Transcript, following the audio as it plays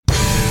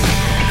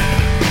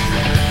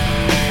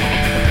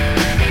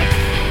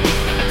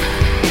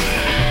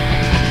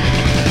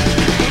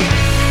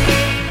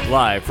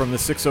Live from the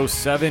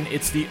 607,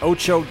 it's the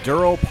Ocho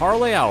Duro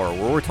Parlay Hour,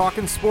 where we're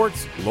talking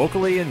sports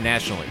locally and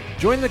nationally.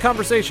 Join the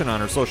conversation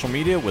on our social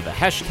media with the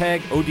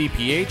hashtag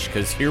ODPH,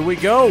 because here we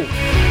go.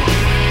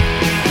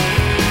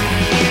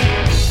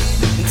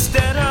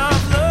 Instead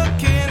of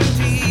looking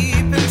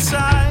deep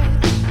inside,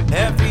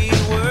 every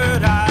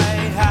word I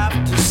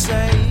have to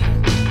say,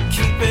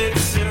 keep it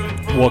simple.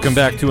 Welcome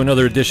back to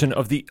another edition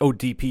of the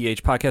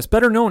ODPH podcast,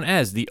 better known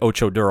as the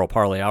Ocho Duro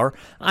Parlay Hour.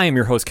 I am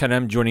your host, Ken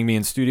M. Joining me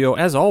in studio,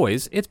 as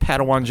always, it's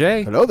Padawan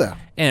J. Hello there.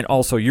 And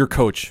also your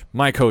coach,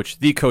 my coach,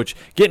 the coach,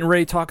 getting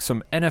ready to talk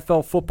some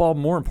NFL football,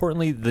 more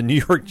importantly, the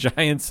New York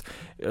Giants,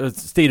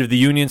 State of the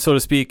Union, so to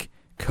speak,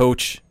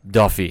 Coach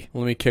Duffy.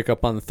 Let me kick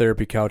up on the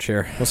therapy couch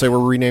here. We'll say we're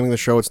renaming the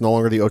show. It's no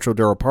longer the Ocho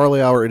Duro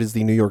Parlay Hour. It is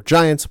the New York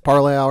Giants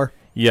Parlay Hour.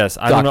 Yes,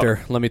 I don't know.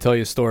 Doctor, let me tell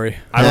you a story.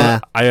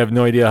 I have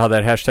no idea how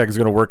that hashtag is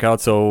going to work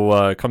out,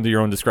 so come to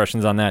your own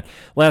discretions on that.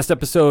 Last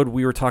episode,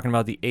 we were talking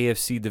about the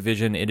AFC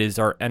division. It is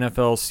our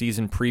NFL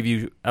season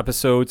preview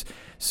episodes.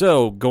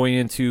 So going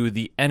into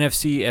the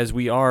NFC as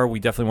we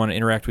definitely want to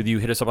interact with you.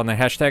 Hit us up on the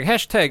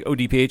hashtag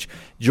ODPH.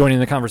 Joining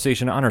the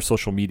conversation on our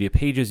social media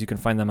pages. You can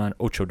find them on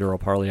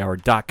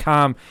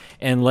OchoDuroParlayHour.com.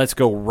 And let's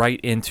go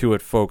right into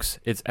it, folks.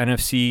 It's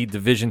NFC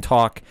division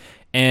talk,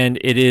 and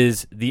it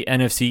is the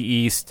NFC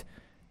East.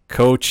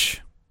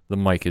 Coach, the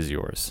mic is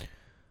yours.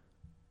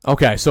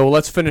 Okay, so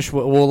let's finish.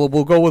 We'll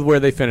go with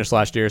where they finished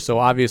last year. So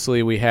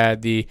obviously we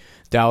had the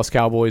Dallas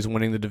Cowboys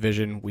winning the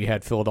division. We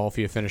had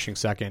Philadelphia finishing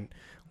second.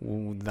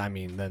 I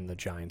mean, then the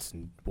Giants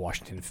and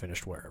Washington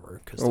finished wherever.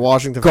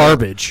 Washington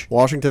garbage.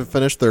 Washington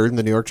finished third, and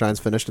the New York Giants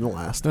finished in the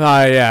last.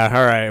 Yeah,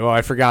 all right. Well,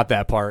 I forgot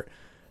that part.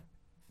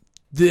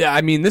 I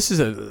mean,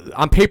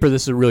 on paper,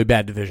 this is a really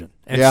bad division.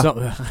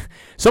 And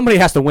somebody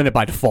has to win it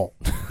by default.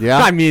 Yeah.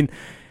 I mean,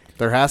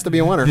 there has to be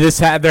a winner.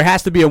 There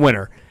has to be a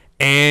winner.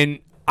 And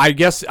I'll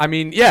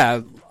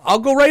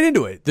go right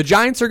into it. The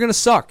Giants are going to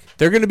suck.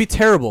 They're going to be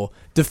terrible.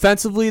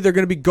 Defensively, they're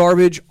going to be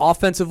garbage.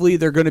 Offensively,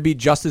 they're going to be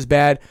just as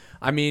bad.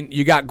 I mean,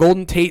 you got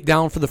Golden Tate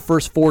down for the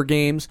first 4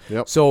 games.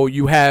 Yep. So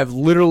you have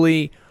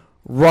literally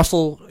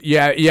Russell.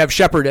 Yeah, you have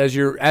Shepard as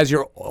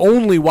your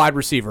only wide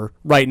receiver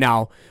right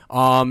now.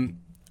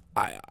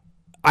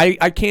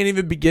 I can't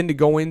even begin to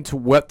go into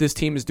what this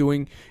team is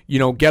doing. You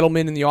know,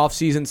 Gettleman in the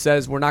offseason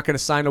says we're not going to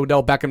sign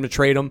Odell Beckham to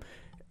trade him,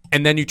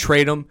 and then you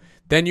trade him.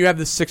 Then you have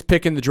the 6th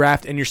pick in the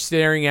draft, and you're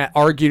staring at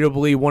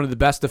arguably one of the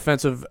best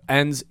defensive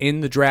ends in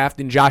the draft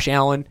in Josh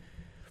Allen.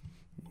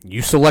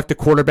 You select a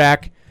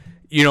quarterback.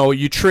 You know,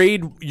 you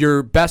trade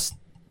your best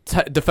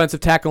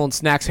defensive tackle in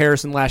Snacks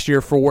Harrison last year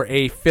for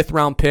a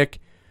 5th-round pick.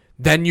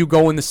 Then you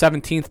go in the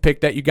 17th pick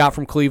that you got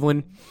from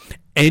Cleveland,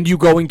 and you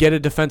go and get a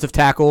defensive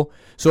tackle.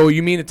 So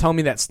you mean to tell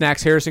me that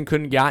Snacks Harrison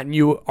couldn't gotten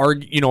you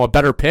a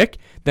better pick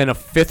than a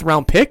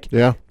 5th-round pick?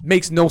 Yeah.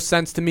 Makes no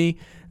sense to me.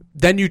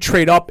 Then you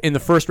trade up in the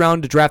 1st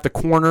round to draft a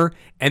corner,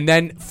 and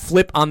then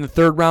flip on the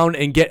 3rd round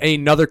and get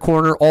another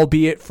corner,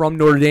 albeit from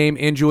Notre Dame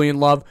and Julian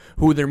Love,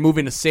 who they're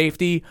moving to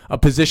safety, a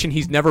position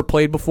he's never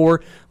played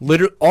before.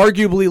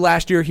 Arguably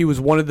last year, he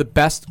was one of the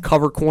best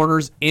cover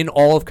corners in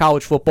all of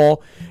college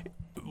football,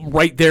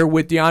 right there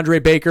with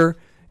DeAndre Baker.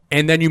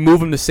 And then you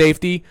move him to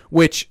safety,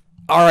 which,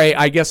 all right,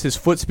 I guess his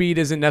foot speed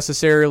isn't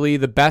necessarily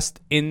the best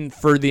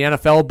for the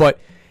NFL, but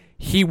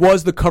he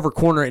was the cover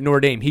corner at Notre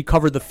Dame. He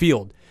covered the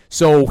field.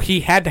 So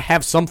he had to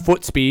have some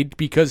foot speed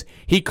because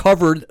he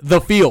covered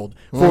the field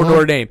for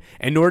Notre Dame.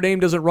 And Notre Dame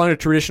doesn't run a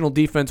traditional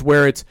defense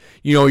where it's,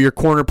 your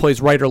corner plays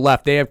right or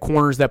left. They have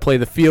corners that play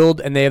the field,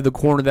 and they have the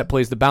corner that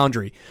plays the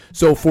boundary.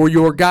 So for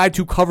your guy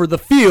to cover the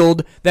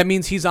field, that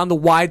means he's on the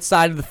wide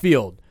side of the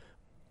field.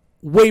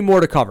 Way more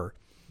to cover.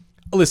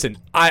 Listen,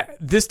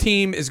 this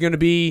team is going to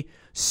be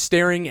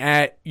staring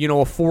at, a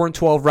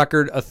 4-12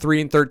 record, a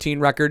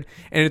 3-13 record,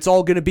 and it's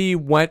all going to be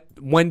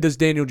when does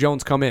Daniel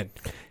Jones come in?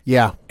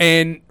 Yeah.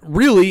 And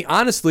really,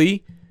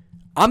 honestly,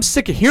 I'm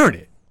sick of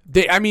hearing it.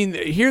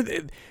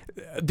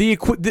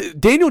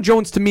 Daniel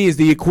Jones to me is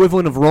the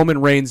equivalent of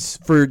Roman Reigns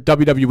for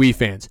WWE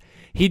fans.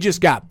 He just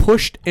got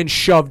pushed and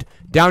shoved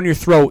down your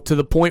throat to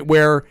the point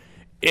where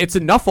it's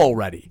enough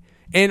already.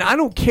 And I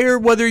don't care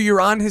whether you're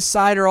on his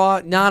side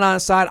or not on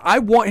his side. I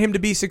want him to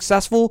be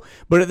successful,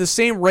 but at the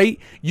same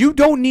rate, you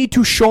don't need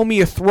to show me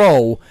a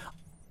throw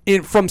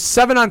from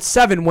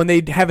 7-on-7 when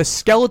they have a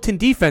skeleton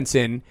defense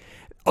in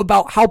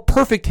about how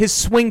perfect his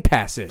swing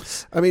pass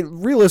is. I mean,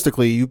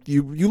 realistically,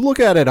 you look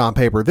at it on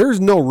paper,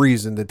 there's no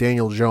reason that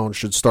Daniel Jones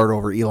should start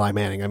over Eli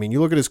Manning. I mean, you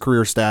look at his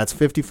career stats,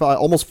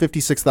 almost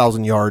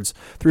 56,000 yards,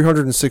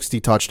 360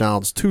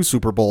 touchdowns, 2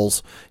 Super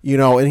Bowls,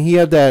 and he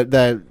had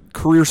that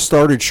career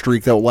started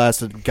streak that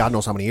lasted God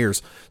knows how many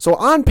years. So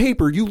on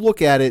paper, you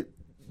look at it,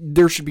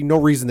 there should be no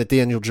reason that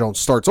Daniel Jones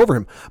starts over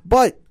him.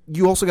 But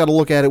you also got to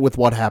look at it with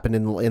what happened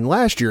in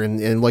last year,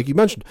 and like you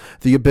mentioned,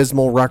 the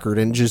abysmal record,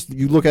 and just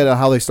you look at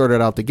how they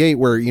started out the gate,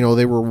 where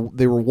they were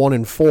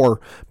 1-4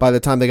 by the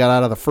time they got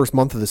out of the first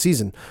month of the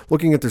season.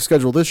 Looking at their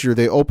schedule this year,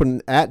 they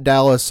open at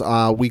Dallas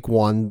week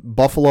 1,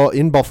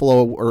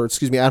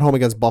 at home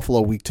against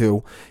Buffalo week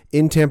 2,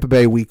 in Tampa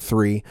Bay week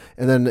 3,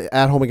 and then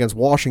at home against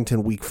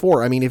Washington week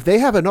 4. I mean, if they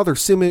have another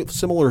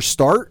similar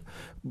start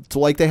to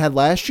like they had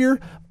last year,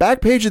 back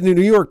page of the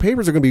New York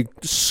papers are going to be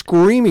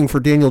screaming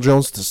for Daniel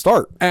Jones to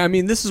start. I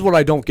mean, this is what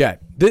I don't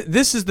get.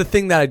 This is the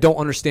thing that I don't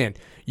understand.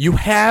 You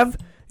have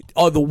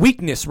the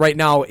weakness right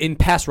now in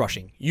pass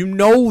rushing. You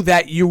know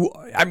that you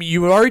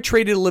already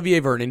traded Olivier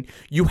Vernon.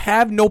 You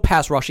have no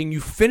pass rushing. You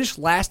finished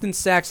last in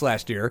sacks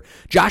last year.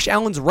 Josh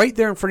Allen's right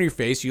there in front of your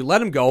face. You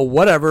let him go,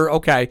 whatever,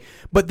 okay.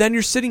 But then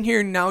you're sitting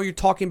here and now you're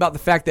talking about the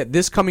fact that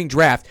this coming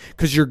draft,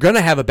 because you're going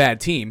to have a bad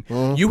team,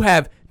 you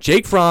have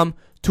Jake Fromm,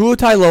 Tua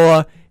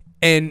Tagovailoa,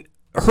 and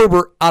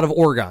Herbert out of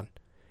Oregon.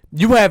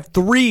 You have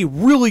 3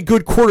 really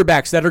good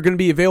quarterbacks that are going to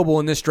be available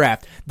in this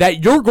draft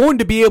that you're going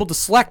to be able to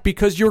select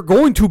because you're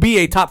going to be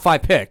a top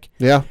 5 pick.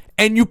 Yeah.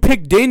 And you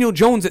pick Daniel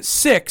Jones at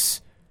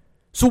 6.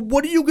 So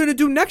what are you going to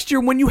do next year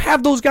when you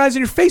have those guys in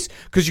your face?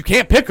 Because you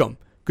can't pick them.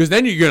 Because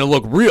then you're going to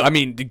look real. I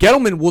mean,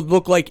 Gettleman would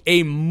look like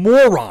a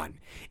moron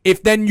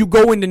if then you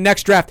go into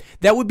next draft.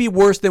 That would be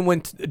worse than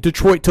when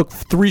Detroit took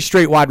 3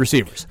 straight wide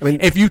receivers. I mean,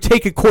 if you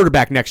take a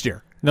quarterback next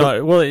year.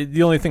 No, well,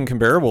 the only thing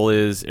comparable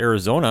is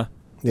Arizona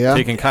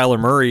taking Kyler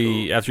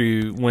Murray after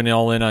you went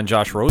all in on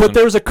Josh Rosen. But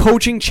there was a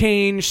coaching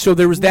change, so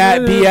there was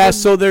that BS,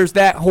 so there's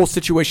that whole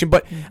situation.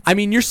 But, I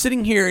mean, you're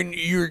sitting here and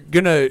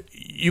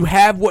you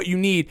have what you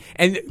need,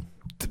 and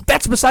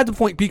that's beside the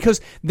point,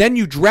 because then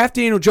you draft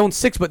Daniel Jones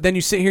 6, but then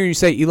you sit here and you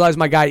say, Eli's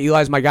my guy,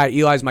 Eli's my guy,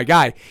 Eli's my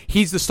guy.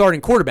 He's the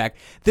starting quarterback.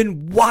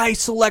 Then why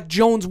select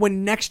Jones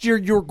when next year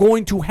you're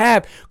going to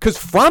have, because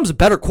Fromm's a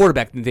better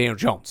quarterback than Daniel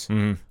Jones.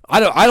 Mm-hmm.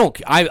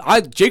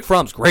 Jake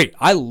Fromm's great.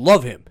 I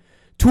love him.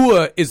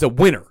 Tua is a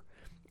winner.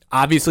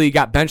 Obviously, he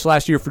got benched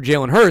last year for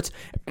Jalen Hurts.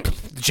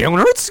 Jalen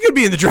Hurts is going to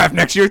be in the draft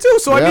next year, too.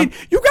 So, I mean,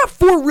 you got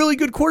 4 really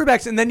good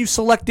quarterbacks, and then you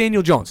select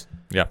Daniel Jones.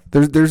 Yeah.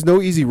 There's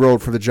no easy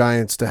road for the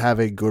Giants to have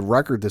a good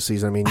record this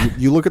season. I mean,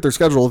 you look at their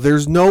schedule.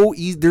 There's no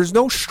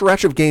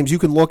stretch of games you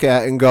can look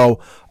at and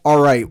go,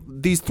 all right,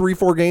 these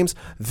 3-4 games,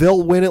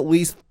 they'll win at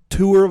least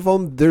 2 of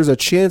them. There's a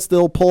chance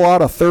they'll pull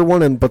out a third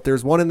one, but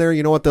there's one in there,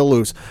 you know what, they'll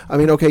lose. I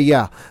mean, okay,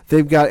 yeah,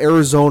 they've got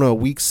Arizona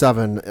week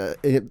 7.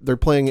 They're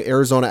playing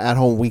Arizona at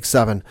home week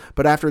 7.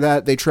 But after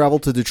that, they travel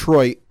to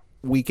Detroit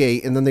week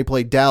 8, and then they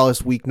play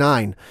Dallas week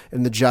 9,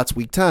 and the Jets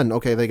week 10.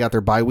 Okay, they got their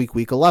bye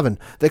week 11.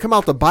 They come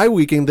out the bye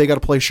week, and they got to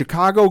play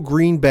Chicago,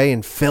 Green Bay,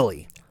 and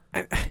Philly.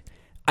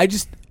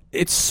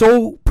 It's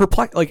so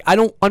perplexing. Like, I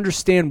don't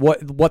understand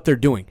what they're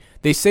doing.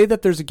 They say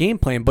that there's a game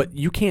plan, but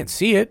you can't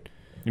see it.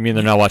 You mean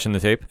they're not watching the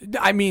tape?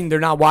 I mean, they're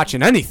not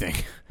watching anything.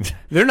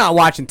 They're not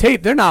watching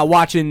tape. They're not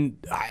watching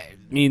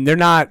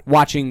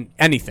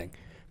anything.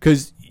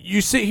 Because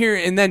you sit here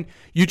and then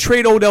you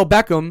trade Odell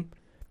Beckham.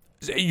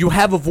 You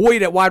have a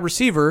void at wide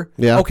receiver.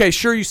 Yeah. Okay,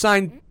 sure, you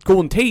signed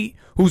Golden Tate,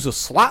 who's a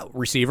slot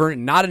receiver,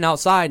 not an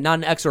outside, not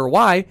an X or a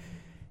Y.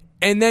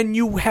 And then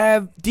you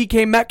have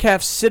DK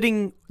Metcalf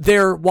sitting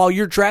there while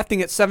you're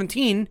drafting at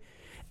 17,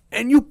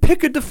 and you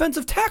pick a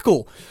defensive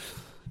tackle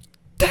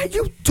that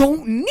you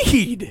don't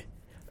need.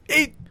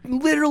 It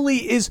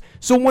literally is.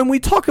 So when we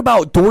talk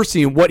about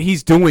Dorsey and what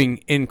he's doing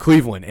in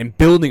Cleveland and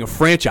building a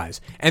franchise,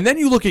 and then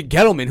you look at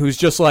Gettleman, who's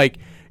just like,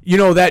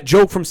 that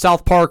joke from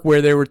South Park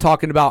where they were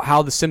talking about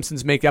how the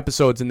Simpsons make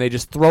episodes and they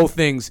just throw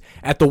things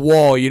at the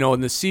wall,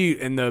 and the sea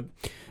and the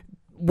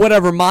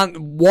whatever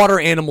water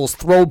animals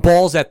throw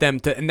balls at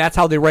them, and that's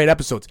how they write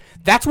episodes.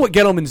 That's what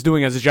Gettleman's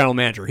doing as a general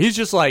manager. He's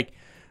just like,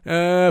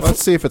 let's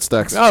see if it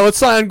sticks. Oh, let's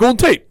sign Golden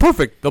Tate.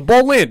 Perfect. The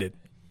ball landed.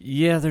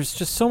 Yeah, there's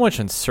just so much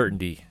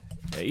uncertainty.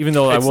 Even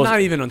though it's not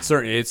even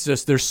uncertainty, it's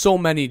just there's so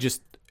many.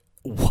 Just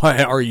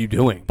what are you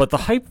doing? But the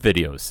hype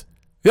videos.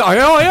 Yeah,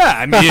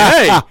 I mean,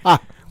 hey,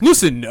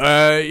 listen,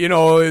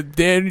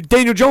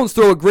 Daniel Jones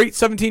threw a great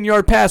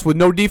 17-yard pass with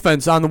no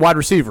defense on the wide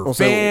receiver. Well,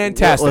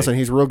 fantastic. Listen,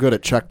 he's real good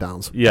at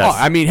checkdowns. Yes. Oh,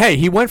 I mean, hey,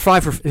 he went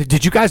 5 for.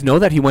 Did you guys know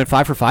that he went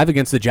 5 for 5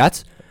 against the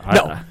Jets?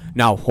 No.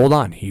 Now hold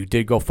on, he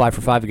did go 5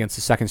 for 5 against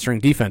the second string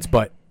defense,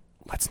 but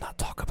let's not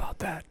talk about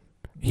that.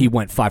 He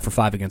went 5 for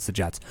 5 against the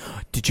Jets.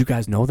 Did you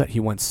guys know that he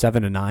went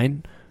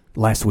 7-9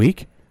 last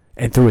week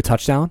and threw a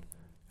touchdown?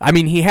 I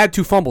mean, he had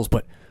 2 fumbles,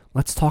 but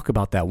let's talk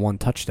about that 1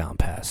 touchdown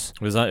pass.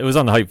 It was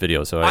on the hype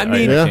video, so I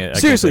mean,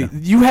 seriously,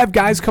 you have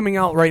guys coming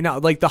out right now.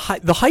 Like the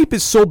hype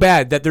is so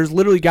bad that there's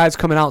literally guys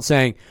coming out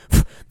saying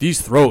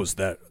these throws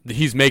that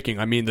he's making.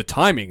 I mean, the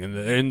timing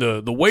and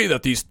the way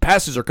that these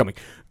passes are coming.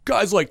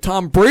 Guys like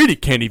Tom Brady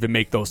can't even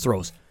make those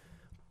throws.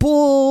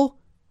 Bull.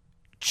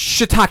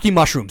 Shiitake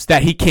mushrooms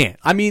that he can't.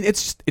 I mean,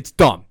 it's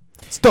dumb.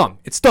 It's dumb.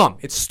 It's dumb.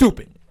 It's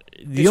stupid.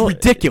 It's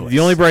ridiculous. The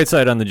only bright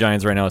side on the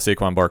Giants right now is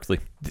Saquon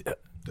Barkley.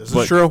 This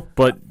is true.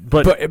 But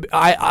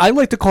I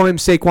like to call him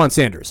Saquon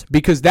Sanders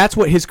because that's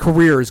what his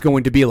career is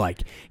going to be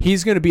like.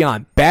 He's going to be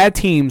on bad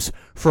teams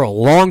for a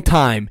long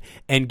time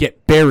and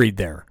get buried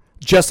there.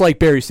 just like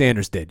Barry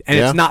Sanders did, and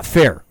Yeah. it's not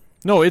fair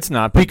No, it's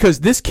not. But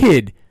because this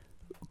kid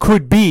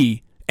could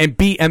be and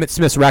beat Emmitt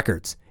Smith's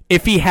records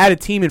if he had a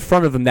team in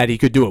front of him that he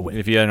could do it with.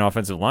 if he had an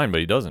offensive line, but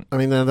he doesn't. I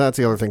mean, then that's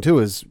the other thing too.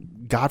 Is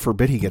God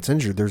forbid he gets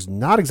injured. There's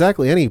not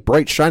exactly any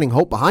bright shining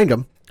hope behind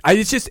him.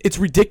 It's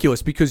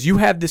ridiculous because you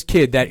have this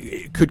kid that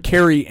could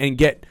carry and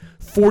get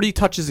 40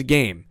 touches a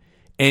game,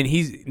 and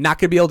he's not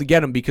going to be able to get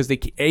them because they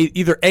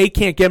either A,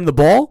 can't get him the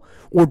ball,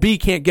 or B,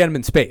 can't get him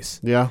in space.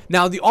 Yeah.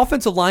 Now, the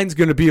offensive line's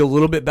going to be a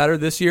little bit better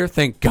this year,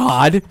 thank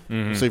God.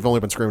 So you've only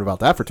been screaming about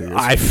that for 2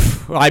 years.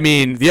 I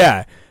mean,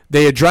 yeah,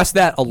 they addressed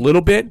that a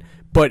little bit,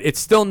 but it's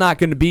still not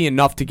going to be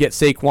enough to get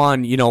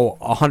Saquon,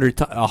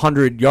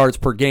 100 yards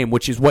per game,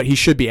 which is what he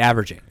should be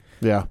averaging.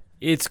 Yeah.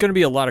 It's going to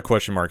be a lot of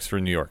question marks for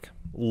New York.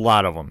 A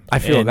lot of them. I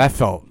feel that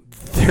felt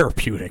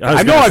therapeutic. I was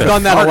I know gonna I've say,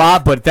 done that a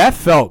lot, but that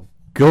felt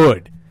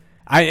good.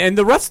 And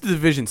the rest of the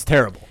division's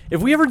terrible.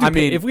 If we ever do, I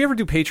mean- if we ever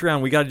do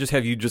Patreon, we got to just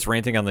have you just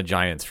ranting on the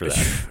Giants for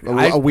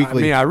that. A weekly.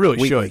 I mean, I really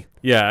weekly. should.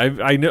 Yeah,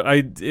 I know.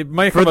 It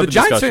might For come up the in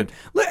Giants discussion.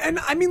 fan, and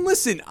I mean,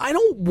 listen, I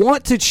don't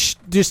want to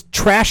just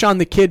trash on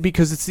the kid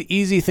because it's the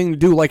easy thing to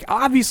do. Like,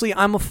 obviously,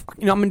 I'm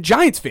a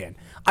Giants fan.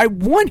 I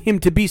want him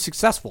to be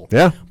successful.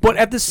 Yeah. But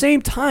at the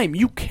same time,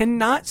 you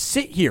cannot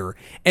sit here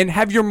and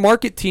have your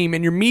market team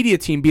and your media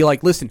team be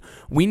like, listen,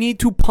 we need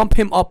to pump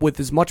him up with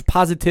as much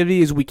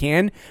positivity as we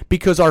can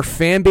because our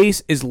fan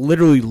base is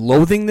literally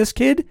loathing this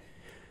kid.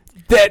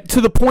 That to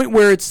the point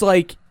where it's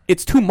like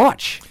it's too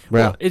much. Yeah.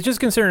 Well, it's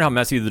just considering how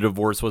messy the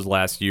divorce was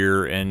last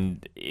year,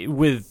 and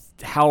with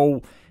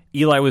how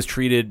Eli was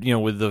treated,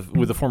 with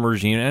the former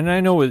regime. And I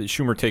know with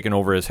Schumer taking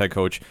over as head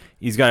coach,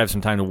 he's got to have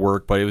some time to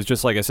work. But it was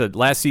just like I said,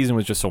 last season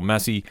was just so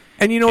messy.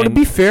 And to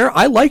be fair,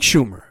 I like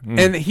Schumer,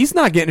 and he's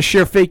not getting a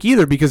share fake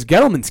either because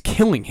Gettleman's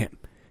killing him.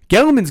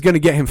 Gettleman's going to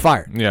get him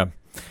fired. Yeah.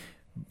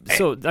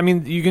 So I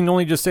mean, you can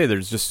only just say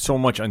there's just so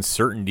much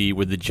uncertainty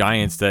with the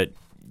Giants that.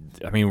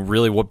 I mean,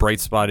 really, what bright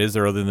spot is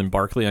there other than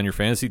Barkley on your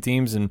fantasy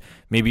teams and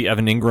maybe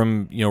Evan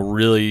Ingram?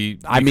 Really.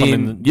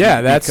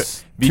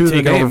 That's two of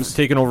the names.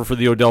 taking over for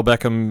the Odell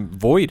Beckham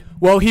void.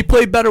 Well, he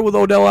played better with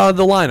Odell out of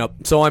the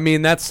lineup, so I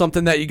mean that's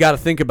something that you got to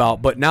think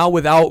about. But now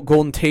without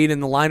Golden Tate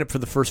in the lineup for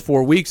the first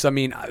 4 weeks, I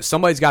mean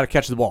somebody's got to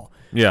catch the ball.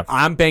 Yeah.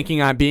 I'm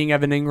banking on being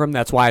Evan Ingram.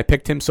 That's why I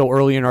picked him so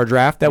early in our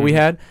draft that we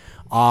had.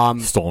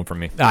 Stolen from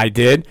me. I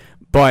did,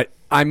 but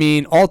I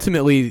mean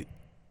ultimately.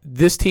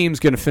 This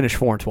team's going to finish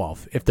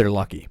 4-12 if they're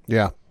lucky.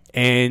 Yeah.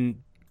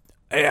 And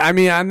I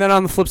mean, and then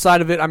on the flip side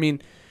of it, I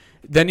mean,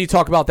 then you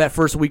talk about that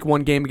first week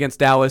 1 game against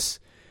Dallas.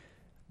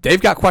 They've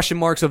got question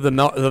marks of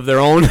their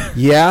own.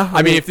 Yeah.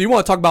 I mean, if you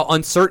want to talk about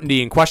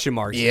uncertainty and question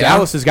marks, Yeah.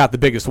 Dallas has got the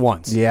biggest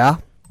ones. Yeah.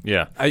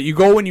 Yeah. You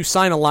go and you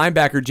sign a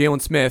linebacker,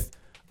 Jalen Smith,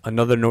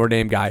 another Notre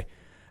Dame guy,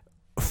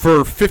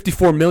 for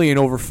 $54 million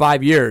over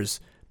 5 years.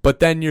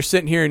 But then you're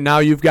sitting here and now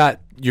you've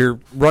got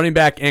your running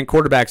back and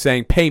quarterback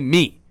saying, "Pay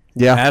me."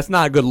 Yeah. That's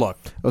not a good look.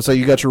 So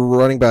you got your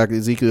running back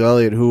Ezekiel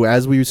Elliott, who,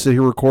 as we sit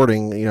here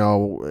recording,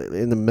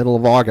 in the middle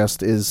of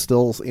August, is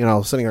still,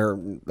 sitting there,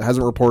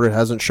 hasn't reported,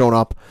 hasn't shown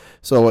up.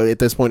 So at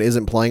this point,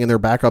 isn't playing, and their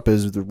backup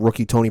is the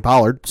rookie Tony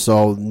Pollard.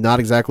 So not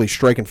exactly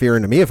striking fear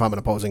into me if I'm an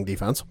opposing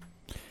defense.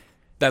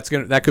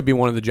 That could be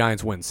one of the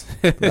Giants' wins.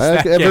 It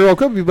very well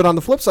could be, but on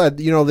the flip side,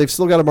 they've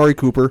still got Amari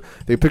Cooper.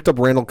 They picked up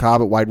Randall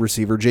Cobb at wide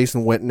receiver.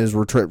 Jason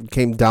Witten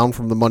came down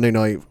from the Monday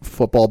Night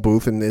Football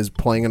booth and is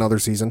playing another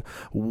season.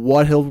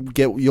 What you'll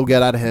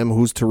get out of him,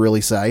 who's to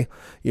really say?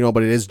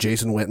 But it is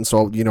Jason Witten,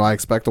 so I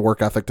expect the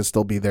work ethic to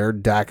still be there.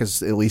 Dak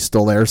is at least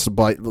still there, so,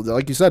 but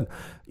like you said,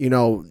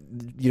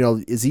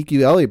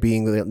 Ezekiel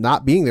Elliott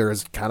not being there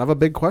is kind of a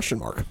big question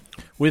mark.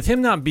 With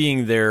him not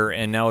being there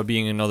and now it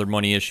being another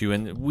money issue,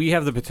 and we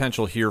have the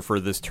potential here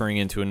for this turning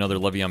into another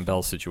Le'Veon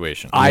Bell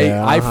situation.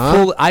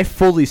 I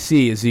fully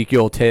see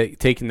Ezekiel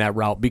taking that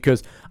route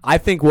because I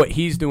think what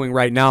he's doing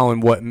right now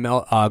and what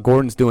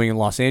Gordon's doing in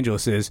Los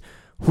Angeles is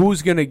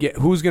who's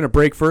gonna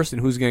break first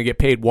and who's gonna get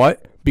paid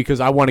what,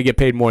 because I want to get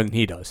paid more than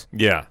he does.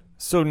 Yeah.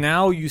 So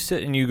now you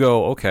sit and you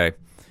go, okay,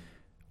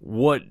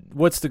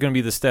 what's going to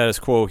be the status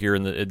quo here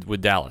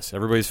with Dallas?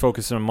 Everybody's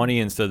focusing on money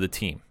instead of the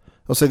team.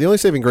 I'll say the only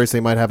saving grace they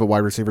might have at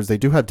wide receivers, they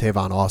do have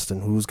Tavon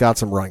Austin, who's got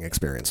some running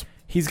experience.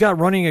 He's got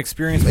running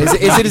experience.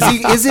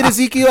 Is it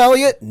Ezekiel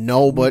Elliott?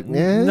 No, but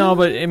no,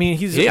 but I mean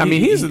he's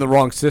in the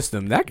wrong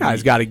system. That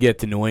guy's got to get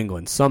to New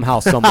England somehow,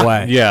 some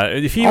way. Yeah,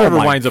 if he ever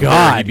winds up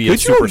there, he'd be a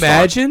superstar. Could you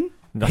imagine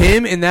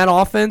him in that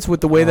offense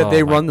with the way that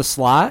they run the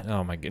slot?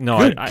 Oh my god! No,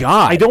 Good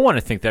God. I don't want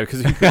to think that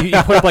because he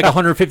put up like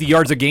 150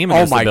 yards a game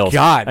against the Bills. Oh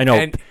my God! I know.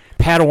 And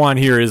Padawan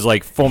here is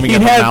like foaming at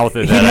the mouth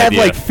at that He had idea.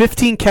 like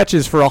 15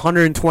 catches for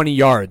 120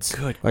 yards.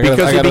 Good.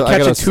 Because he'd be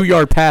catching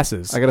 2-yard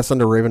passes. I got to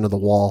send a Raven to the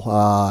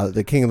wall.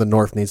 The King of the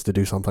North needs to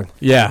do something.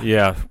 Yeah.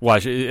 Yeah,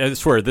 watch. I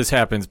swear, if this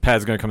happens,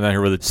 Pat's going to come down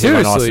here with a Tavon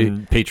Seriously.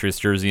 Austin Patriots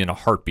jersey in a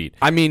heartbeat.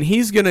 I mean,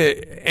 he's going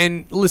to...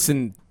 And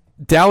listen,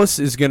 Dallas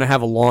is going to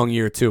have a long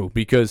year, too,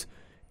 because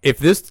if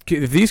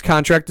these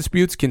contract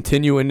disputes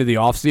continue into the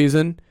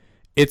offseason,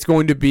 it's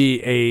going to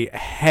be a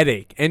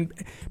headache. And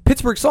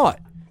Pittsburgh saw it.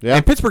 Yeah.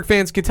 And Pittsburgh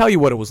fans can tell you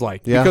what it was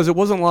like Yeah. because it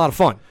wasn't a lot of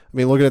fun. I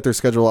mean, looking at their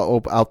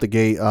schedule out the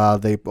gate,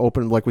 they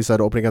open, like we said,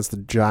 open against the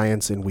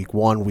Giants in week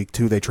 1. Week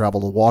 2, they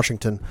travel to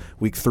Washington.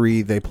 Week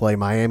 3, they play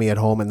Miami at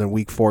home, and then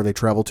week 4, they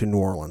travel to New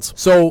Orleans.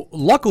 So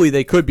luckily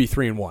they could be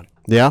 3-1.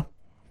 Yeah,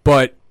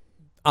 But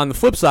on the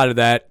flip side of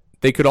that,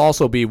 they could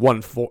also be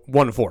 1-4,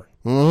 or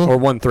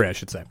 1-3, I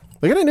should say.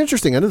 they got an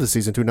interesting end of the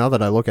season too. Now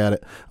that I look at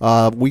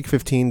it, week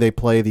 15 they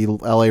play the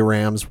LA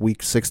Rams.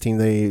 Week 16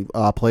 they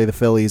play the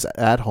Phillies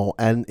at home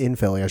and in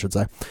Philly, I should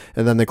say,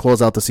 and then they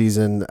close out the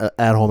season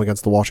at home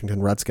against the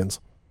Washington Redskins.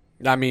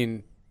 I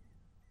mean,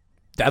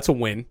 that's a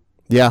win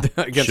Yeah,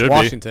 against Should be.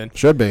 Washington.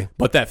 should be.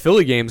 But that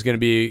Philly game is going to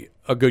be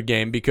a good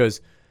game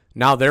because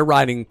now they're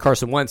riding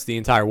Carson Wentz the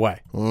entire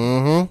way.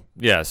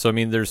 Yeah, so I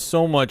mean, there's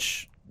so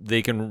much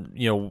they can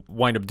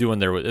wind up doing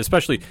there,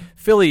 especially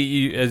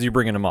Philly. As you're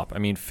bringing them up, I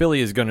mean,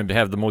 Philly is going to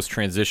have the most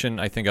transition,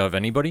 I think, of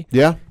anybody.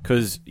 Yeah,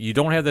 Because you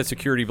don't have that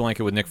security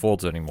blanket with Nick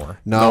Foles anymore.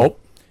 no.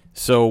 Nope.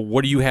 So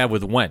what do you have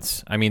with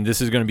Wentz? I mean, this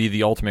is going to be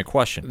the ultimate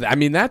question. I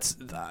mean, that's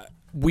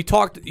we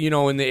talked, in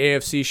the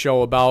AFC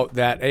show about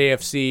that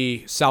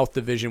AFC South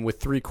division with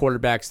 3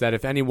 quarterbacks that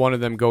if any one of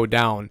them go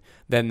down,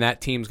 then that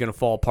team's going to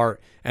fall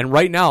apart. And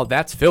right now,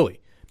 that's Philly.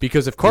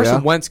 Because if Carson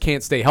Yeah. Wentz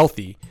can't stay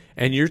healthy,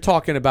 and you're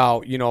talking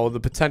about, the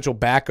potential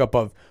backup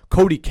of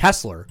Cody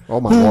Kessler.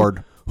 Oh, my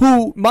Lord.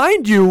 Who,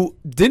 mind you,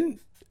 didn't,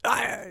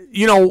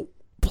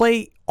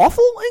 play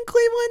awful in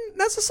Cleveland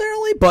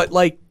necessarily, but,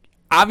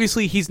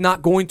 obviously he's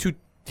not going to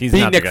He's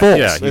be not the Nick guy. Foles.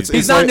 Yeah, It's-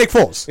 he's not like- Nick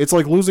Foles. It's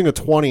like losing a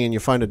 20 and you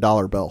find a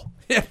 $1 bill.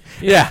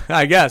 Yeah,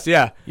 I guess,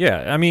 yeah.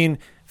 Yeah, I mean,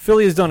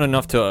 Philly has done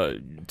enough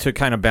to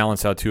kind of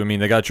balance out too. I mean,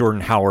 they got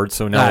Jordan Howard,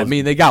 so now I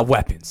mean, they got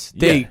weapons.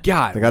 They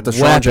got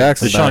Deshaun weapons.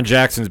 Jackson. Deshaun back.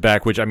 Jackson's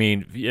back. Which I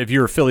mean, if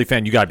you're a Philly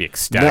fan, you got to be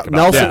ecstatic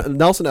about that.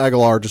 Nelson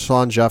Aguilar,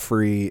 Deshaun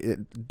Jackson,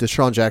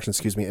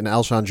 and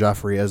Alshon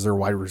Jeffrey as their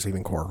wide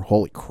receiving core.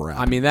 Holy crap!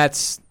 I mean,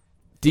 that's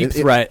deep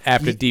It- threat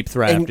after deep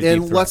threat and, after deep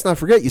and threat. let's not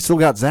forget, you still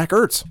got Zach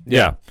Ertz.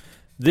 Yeah,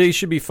 they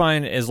should be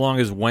fine as long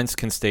as Wentz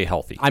can stay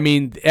healthy. I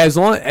mean, as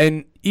long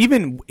and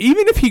even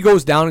if he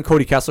goes down and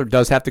Cody Kessler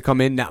does have to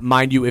come in, now,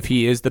 mind you, if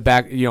he is the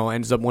back,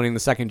 ends up winning the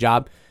second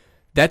job,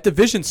 that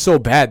division's so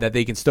bad that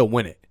they can still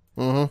win it.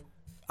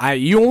 Mm-hmm.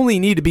 You only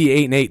need to be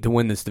 8-8 to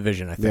win this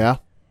division. I think. Yeah,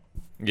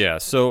 Yeah,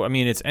 so I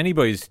mean, it's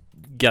anybody's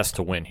guess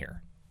to win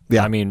here.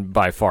 Yeah. I mean,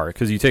 by far,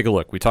 because you take a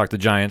look. We talked the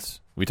Giants,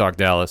 we talked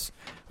Dallas,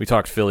 we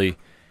talked Philly.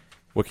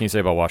 What can you say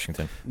about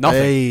Washington?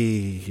 Nothing. Hey,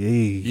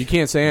 You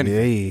can't say anything.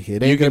 Hey,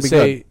 it ain't You gonna can be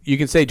say good. you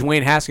can say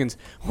Dwayne Haskins.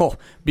 Well,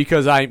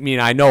 because I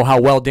know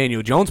how well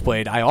Daniel Jones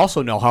played. I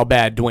also know how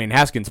bad Dwayne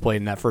Haskins played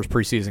in that first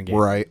preseason game.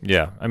 Right?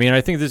 Yeah, I mean, I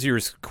think this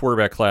year's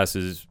quarterback class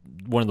is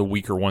one of the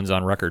weaker ones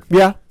on record.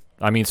 Yeah.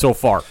 I mean, so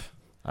far.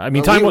 I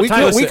mean,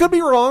 we could be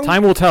wrong.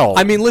 Time will tell.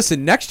 I mean,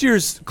 listen, next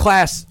year's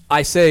class,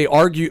 I say,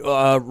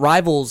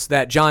 rivals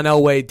that John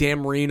Elway, Dan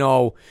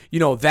Marino,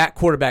 that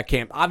quarterback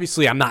camp.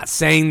 Obviously, I'm not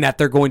saying that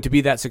they're going to be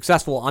that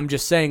successful. I'm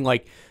just saying,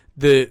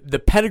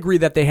 the pedigree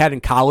that they had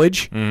in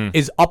college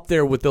is up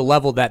there with the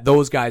level that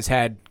those guys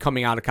had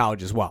coming out of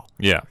college as well.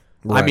 yeah.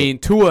 Right. I mean,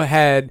 Tua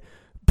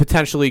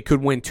potentially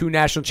could win 2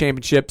 national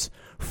championships.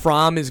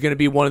 Fromm is going to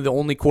be one of the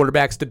only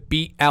quarterbacks to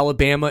beat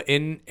Alabama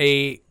in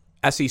a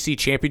SEC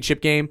championship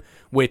game,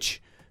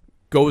 which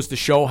goes to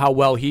show how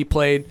well he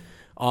played.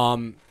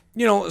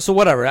 So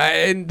whatever.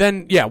 And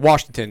then,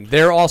 Washington.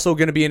 They're also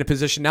going to be in a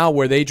position now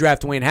where they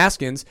draft Dwayne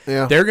Haskins.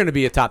 Yeah. They're going to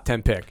be a top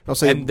 10 pick. I'll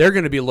say- and they're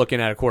going to be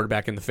looking at a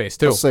quarterback in the face,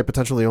 too. I'll say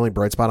potentially the only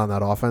bright spot on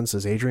that offense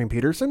is Adrian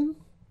Peterson.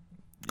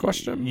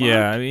 Question mark?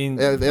 Yeah, I mean,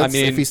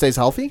 If he stays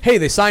healthy. Hey,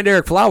 they signed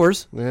Eric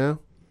Flowers. Yeah.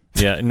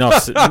 yeah,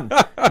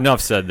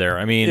 enough said there.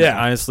 I mean,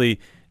 Yeah. honestly,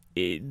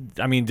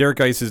 Derek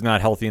Geis is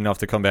not healthy enough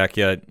to come back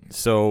yet.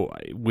 So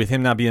with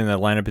him not being in that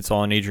lineup, it's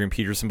all on Adrian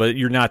Peterson. But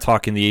you're not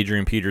talking the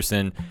Adrian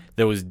Peterson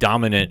that was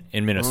dominant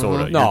in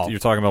Minnesota. No. You're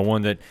talking about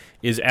one that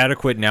is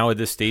adequate now at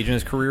this stage in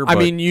his career. I but-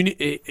 mean,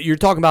 you're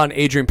talking about an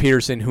Adrian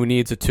Peterson who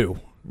needs a 2.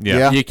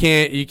 yeah. You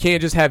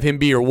can't just have him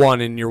be your 1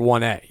 and your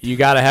 1A. You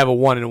got to have a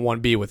 1 and a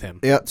 1B with him.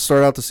 Yeah,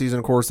 start out the season,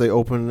 of course, they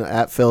open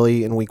at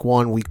Philly in week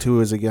 1. Week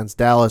 2 is against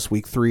Dallas.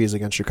 Week 3 is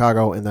against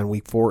Chicago. And then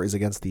week 4 is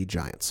against the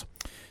Giants.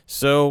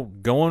 So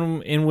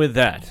going in with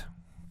that,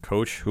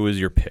 Coach, who is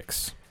your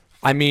picks?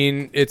 I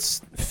mean,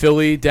 it's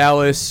Philly,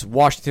 Dallas,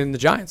 Washington, the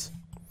Giants.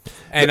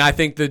 And I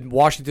think the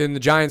Washington and the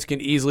Giants can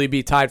easily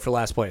be tied for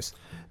last place.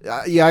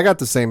 Yeah, I got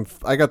the same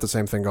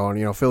thing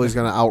going. Philly's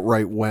going to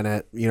outright win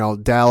it.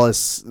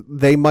 Dallas,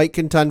 they might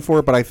contend for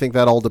it, but I think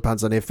that all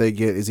depends on if they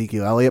get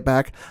Ezekiel Elliott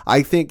back.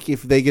 I think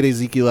if they get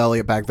Ezekiel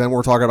Elliott back, then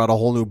we're talking about a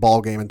whole new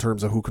ball game in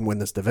terms of who can win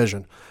this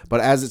division.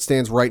 But as it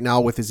stands right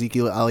now, with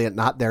Ezekiel Elliott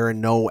not there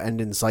and no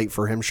end in sight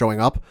for him showing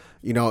up,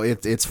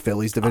 it's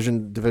Philly's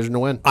division to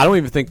win. I don't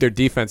even think their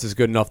defense is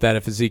good enough that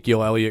if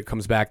Ezekiel Elliott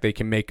comes back, they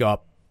can make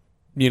up,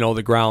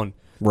 the ground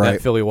Right.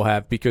 that Philly will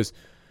have, because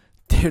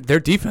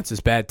their defense is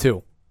bad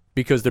too,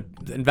 because they're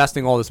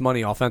investing all this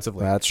money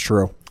offensively. That's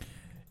true.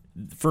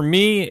 For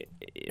me,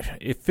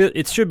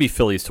 it should be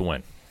Phillies to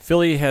win.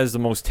 Philly has the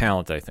most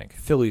talent, I think.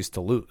 Phillies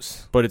to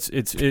lose. But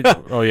it's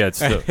oh yeah,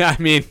 it's I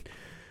mean,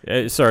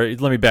 Sorry,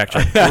 let me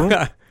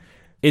backtrack.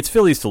 It's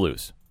Phillies to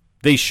lose.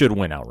 They should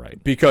win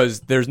outright.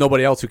 Because there's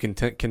nobody else who can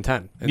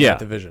contend in that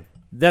division.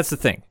 That's the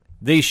thing.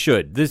 They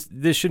should. This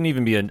shouldn't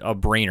even be a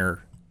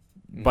brainer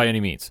by any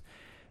means.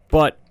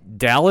 But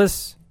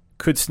Dallas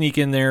could sneak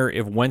in there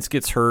if Wentz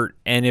gets hurt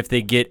and if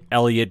they get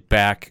Elliott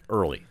back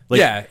early.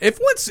 If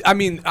Wentz, I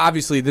mean,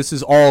 obviously this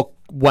is all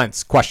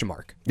Wentz, question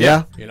mark.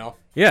 Yeah. You know?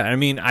 Yeah, I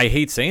mean, I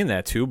hate saying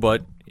that too,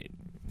 but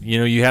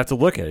you have to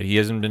look at it. He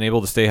hasn't been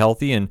able to stay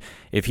healthy, and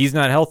if he's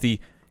not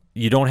healthy,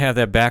 you don't have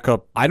that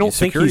backup. I don't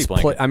think security he's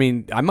blanket. I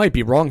mean, I might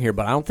be wrong here,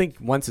 but I don't think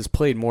Wentz has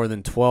played more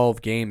than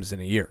 12 games in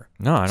a year.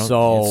 No, I don't.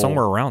 So it's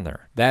somewhere around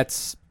there.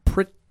 That's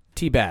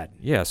pretty bad.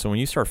 Yeah, so when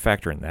you start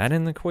factoring that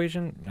in the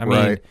equation, I mean,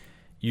 Right.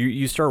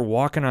 you start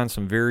walking on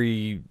some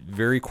very,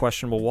 very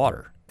questionable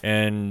water.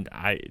 And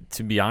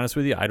to be honest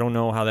with you, I don't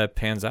know how that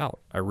pans out.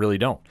 I really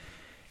don't.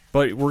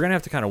 But we're gonna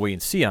have to kind of wait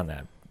and see on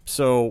that.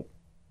 So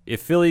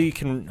if Philly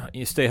can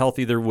stay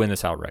healthy, they'll win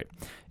this outright.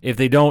 If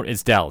they don't,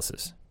 it's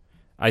Dallas's.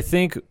 I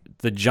think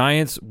the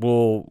Giants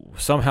will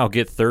somehow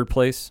get third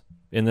place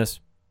in this,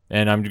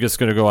 and I'm just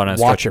going to go on a Watch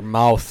stretch. your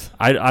mouth.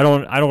 I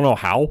don't know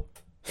how.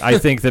 I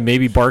think that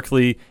maybe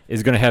Barkley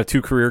is going to have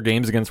 2 career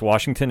games against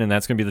Washington, and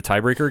that's going to be the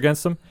tiebreaker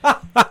against them.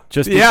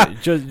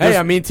 Hey,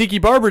 I mean, Tiki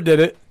Barber did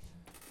it.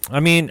 I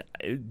mean,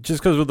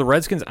 just because with the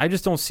Redskins, I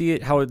just don't see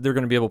it how they're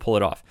going to be able to pull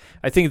it off.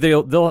 I think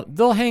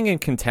they'll hang and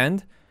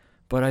contend,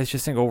 but I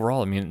just think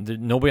overall, I mean,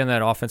 nobody on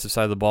that offensive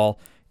side of the ball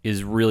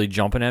is really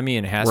jumping at me,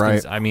 and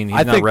Haskins, Right. I mean,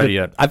 he's not ready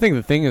yet. I think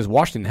the thing is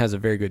Washington has a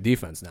very good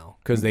defense now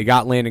because they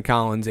got Landon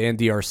Collins and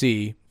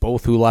DRC,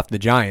 both who left the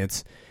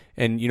Giants,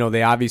 and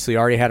they obviously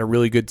already had a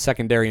really good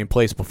secondary in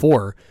place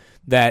before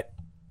that.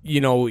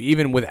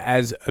 Even with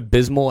as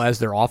abysmal as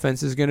their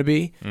offense is going to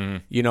be,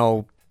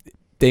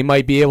 they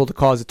might be able to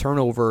cause a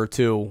turnover or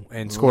two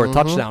and score a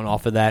touchdown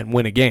off of that and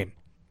win a game.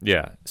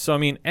 Yeah. So I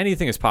mean,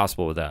 anything is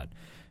possible with that.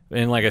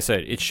 And like I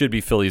said, it should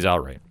be Phillies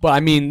outright. But I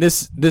mean,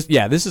 this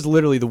is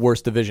literally the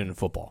worst division in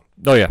football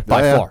Oh yeah,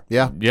 by far.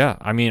 Yeah. Yeah.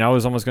 I mean, I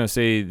was almost going to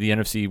say the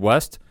NFC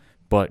West,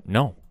 but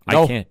no, I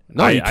No. can't.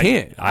 No, you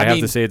can't. I I have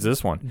mean- to say it's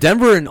this one.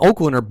 Denver and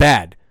Oakland are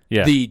bad.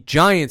 Yeah. The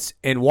Giants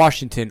and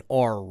Washington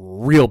are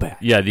real bad.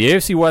 Yeah, the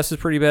AFC West is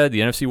pretty bad.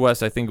 The NFC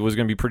West, I think, was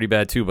going to be pretty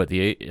bad too. But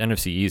the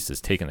NFC East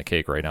is taking the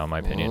cake right now, in my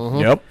opinion.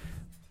 Yep.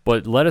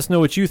 But let us know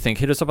what you think.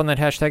 Hit us up on that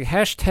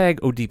hashtag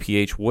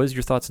ODPH. What is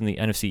your thoughts on the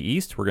NFC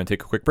East? We're going to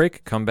take a quick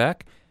break, come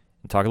back,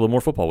 and talk a little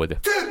more football with you.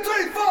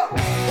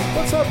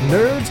 What's up,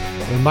 nerds?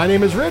 And my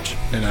name is Rich,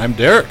 And I'm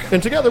Derek.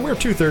 and together we're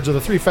 2/3 of the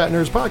Three Fat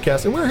Nerds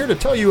podcast, and we're here to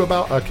tell you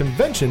about a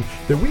convention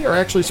that we are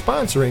actually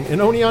sponsoring in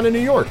Oneonta, New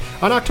York.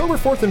 On October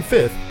 4th and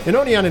 5th in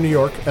Oneonta, New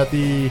York, at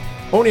the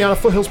Oneonta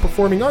Foothills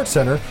Performing Arts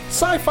Center,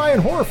 Sci-Fi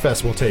and Horror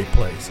Fest will take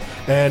place.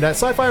 And at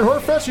Sci-Fi and Horror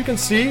Fest, you can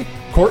see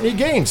Courtney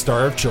Gaines,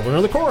 star of Children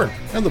of the Corn,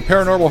 And the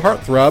paranormal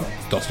heartthrob,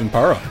 Dustin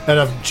Para. and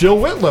of Jill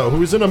Whitlow,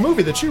 who is in a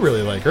movie that you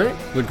really like, right?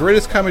 The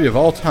greatest comedy of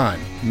all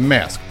time,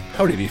 Mask.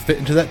 How did he fit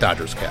into that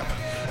Dodgers cap?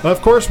 Of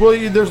course,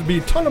 there'll be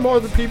a ton of more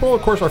other people.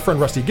 Of course, our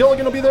friend Rusty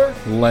Gilligan will be there.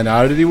 Len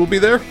Oddity will be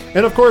there.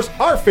 And of course,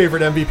 our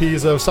favorite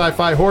MVPs of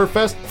Sci-Fi Horror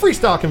Fest,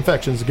 Freestyle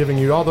Confections, giving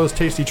you all those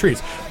tasty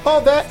treats.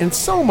 All that and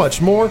so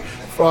much more.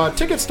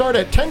 Tickets start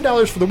at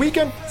 $10 for the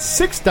weekend,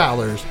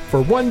 $6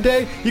 for one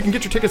day. You can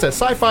get your tickets at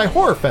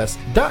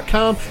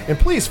sci-fi-horrorfest.com, and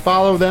please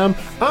follow them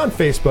on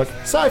Facebook,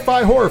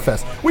 Sci-Fi Horror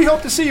Fest. We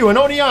hope to see you in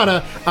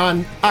Oneonta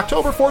on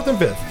October 4th and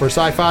 5th for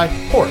Sci-Fi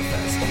Horror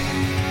Fest.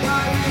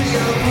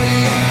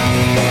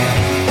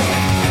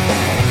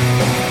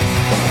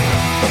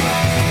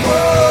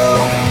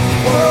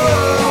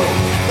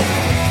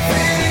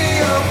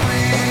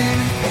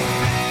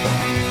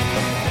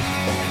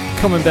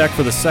 Coming back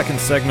for the second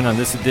segment on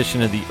this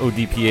edition of the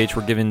ODPH,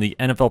 we're giving the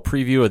NFL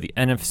preview of the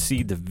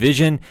NFC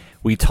division.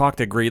 We talked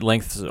at great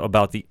lengths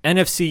about the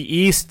NFC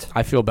East.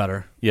 I feel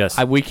better.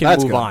 Yes. We can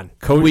That's move good. on.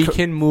 Coach- we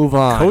can move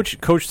on.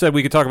 Coach said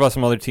we could talk about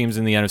some other teams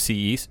in the NFC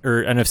East,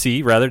 or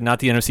NFC rather, not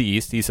the NFC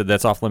East. He said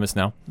that's off limits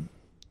now.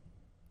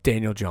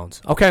 Daniel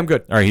Jones. Okay, I'm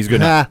good. All right, he's good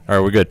now. All right,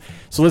 we're good.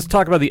 So let's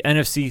talk about the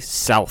NFC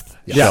South,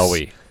 shall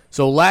we?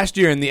 So last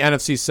year in the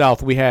NFC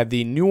South, we had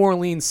the New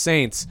Orleans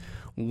Saints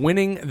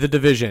winning the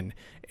division.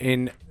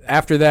 And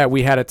after that,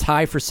 we had a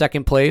tie for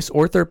second place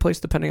or third place,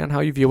 depending on how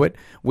you view it,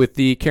 with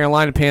the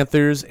Carolina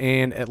Panthers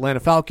and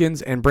Atlanta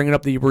Falcons, and bringing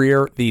up the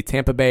rear, the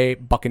Tampa Bay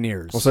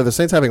Buccaneers. Well, so the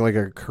Saints having like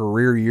a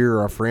career year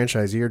or a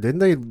franchise year, didn't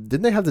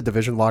they have the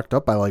division locked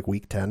up by like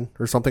week 10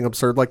 or something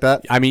absurd like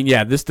that? I mean,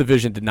 yeah, this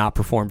division did not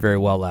perform very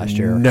well last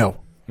year. No.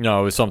 No,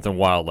 it was something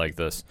wild like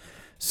this.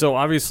 So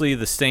obviously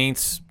the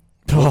Saints,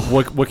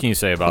 what can you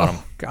say about them?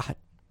 Oh, God.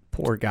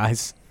 Poor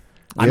guys.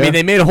 I Yeah. mean,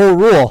 they made a whole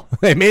rule.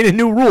 They made a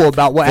new rule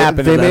about what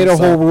happened. They to them, made a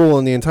so- whole rule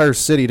and the entire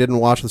city didn't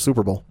watch the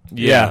Super Bowl.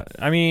 Yeah.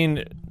 I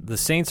mean, the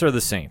Saints are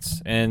the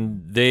Saints,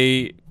 and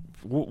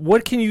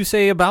what can you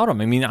say about them?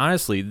 I mean,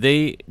 honestly,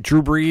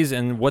 Drew Brees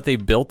and what they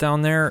built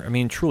down there, I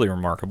mean, truly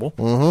remarkable.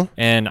 Mm-hmm.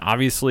 And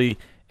obviously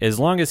As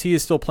long as he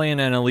is still playing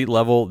at an elite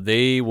level,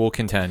 they will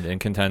contend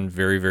and contend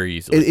very, very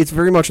easily. It's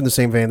very much in the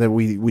same vein that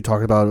we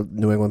talked about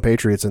New England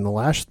Patriots in the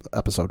last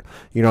episode.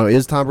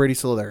 Is Tom Brady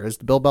still there? Is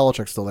Bill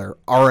Belichick still there?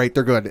 All right,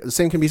 they're good. The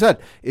same can be said.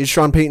 Is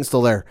Sean Payton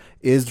still there?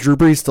 Is Drew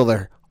Brees still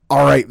there?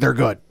 All right, they're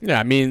good.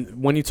 Yeah, I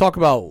mean, when you talk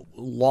about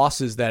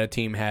losses that a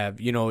team have,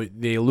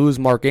 they lose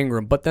Mark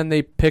Ingram, but then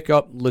they pick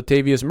up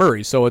Latavius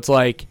Murray. So it's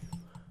like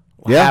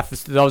half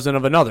a dozen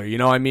of another.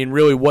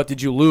 Really, what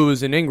did you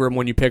lose in Ingram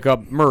when you pick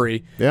up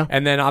Murray? Yeah.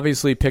 And then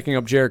obviously picking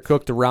up Jared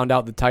Cook to round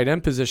out the tight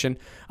end position.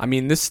 I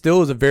mean, this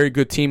still is a very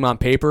good team on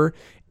paper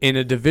in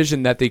a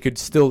division that they could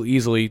still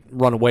easily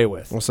run away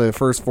with. I'll say the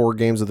first 4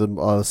 games of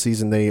the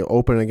season, they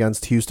open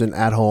against Houston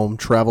at home,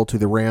 travel to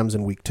the Rams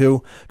in week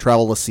 2,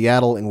 travel to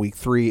Seattle in week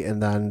 3,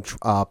 and then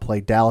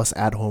play Dallas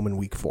at home in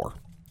week 4.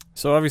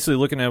 So obviously,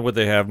 looking at what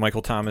they have,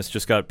 Michael Thomas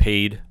just got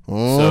paid.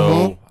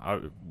 So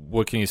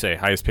what can you say?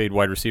 Highest paid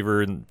wide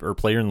receiver or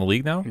player in the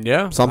league now?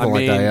 Yeah. Something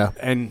like that, yeah.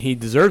 And he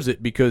deserves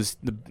it because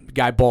the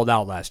guy balled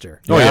out last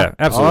year. Oh, yeah,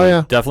 absolutely. Oh,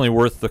 yeah. Definitely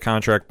worth the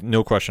contract.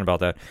 No question about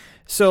that.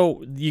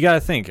 So you got to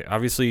think,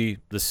 obviously,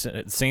 the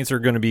Saints are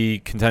going to be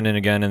contending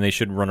again, and they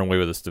should run away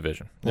with this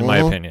division, in my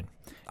opinion.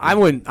 I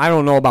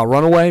don't know about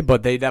runaway,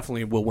 but they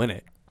definitely will win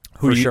it.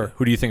 Who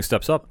do you think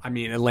steps up? I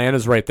mean,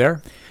 Atlanta's right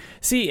there.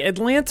 See,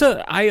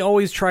 Atlanta, I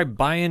always try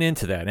buying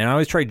into that, and I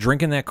always try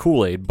drinking that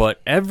Kool-Aid, but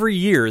every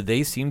year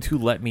they seem to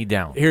let me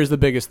down. Here's the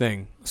biggest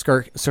thing.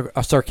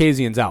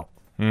 Sarkisian's out.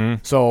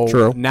 So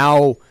True.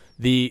 now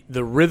the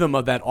rhythm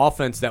of that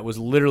offense that was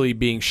literally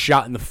being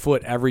shot in the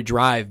foot every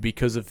drive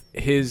because of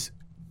his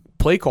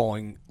play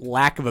calling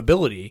lack of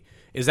ability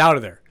is out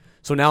of there.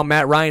 So now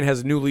Matt Ryan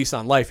has a new lease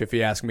on life, if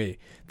you ask me.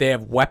 They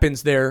have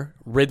weapons there,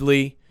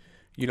 Ridley,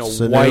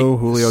 Sanu, White,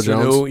 Julio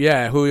Jones.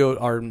 Yeah,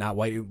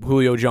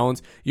 Julio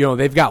Jones.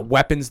 They've got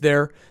weapons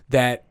there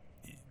that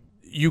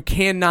you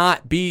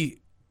cannot be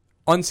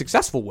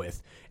unsuccessful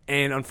with.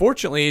 And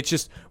unfortunately, it's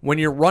just when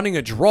you're running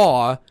a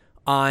draw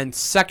on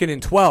 2nd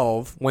and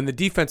 12, when the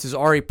defense is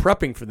already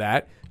prepping for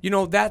that,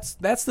 that's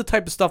the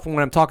type of stuff when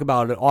I'm talking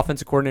about an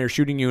offensive coordinator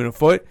shooting you in the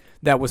foot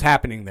that was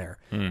happening there.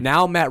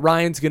 Now Matt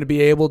Ryan's going to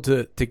be able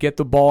to get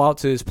the ball out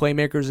to his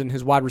playmakers and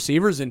his wide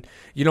receivers. And,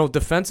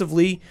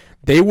 defensively,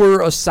 they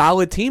were a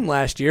solid team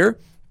last year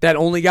that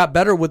only got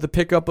better with the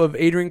pickup of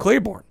Adrian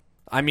Claiborne.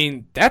 I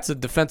mean, that's a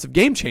defensive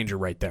game changer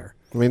right there.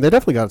 I mean, they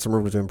definitely got some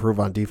room to improve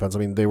on defense. I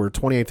mean, they were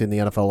 28th in the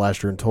NFL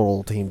last year in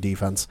total team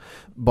defense.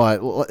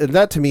 But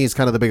that, to me, is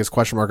kind of the biggest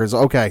question mark is,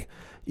 okay,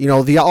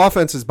 the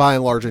offense is by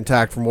and large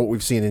intact from what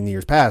we've seen in the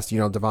years past.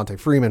 Devontae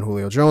Freeman,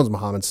 Julio Jones,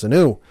 Mohamed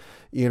Sanu.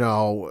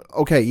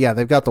 Okay, yeah,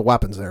 they've got the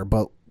weapons there,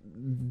 but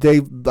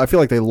I feel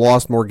like they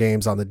lost more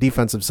games on the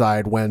defensive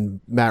side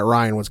when Matt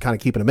Ryan was kind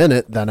of keeping them in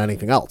it than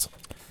anything else.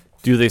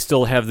 Do they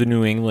still have the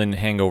New England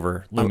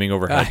hangover looming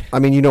overhead? I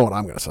mean, you know what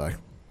I'm going to say.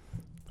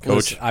 Coach?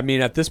 Listen, I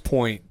mean, at this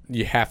point,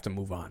 you have to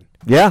move on.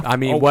 Yeah. I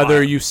mean,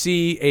 whether you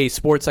see a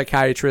sports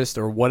psychiatrist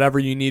or whatever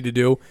you need to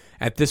do,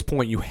 at this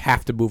point, you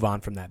have to move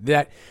on from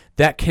that.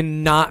 That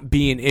cannot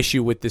be an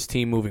issue with this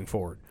team moving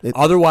forward.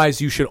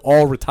 Otherwise, you should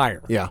all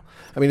retire. Yeah.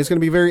 I mean, it's going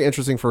to be very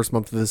interesting first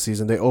month of this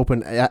season. They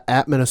open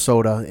at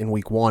Minnesota in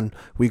week 1.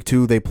 Week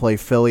 2, they play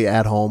Philly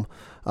at home.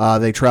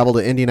 They travel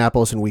to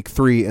Indianapolis in week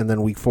 3, and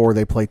then week 4,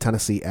 they play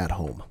Tennessee at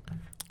home.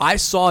 I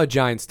saw a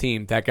Giants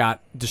team that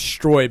got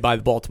destroyed by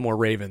the Baltimore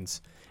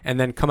Ravens and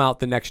then come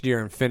out the next year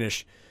and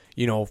finish,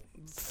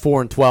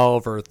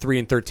 4-12 or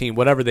 3-13,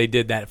 whatever they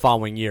did that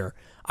following year.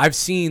 I've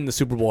seen the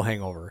Super Bowl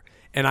hangover,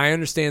 and I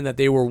understand that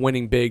they were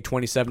winning big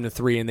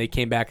 27-3 and they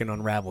came back and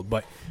unraveled,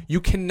 but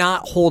you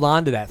cannot hold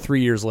on to that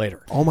 3 years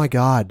later. Oh my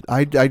God.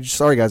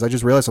 Sorry guys, I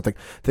just realized something.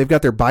 They've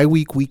got their bye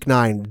week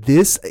 9.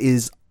 This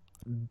is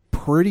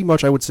pretty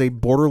much, I would say,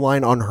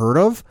 borderline unheard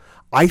of.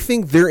 I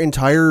think their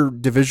entire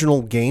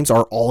divisional games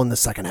are all in the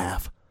second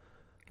half.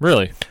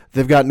 Really?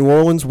 They've got New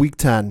Orleans week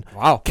 10.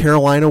 Wow.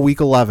 Carolina week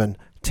 11.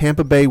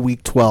 Tampa Bay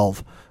week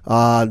 12.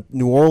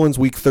 New Orleans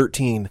week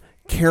 13.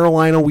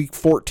 Carolina week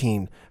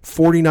 14.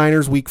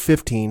 49ers week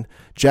 15.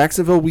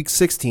 Jacksonville week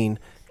 16.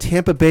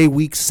 Tampa Bay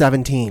week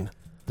 17.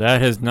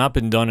 That has not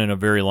been done in a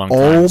very long time.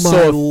 Oh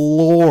my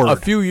Lord. A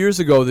few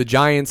years ago, the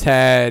Giants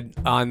had,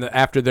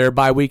 after their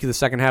bye week of the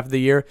second half of the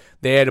year,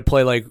 they had to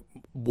play like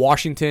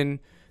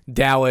Washington,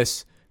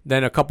 Dallas,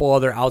 then a couple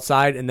other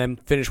outside, and then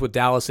finish with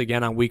Dallas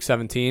again on week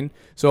 17.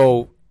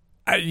 So,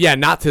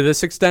 not to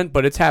this extent,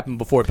 but it's happened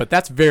before. But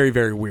that's very,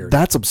 very weird.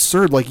 That's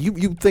absurd. Like you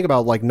think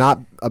about like not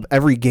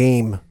every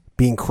game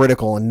being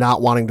critical and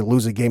not wanting to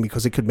lose a game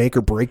because it could make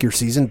or break your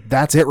season.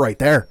 That's it right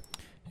there.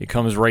 It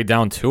comes right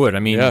down to it. I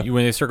mean,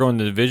 when they start going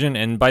to the division,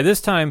 and by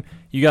this time,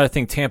 you got to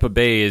think Tampa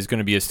Bay is going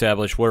to be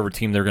established, whatever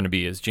team they're going to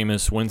be. Is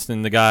Jameis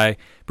Winston the guy?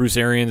 Bruce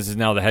Arians is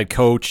now the head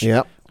coach.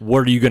 Yep. What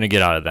are you going to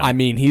get out of that? I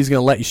mean, he's going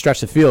to let you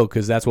stretch the field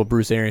because that's what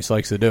Bruce Arians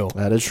likes to do.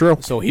 That is true.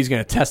 So he's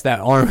going to test that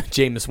arm of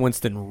Jameis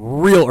Winston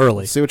real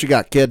early. See what you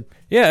got, kid.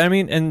 Yeah, I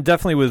mean, and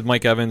definitely with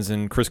Mike Evans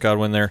and Chris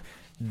Godwin there,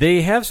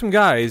 they have some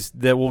guys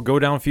that will go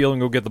downfield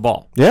and go get the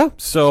ball. Yeah.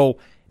 So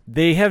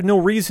they have no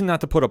reason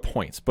not to put up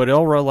points, but it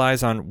all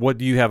relies on what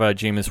do you have out of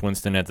Jameis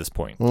Winston at this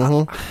point.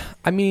 Mm-hmm.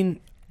 I mean,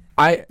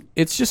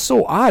 It's just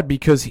so odd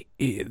because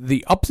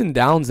the ups and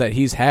downs that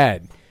he's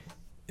had,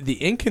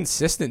 the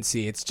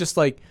inconsistency, it's just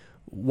like,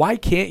 why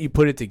can't you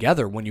put it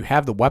together when you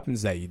have the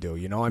weapons that you do?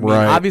 You know, I mean,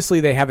 Right.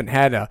 obviously they haven't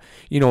had an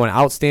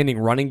outstanding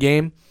running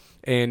game.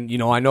 And,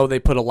 I know they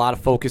put a lot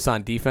of focus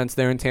on defense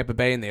there in Tampa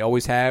Bay, and they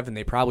always have, and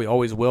they probably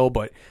always will.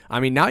 But,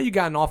 I mean, now you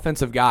got an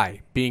offensive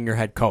guy being your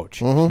head coach.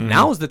 Mm-hmm.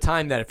 Now is the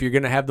time that if you're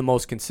going to have the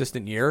most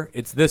consistent year,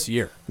 it's this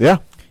year. Yeah.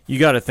 You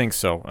got to think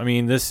so. I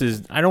mean, this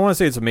is, I don't want to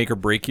say it's a make or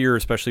break year,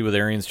 especially with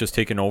Arians just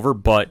taking over,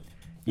 but.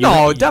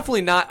 No,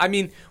 definitely not. I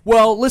mean,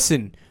 well,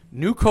 listen,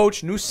 new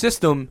coach, new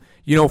system,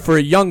 for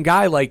a young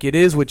guy like it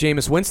is with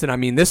Jameis Winston, I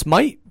mean, this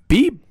might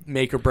be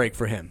make or break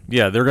for him.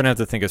 Yeah, they're going to have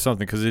to think of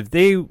something because if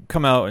they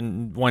come out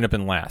and wind up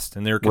in last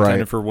and they're contending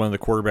Right. for one of the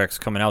quarterbacks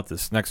coming out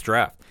this next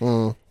draft,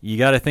 you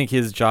got to think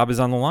his job is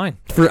on the line.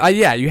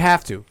 Yeah, you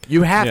have to.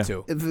 You have Yeah.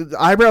 to. The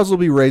eyebrows will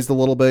be raised a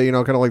little bit,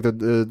 kind of like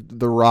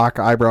the Rock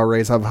eyebrow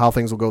raise of how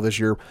things will go this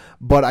year.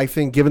 But I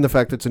think, given the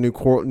fact it's a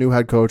new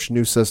head coach,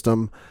 new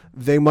system,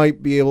 they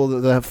might be able to,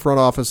 the front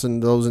office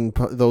and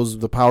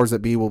the powers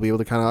that be will be able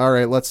to kind of, all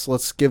right,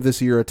 let's give this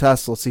year a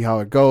test. Let's see how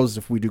it goes.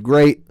 If we do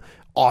great,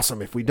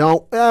 awesome. If we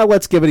don't,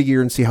 let's give it a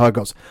year and see how it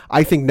goes.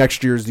 I think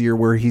next year's the year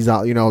where he's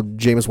out.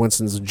 Jameis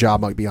Winston's job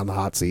might be on the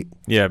hot seat.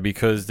 Yeah,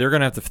 because they're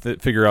going to have to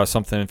figure out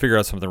something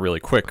really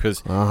quick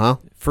because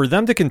for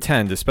them to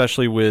contend,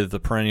 especially with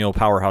the perennial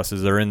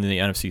powerhouses that are in the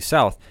NFC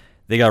South,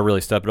 they got to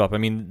really step it up. I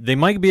mean, they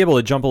might be able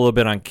to jump a little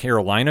bit on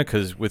Carolina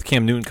because with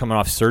Cam Newton coming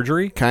off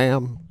surgery,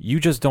 you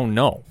just don't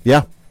know.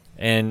 Yeah.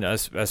 And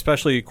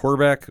especially a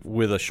quarterback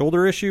with a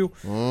shoulder issue,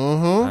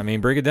 I mean,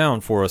 break it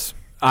down for us.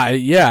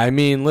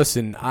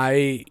 Listen,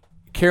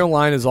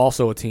 Carolina is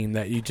also a team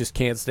that you just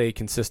can't stay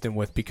consistent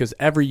with because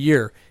every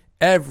year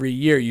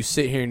you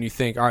sit here and you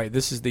think, all right,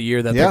 this is the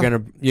year that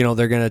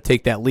they're gonna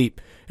take that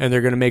leap and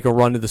they're gonna make a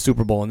run to the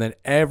Super Bowl, and then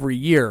every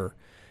year,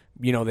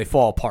 they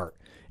fall apart.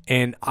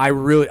 And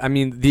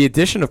the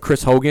addition of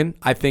Chris Hogan,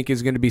 I think,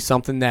 is going to be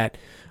something that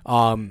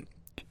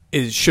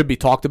should be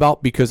talked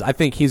about because I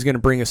think he's going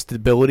to bring a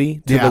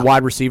stability to the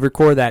wide receiver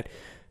core that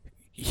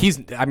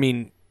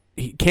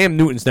Cam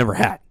Newton's never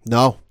had.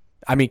 No.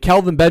 I mean,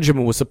 Kelvin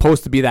Benjamin was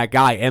supposed to be that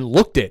guy and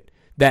looked it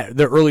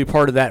the early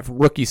part of that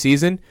rookie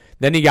season.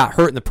 Then he got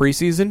hurt in the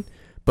preseason.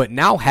 But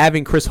now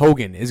having Chris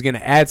Hogan is going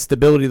to add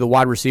stability to the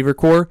wide receiver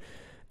core,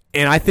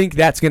 and I think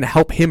that's going to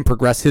help him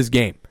progress his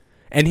game.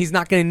 And he's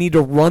not going to need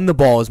to run the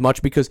ball as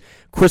much because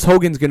Chris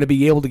Hogan's going to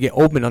be able to get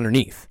open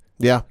underneath.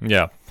 Yeah.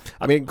 Yeah.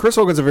 I mean, Chris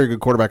Hogan's a very good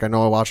quarterback. I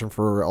know I watched him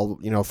for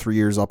 3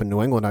 years up in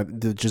New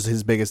England. Just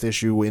his biggest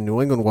issue in New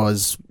England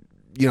was,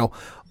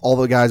 all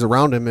the guys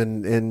around him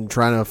and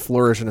trying to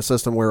flourish in a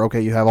system where,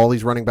 okay, you have all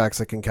these running backs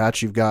that can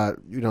catch. You've got,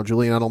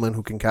 Julian Edelman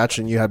who can catch,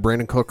 and you had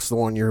Brandon Cooks the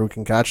one year who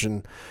can catch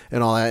and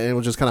all that. And it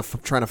was just kind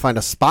of trying to find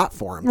a spot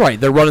for him. Right.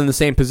 They're running the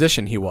same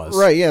position he was.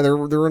 Right. Yeah. They're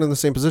running the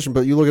same position.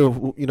 But you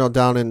look at,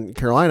 down in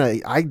Carolina,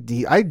 I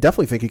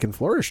definitely think he can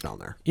flourish down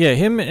there. Yeah,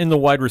 him in the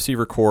wide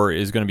receiver core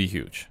is going to be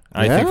huge,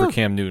 I think, for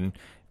Cam Newton.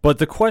 But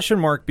the question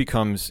mark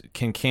becomes,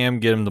 can Cam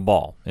get him the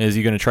ball? Is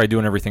he going to try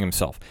doing everything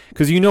himself?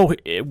 Because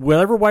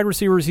whatever wide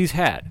receivers he's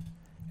had,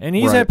 and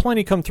he's had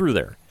plenty come through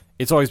there,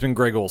 it's always been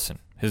Greg Olsen,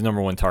 his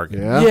number one target.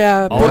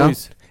 Yeah.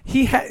 Always.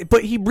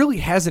 But he really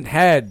hasn't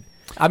had.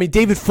 I mean,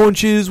 David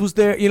Funches was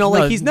there.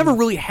 He's never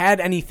really had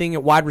anything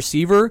at wide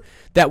receiver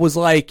that was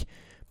like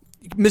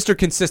Mr.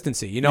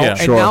 Consistency, Yeah,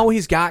 and now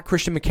he's got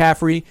Christian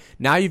McCaffrey.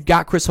 Now you've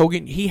got Chris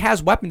Hogan. He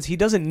has weapons. He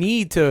doesn't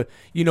need to,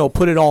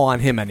 put it all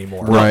on him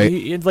anymore.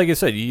 Right. Like I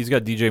said, he's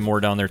got DJ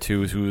Moore down there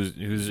too,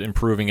 who's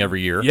improving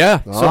every year.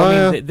 Yeah.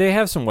 So they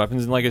have some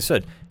weapons, and like I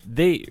said,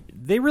 they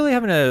really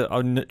haven't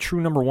a true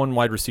number one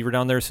wide receiver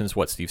down there since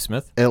Steve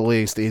Smith. At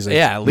least, easy.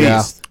 Yeah, at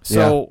least.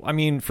 So I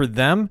mean, for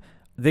them,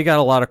 they got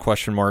a lot of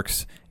question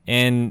marks,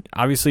 and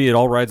obviously it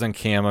all rides on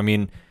Cam. I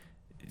mean,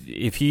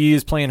 if he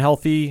is playing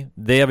healthy,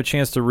 they have a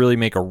chance to really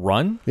make a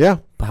run. Yeah.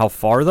 How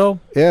far, though?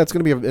 Yeah, it's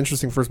going to be an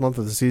interesting first month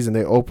of the season.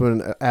 They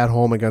open at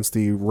home against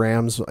the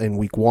Rams in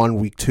week 1.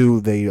 Week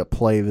 2, they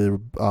play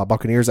the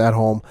Buccaneers at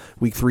home.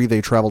 Week 3,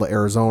 they travel to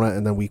Arizona.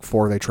 And then week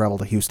 4, they travel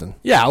to Houston.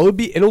 Yeah,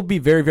 it'll be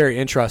very, very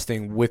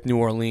interesting with New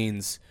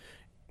Orleans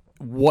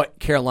what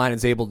Carolina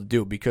is able to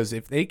do, because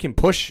if they can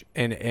push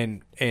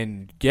and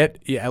get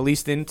at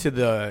least into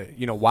the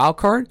wild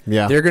card,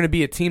 they're going to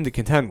be a team to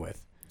contend with.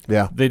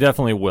 Yeah, they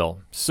definitely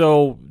will.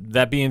 So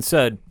that being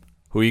said,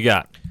 who you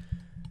got?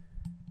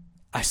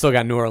 I still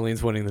got New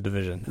Orleans winning the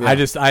division.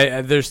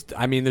 Yeah.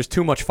 There's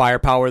too much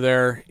firepower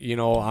there,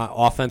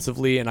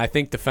 offensively, and I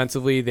think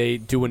defensively they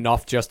do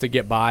enough just to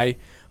get by.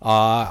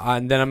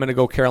 And then I'm going to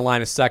go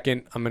Carolina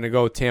second. I'm going to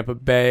go Tampa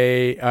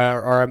Bay,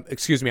 I'm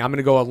going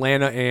to go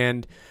Atlanta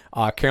and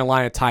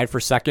Carolina tied for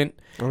second.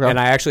 Okay. And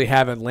I actually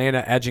have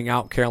Atlanta edging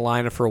out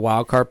Carolina for a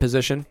wild card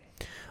position.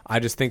 I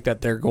just think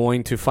that they're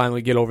going to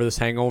finally get over this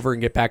hangover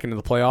and get back into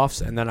the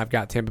playoffs. And then I've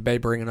got Tampa Bay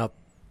bringing up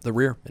the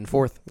rear in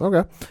fourth.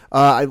 Okay.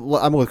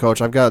 I'm with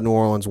Coach. I've got New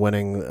Orleans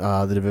winning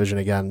the division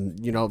again.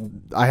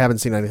 I haven't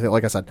seen anything.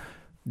 Like I said,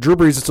 Drew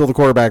Brees is still the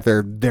quarterback.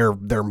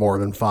 They're more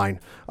than fine.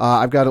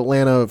 I've got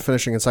Atlanta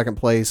finishing in second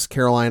place,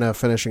 Carolina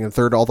finishing in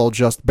third, although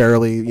just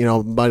barely.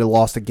 Might have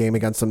lost a game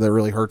against them that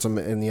really hurts them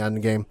in the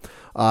end game,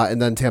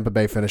 and then Tampa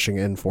Bay finishing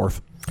in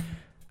fourth.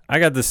 I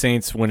got the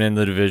Saints winning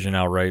the division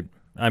outright.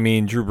 I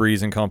mean, Drew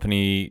Brees and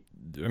company.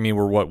 I mean,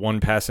 we're one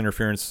pass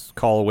interference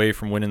call away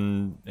from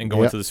winning and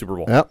going to the Super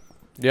Bowl. Yep.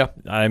 Yeah.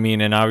 I mean,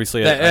 and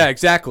obviously,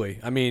 exactly.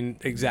 I mean,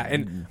 exactly.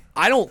 And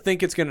I don't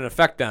think it's going to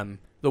affect them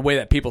the way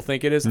that people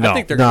think it is. No. I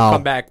think they're going to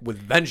come back with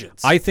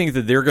vengeance. I think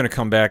that they're going to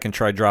come back and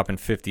try dropping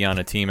 50 on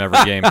a team every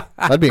game.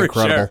 That'd be For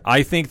incredible. sure.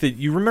 I think that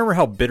you remember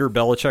how bitter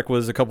Belichick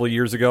was a couple of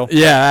years ago?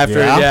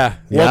 Yeah.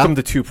 Welcome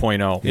to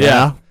 2.0.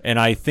 Yeah. And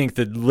I think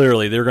that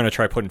literally they're going to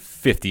try putting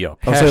 50 up.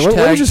 I'll say, let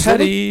me Hashtag just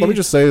petty. let me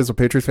just say, as a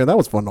Patriots fan, that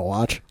was fun to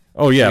watch.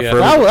 Oh, yeah. Yeah.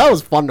 That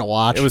was fun to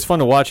watch. It was fun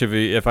to watch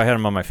if I had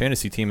them on my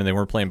fantasy team and they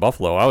weren't playing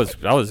Buffalo. I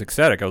was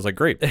ecstatic. I was like,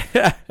 great.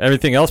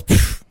 Everything else,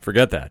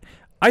 forget that.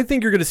 I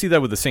think you're going to see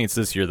that with the Saints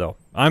this year, though.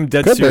 I'm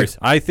dead Could be. serious.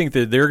 I think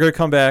that they're going to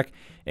come back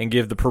and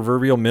give the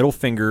proverbial middle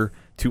finger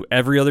to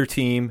every other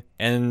team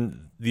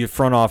and the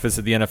front office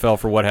at the NFL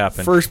for what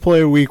happened. First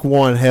play of week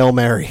 1, Hail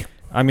Mary.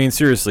 I mean,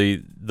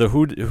 seriously, the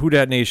Who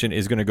Dat Nation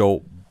is going to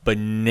go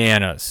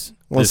bananas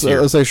this year.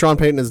 Let's say Sean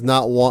Payton is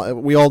not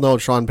one. We all know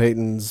Sean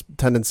Payton's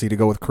tendency to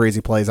go with crazy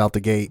plays out the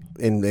gate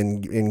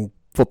in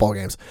football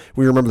games.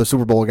 We remember the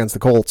Super Bowl against the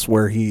Colts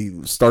where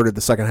he started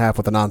the second half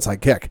with an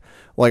onside kick.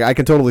 Like, I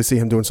can totally see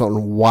him doing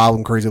something wild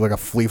and crazy like a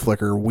flea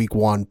flicker week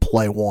 1,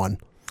 play 1.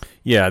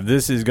 Yeah,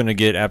 this is going to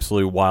get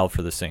absolutely wild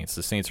for the Saints.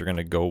 The Saints are going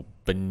to go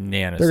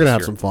bananas. They're going to this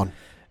have year. some fun.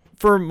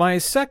 For my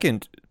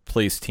second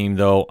place team,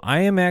 though, I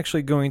am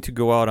actually going to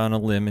go out on a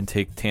limb and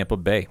take Tampa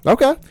Bay.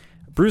 Okay.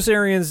 Bruce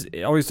Arians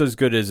always does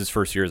good as his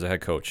first year as a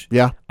head coach.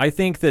 Yeah. I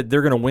think that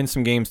they're going to win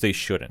some games they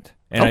shouldn't.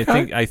 And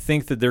Okay. I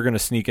think that they're going to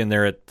sneak in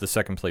there at the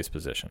second place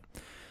position.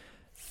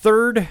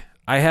 Third,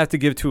 I have to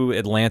give to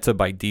Atlanta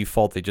by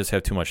default. They just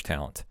have too much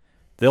talent.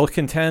 They'll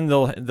contend,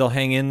 they'll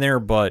hang in there,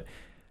 but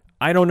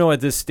I don't know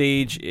at this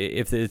stage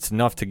if it's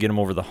enough to get them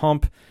over the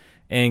hump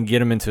and get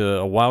them into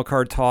a wild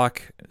card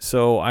talk.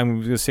 So I'm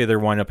going to say they're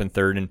winding up in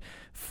third. And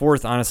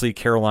fourth, honestly,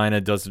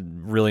 Carolina does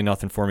really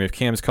nothing for me. If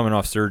Cam's coming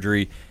off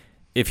surgery,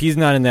 if he's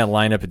not in that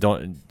lineup,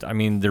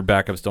 their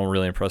backups don't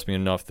really impress me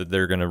enough that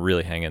they're going to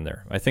really hang in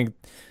there. I think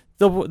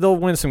they'll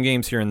win some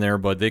games here and there,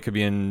 but they could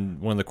be in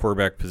one of the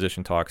quarterback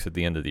position talks at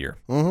the end of the year.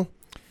 Mm-hmm.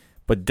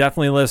 But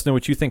definitely let us know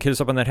what you think. Hit us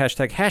up on that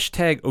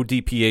hashtag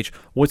ODPH.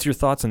 What's your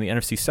thoughts on the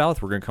NFC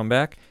South? We're going to come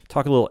back,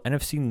 talk a little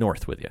NFC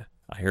North with you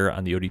here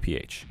on the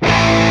ODPH.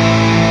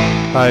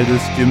 Hi,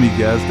 this is Jimmy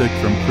Gazdick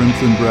from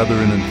Crimson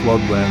Brethren and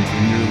Floodlands,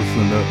 and you're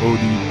listening to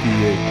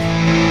ODPH.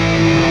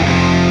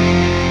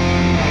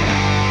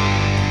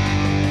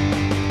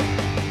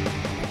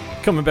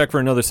 Coming back for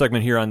another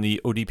segment here on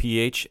the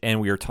ODPH, and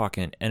we are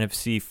talking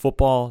NFC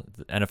football.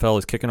 The NFL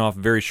is kicking off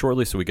very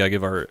shortly, so we got to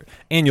give our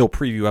annual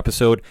preview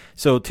episode.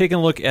 So taking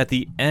a look at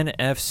the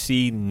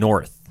NFC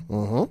North.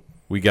 Mm-hmm.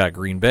 We got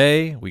Green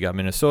Bay, we got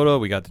Minnesota,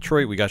 we got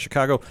Detroit, we got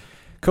Chicago.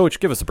 Coach,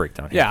 give us a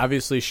breakdown here. Yeah,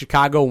 obviously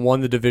Chicago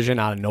won the division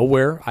out of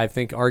nowhere. I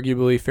think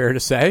arguably fair to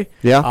say.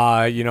 Yeah.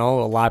 A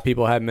lot of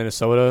people had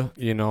Minnesota,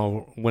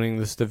 winning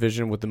this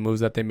division with the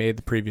moves that they made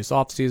the previous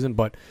offseason,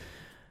 but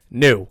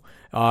no.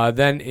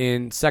 Then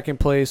in second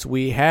place,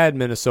 we had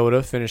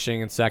Minnesota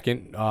finishing in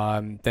second,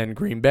 then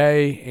Green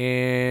Bay,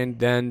 and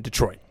then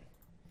Detroit.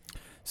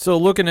 So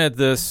looking at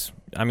this,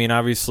 I mean,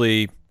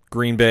 obviously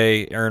Green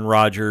Bay, Aaron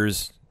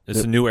Rodgers,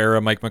 it's a new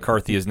era. Mike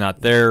McCarthy is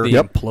not there. The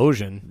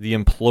implosion. The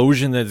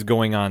implosion that's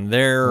going on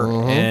there.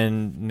 Mhm.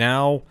 And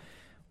now,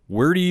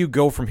 where do you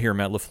go from here?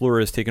 Matt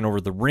LaFleur has taken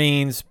over the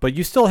reins, but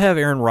you still have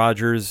Aaron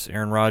Rodgers.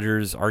 Aaron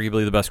Rodgers,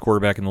 arguably the best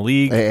quarterback in the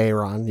league.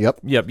 Aaron, yep.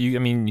 Yep,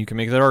 you can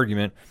make that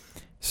argument.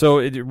 So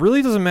it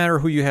really doesn't matter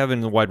who you have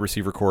in the wide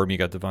receiver corps. You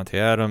got Devontae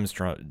Adams,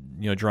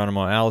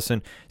 Geronimo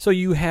Allison. So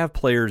you have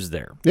players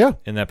there. Yeah.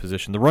 In that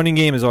position. The running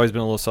game has always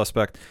been a little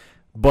suspect,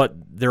 but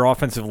their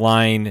offensive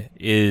line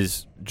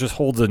just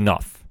holds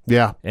enough.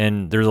 Yeah.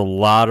 And there's a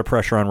lot of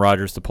pressure on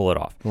Rodgers to pull it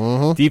off.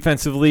 Mm-hmm.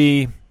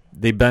 Defensively,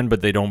 they bend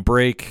but they don't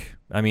break.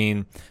 I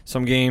mean,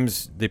 some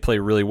games they play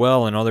really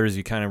well, and others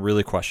you kind of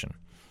really question.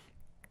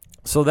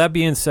 So that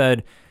being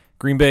said,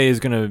 Green Bay is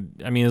going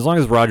to, as long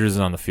as Rodgers is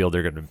on the field,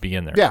 they're going to be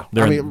in there. Yeah.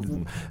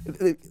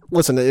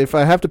 Listen, if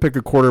I have to pick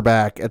a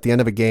quarterback at the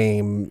end of a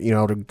game,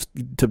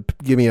 to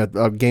give me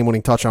a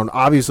game-winning touchdown,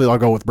 obviously I'll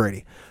go with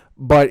Brady.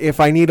 But if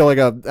I need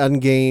an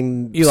end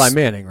game, Eli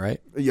Manning, right?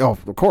 Oh,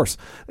 of course.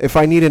 If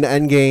I need an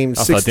end game,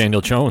 I thought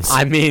Daniel Jones.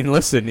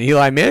 Listen,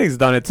 Eli Manning's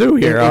done it too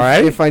here. If, all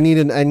right. If I need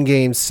an end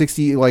game,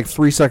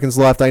 3 seconds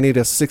left, I need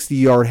a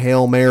 60-yard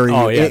Hail Mary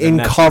in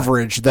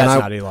coverage. Then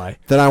not Eli.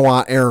 Then I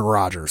want Aaron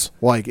Rodgers.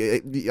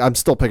 I'm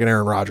still picking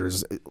Aaron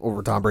Rodgers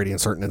over Tom Brady in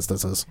certain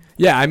instances.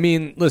 Yeah,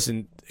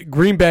 listen,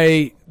 Green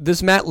Bay,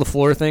 this Matt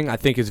LaFleur thing, I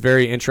think is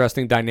very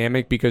interesting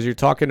dynamic because you're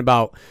talking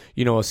about,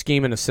 a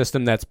scheme and a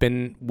system that's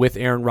been with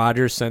Aaron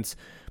Rodgers since,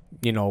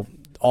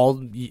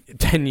 all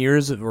 10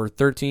 years or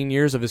 13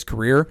 years of his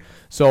career.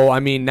 So, I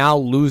mean, now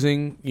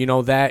losing,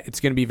 that, it's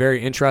going to be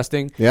very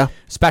interesting. Yeah.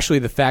 Especially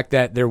the fact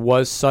that there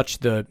was such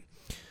the,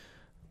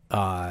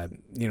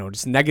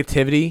 just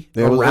negativity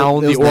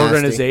around it was the nasty.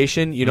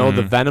 organization,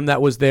 the venom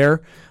that was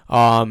there.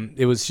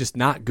 It was just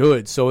not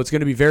good. So it's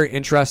going to be very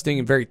interesting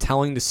and very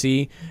telling to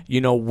see,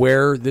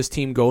 where this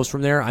team goes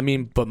from there. I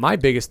mean, but my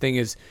biggest thing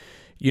is,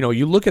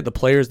 you look at the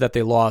players that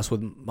they lost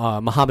with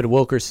Muhammad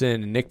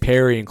Wilkerson and Nick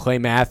Perry and Clay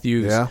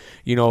Matthews,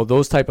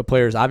 those type of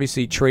players,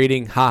 obviously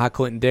trading HaHa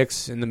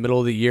Clinton-Dix in the middle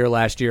of the year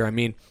last year. I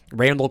mean,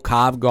 Randall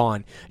Cobb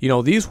gone.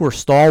 These were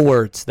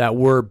stalwarts that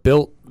were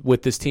built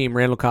with this team.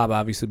 Randall Cobb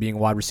obviously being a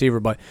wide receiver,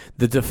 but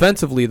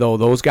defensively, though,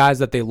 those guys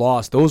that they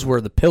lost, those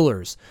were the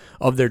pillars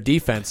of their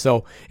defense.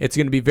 So it's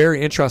going to be very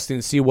interesting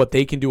to see what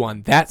they can do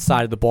on that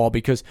side of the ball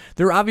because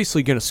they're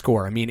obviously going to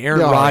score. I mean,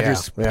 Aaron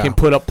Rodgers can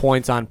put up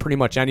points on pretty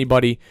much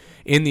anybody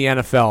in the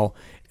NFL.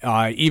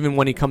 Even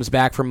when he comes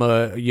back from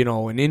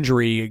an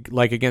injury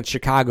like against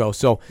Chicago.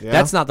 So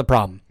that's not the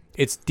problem.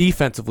 It's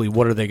defensively,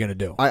 what are they going to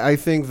do? I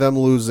think them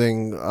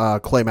losing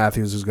Clay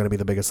Matthews is going to be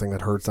the biggest thing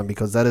that hurts them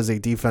because that is a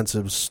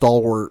defensive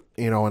stalwart,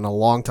 and a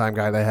long-time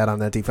guy they had on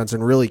that defense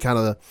and really kind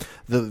of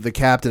the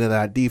captain of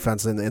that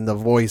defense and the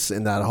voice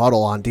in that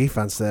huddle on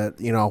defense that,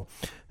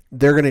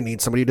 they're going to need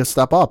somebody to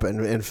step up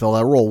and fill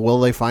that role. Will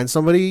they find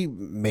somebody?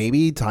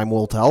 Maybe. Time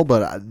will tell.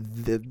 But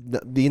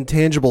the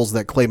intangibles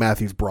that Clay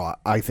Matthews brought,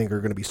 I think, are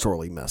going to be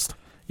sorely missed.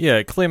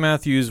 Yeah, Clay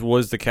Matthews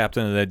was the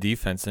captain of that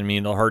defense. I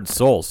mean, the heart and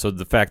soul. So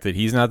the fact that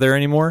he's not there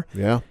anymore,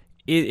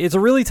 it's a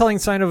really telling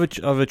sign of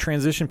a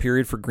transition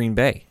period for Green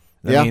Bay.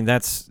 I mean,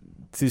 that's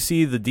to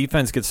see the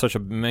defense get such a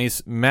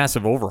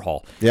massive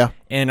overhaul. Yeah,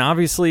 and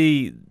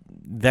obviously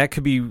that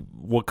could be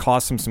what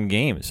cost them some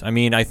games. I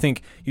mean, I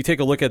think you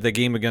take a look at the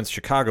game against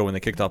Chicago when they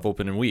kicked off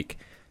opening week.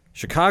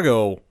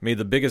 Chicago made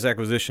the biggest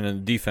acquisition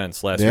in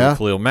defense last year with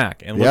Khalil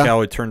Mack, and look how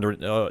it turned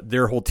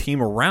their whole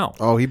team around.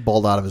 Oh, he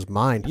balled out of his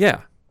mind.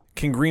 Yeah.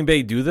 Can Green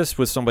Bay do this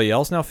with somebody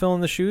else now filling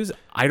the shoes?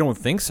 I don't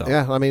think so.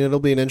 Yeah, I mean, it'll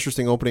be an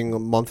interesting opening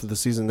month of the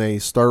season. They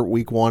start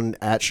week 1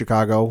 at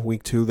Chicago.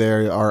 Week 2,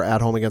 they are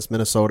at home against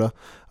Minnesota.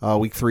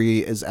 Week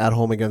 3 is at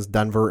home against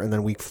Denver. And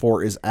then week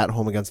 4 is at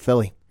home against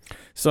Philly.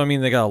 So, I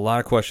mean, they got a lot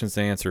of questions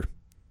to answer.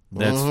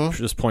 That's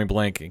just point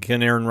blank.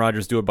 Can Aaron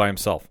Rodgers do it by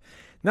himself?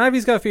 Not if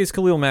he's got to face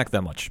Khalil Mack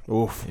that much.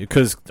 Oof.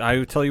 Because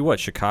I tell you what,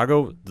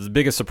 Chicago, the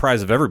biggest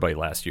surprise of everybody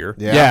last year.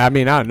 Yeah, I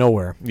mean, out of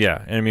nowhere.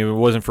 Yeah, and I mean, if it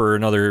wasn't for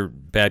another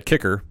bad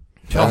kicker,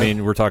 I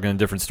mean, we're talking a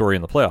different story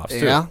in the playoffs,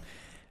 too. Yeah.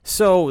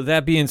 So,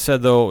 that being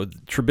said, though,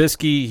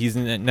 Trubisky, he's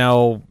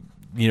now,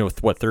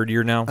 third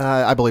year now?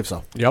 I believe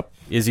so. Yep.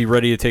 Is he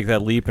ready to take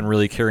that leap and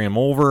really carry him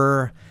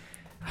over?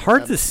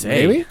 Hard to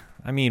say. Maybe?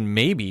 I mean,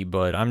 maybe,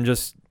 but I'm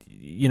just,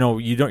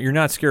 you're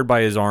not scared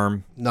by his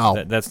arm.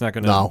 No. That's not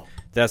going to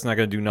That's not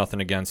going to do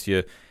nothing against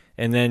you.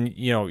 And then,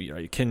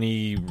 can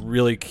he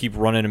really keep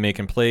running and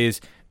making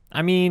plays?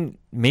 I mean,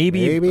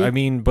 maybe. I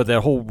mean, but that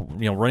whole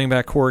running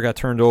back core got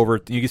turned over.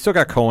 You still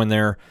got Cohen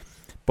there,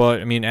 but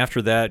I mean, after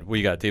that,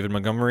 you got David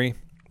Montgomery.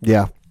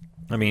 Yeah.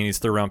 I mean, he's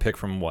third round pick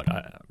from what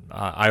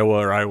Iowa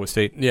or Iowa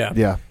State.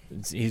 Yeah.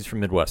 He's from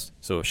Midwest.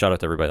 So shout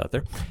out to everybody out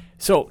there.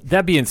 So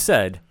that being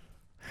said,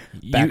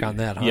 back on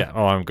that, huh? Yeah.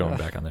 Oh, I'm going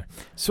back on there.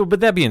 So, but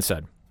that being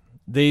said,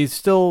 they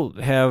still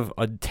have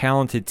a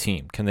talented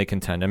team. Can they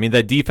contend? I mean,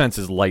 that defense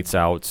is lights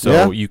out,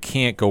 so you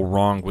can't go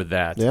wrong with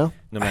that. Yeah.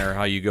 No matter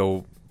how you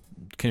go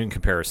in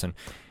comparison.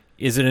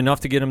 Is it enough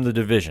to get them the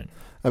division?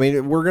 I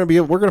mean, we're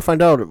gonna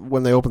find out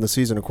when they open the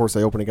season. Of course,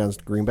 they open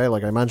against Green Bay,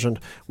 like I mentioned.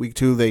 Week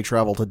 2, they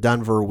travel to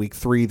Denver. Week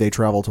 3, they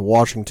travel to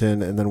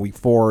Washington, and then week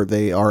 4,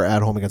 they are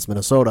at home against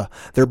Minnesota.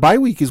 Their bye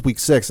week is week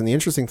 6, and the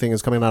interesting thing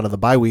is coming out of the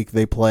bye week,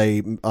 they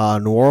play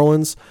New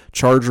Orleans,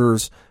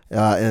 Chargers,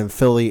 and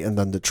Philly, and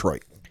then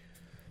Detroit.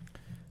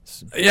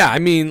 Yeah, I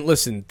mean,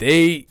 listen,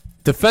 they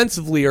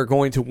defensively are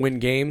going to win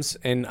games,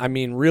 and I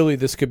mean, really,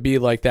 this could be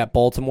like that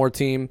Baltimore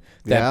team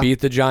that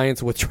beat the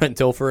Giants with Trent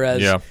Dilfer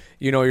as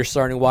your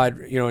starting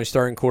your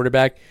starting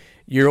quarterback.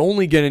 You're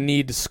only going to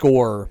need to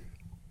score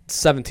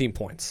 17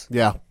 points.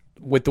 Yeah,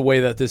 with the way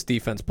that this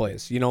defense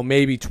plays,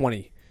 maybe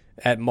 20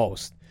 at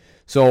most.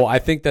 So I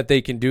think that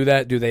they can do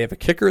that. Do they have a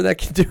kicker that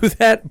can do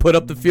that? Put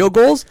up the field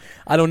goals?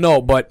 I don't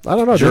know, but I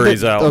don't know.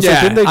 Jury's out. So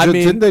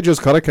didn't they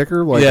just cut a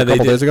kicker a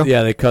couple days ago?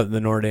 Yeah, they cut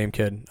the Notre Dame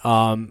kid.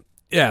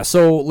 Yeah.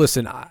 So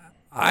listen,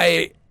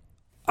 I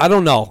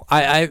don't know.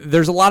 I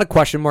there's a lot of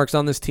question marks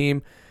on this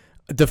team.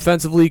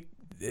 Defensively,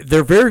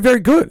 they're very, very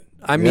good.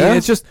 I mean,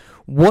 it's just,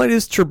 what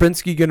is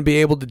Trubinsky going to be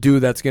able to do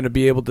that's going to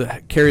be able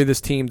to carry this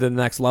team to the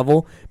next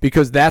level?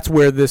 Because that's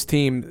where this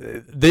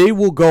team, they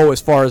will go as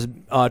far as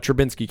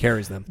Trubinsky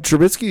carries them.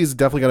 Trubisky is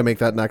definitely going to make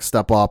that next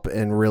step up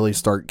and really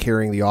start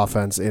carrying the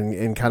offense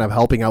and kind of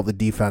helping out the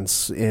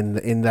defense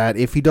in that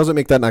if he doesn't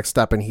make that next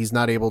step and he's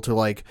not able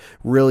to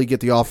really get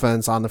the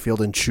offense on the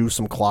field and chew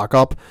some clock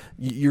up,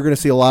 you're going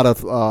to see a lot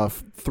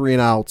of 3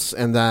 and outs,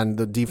 and then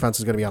the defense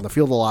is going to be on the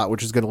field a lot,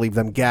 which is going to leave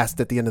them gassed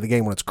at the end of the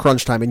game when it's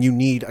crunch time, and you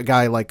need a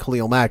guy like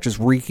Khalil Mack just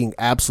wreaking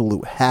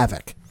absolute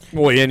havoc.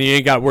 Well, and you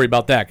ain't got to worry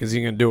about that because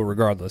he's going to do it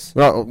regardless.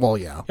 Well,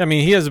 yeah. I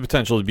mean, he has the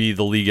potential to be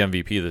the league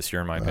MVP this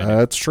year, in my opinion.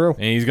 That's true.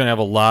 And he's going to have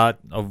a lot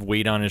of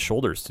weight on his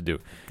shoulders to do.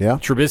 Yeah.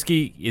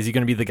 Trubisky, is he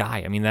going to be the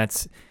guy? I mean,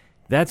 that's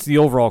the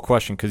overall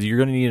question because you're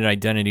going to need an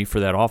identity for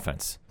that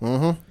offense.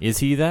 Mm-hmm. Is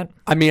he that?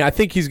 I mean, I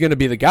think he's going to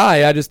be the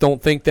guy. I just don't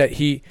think that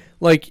he,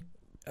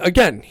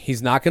 again,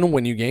 he's not going to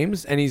win you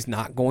games, and he's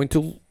not going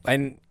to,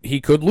 and he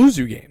could lose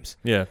you games.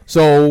 Yeah.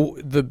 So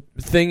the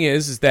thing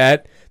is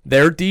that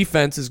their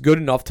defense is good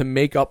enough to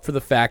make up for the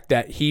fact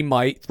that he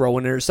might throw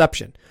an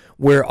interception,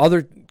 where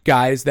other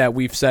guys that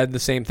we've said the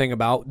same thing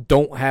about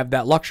don't have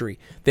that luxury.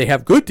 They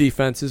have good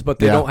defenses, but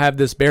they don't have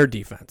this Bear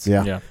defense.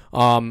 Yeah.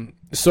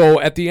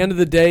 So at the end of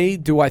the day,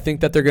 do I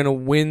think that they're going to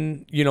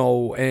win,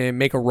 and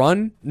make a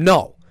run?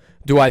 No.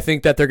 Do I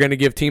think that they're going to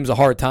give teams a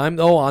hard time,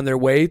 though, on their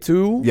way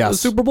to the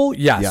Super Bowl?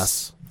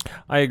 Yes.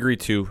 I agree,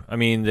 too. I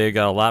mean, they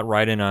got a lot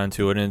riding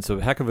onto it, and it's a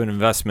heck of an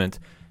investment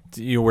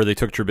where they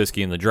took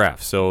Trubisky in the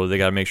draft. So they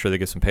got to make sure they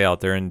get some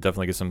payout there and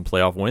definitely get some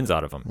playoff wins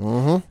out of him.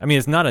 Mm-hmm. I mean,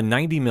 it's not a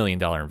 $90 million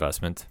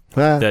investment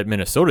that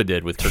Minnesota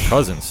did with Kirk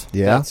Cousins.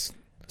 Yeah.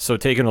 So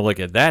taking a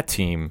look at that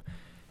team,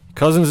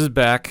 Cousins is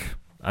back.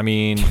 I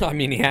mean,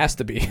 he has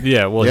to be.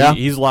 Yeah, well,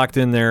 he's locked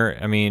in there.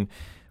 I mean,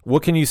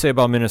 what can you say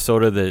about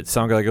Minnesota that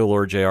Sangalegaola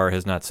or JR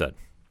has not said?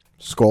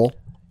 Skull.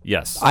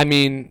 Yes. I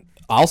mean,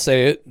 I'll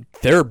say it.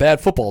 They're a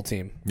bad football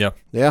team. Yeah.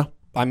 Yeah.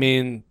 I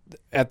mean,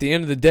 at the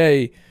end of the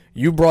day,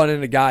 you brought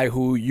in a guy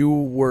who you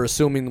were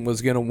assuming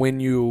was going to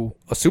win you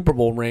a Super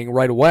Bowl ring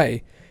right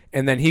away,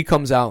 and then he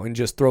comes out and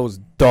just throws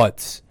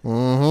duds.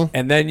 Mm-hmm.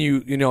 And then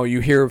you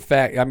hear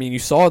fact. I mean, you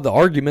saw the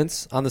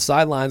arguments on the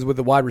sidelines with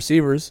the wide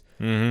receivers.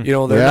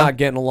 Mm-hmm. They're not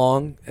getting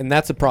along, and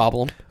that's a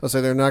problem. I'll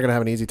say they're not going to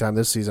have an easy time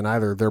this season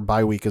either. Their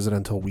bye week isn't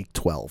until week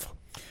 12.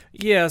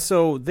 Yeah,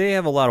 so they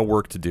have a lot of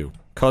work to do.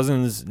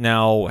 Cousins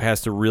now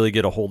has to really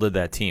get a hold of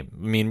that team.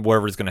 I mean,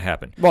 whatever's going to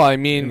happen. Well, I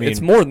mean, it's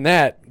more than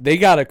that. They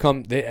got to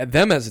come.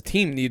 Them as a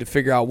team need to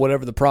figure out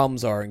whatever the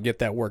problems are and get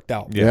that worked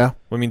out. Yeah.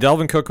 I mean,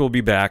 Dalvin Cook will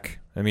be back.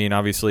 I mean,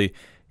 obviously,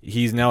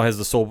 he now has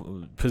the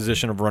sole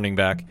position of running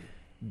back.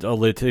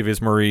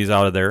 Latavius Murray's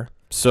out of there.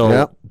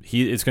 So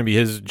it's going to be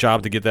his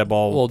job to get that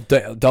ball. Well,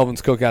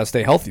 Dalvin Cook got to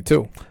stay healthy,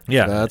 too.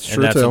 Yeah, that's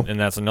true, too. And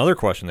that's another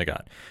question they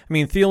got. I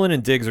mean, Thielen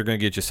and Diggs are going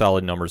to get you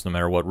solid numbers no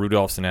matter what.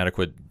 Rudolph's an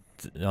adequate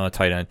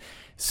tight end.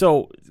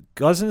 So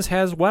Cousins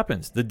has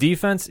weapons. The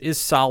defense is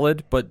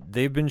solid, but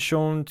they've been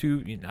shown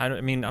to. I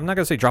mean, I'm not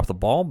going to say drop the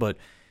ball, but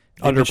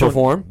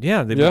underperform.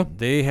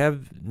 They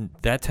have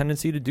that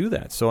tendency to do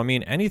that. So I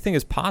mean, anything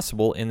is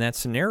possible in that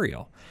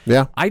scenario.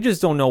 Yeah, I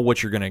just don't know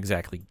what you're going to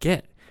exactly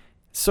get.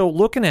 So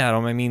looking at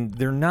them, I mean,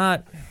 they're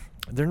not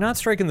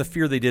striking the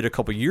fear they did a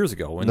couple years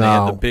ago when they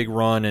had the big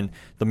run and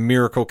the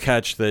miracle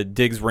catch that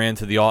Diggs ran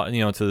to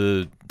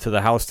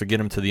the house to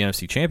get him to the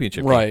NFC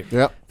Championship. Right.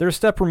 Yep. They're a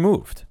step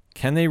removed.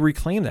 Can they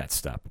reclaim that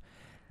step?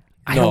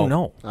 I don't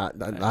know.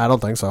 I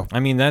don't think so. I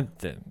mean,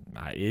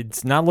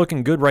 it's not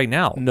looking good right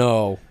now.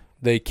 No,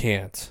 they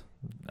can't.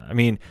 I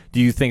mean,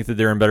 do you think that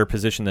they're in better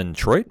position than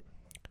Detroit?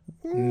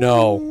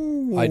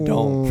 No, I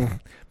don't.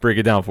 Break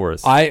it down for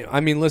us. I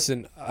mean,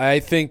 listen, I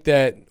think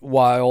that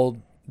while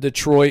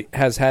Detroit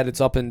has had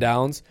its up and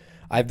downs,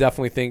 I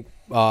definitely think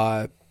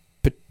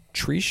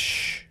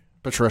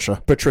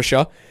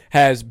Patricia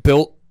has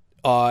built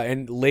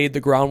and laid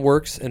the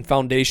groundworks and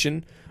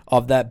foundation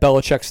of that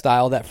Belichick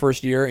style that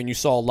first year, and you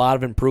saw a lot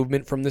of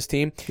improvement from this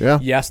team. Yeah.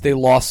 Yes, they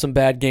lost some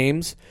bad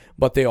games,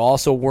 but they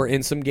also were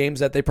in some games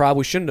that they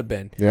probably shouldn't have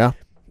been. Yeah.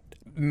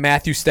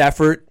 Matthew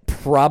Stafford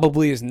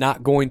probably is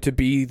not going to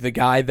be the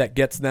guy that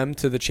gets them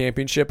to the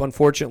championship,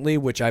 unfortunately,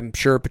 which I'm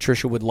sure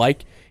Patricia would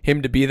like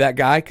him to be that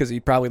guy because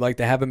he'd probably like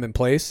to have him in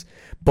place.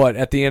 But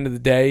at the end of the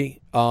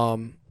day,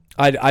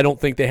 I don't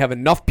think they have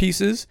enough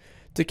pieces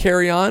to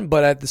carry on.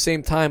 But at the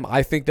same time,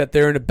 I think that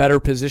they're in a better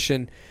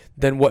position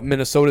than what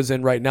Minnesota's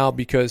in right now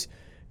because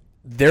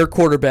their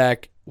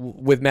quarterback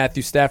with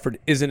Matthew Stafford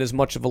isn't as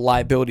much of a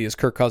liability as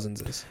Kirk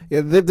Cousins is.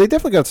 Yeah, they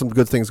definitely got some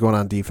good things going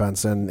on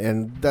defense,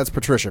 and that's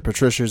Patricia.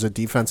 Patricia's a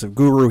defensive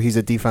guru. He's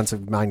a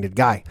defensive-minded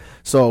guy.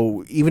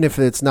 So even if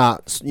it's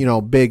not,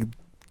 big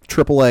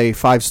AAA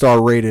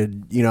 5-star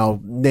rated,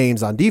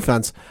 names on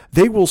defense,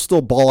 they will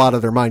still ball out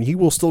of their mind. He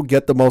will still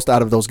get the most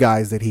out of those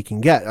guys that he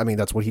can get. I mean,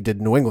 that's what he did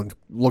in New England.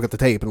 Look at the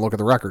tape and look at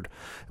the record.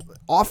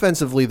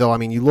 Offensively, though, I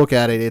mean, you look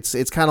at it,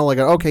 it's kind of like,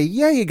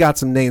 you got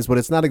some names, but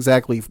it's not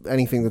exactly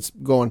anything that's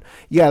going,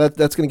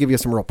 that's going to give you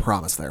some real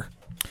promise there.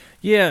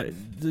 Yeah,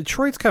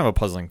 Detroit's kind of a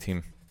puzzling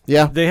team.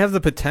 Yeah. They have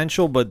the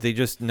potential, but they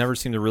just never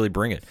seem to really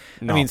bring it.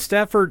 No. I mean,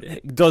 Stafford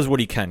does what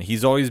he can.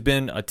 He's always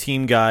been a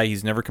team guy.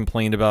 He's never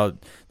complained about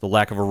the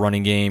lack of a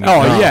running game.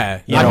 I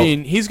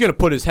mean, he's going to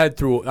put his head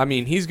through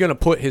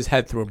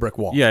a brick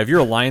wall. Yeah, if you're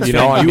a Lions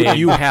fan,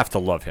 you have to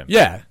love him.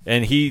 Yeah.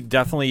 And he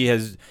definitely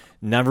has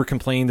never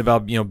complained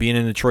about being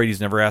in Detroit.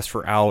 He's never asked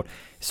for out.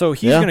 So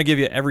he's Yeah. going to give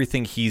you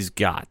everything he's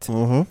got.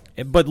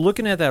 Mm-hmm. But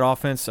looking at that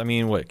offense, I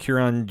mean,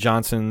 Kieran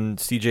Johnson,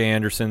 C.J.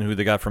 Anderson, who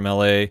they got from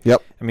L.A.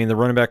 Yep. I mean, the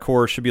running back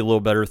core should be a little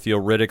better. Theo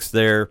Riddick's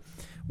there.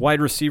 Wide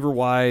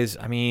receiver-wise,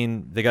 I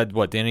mean, they got,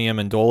 Danny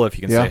Amendola, if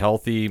he can Yeah. stay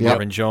healthy,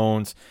 Marvin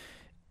Jones.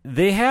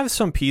 They have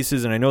some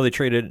pieces, and I know they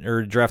traded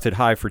or drafted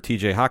high for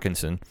T.J.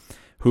 Hawkinson,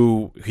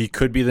 who he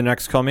could be the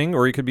next coming,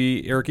 or he could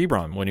be Eric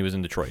Ebron when he was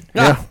in Detroit.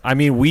 Yeah. I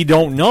mean, we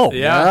don't know.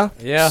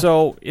 Yeah.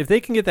 So if they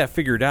can get that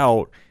figured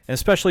out,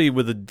 especially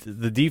with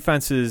the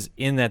defenses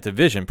in that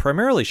division,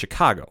 primarily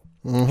Chicago.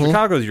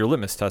 Chicago is your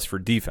litmus test for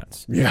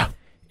defense. Yeah.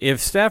 If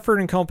Stafford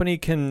and company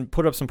can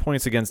put up some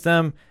points against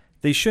them,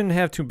 they shouldn't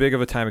have too big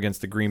of a time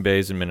against the Green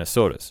Bays and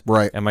Minnesotas.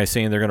 Right. Am I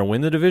saying they're going to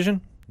win the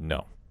division?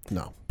 No.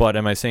 No. But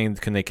am I saying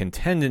can they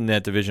contend in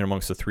that division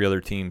amongst the 3 other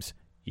teams?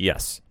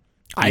 Yes.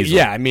 I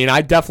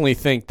definitely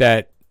think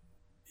that.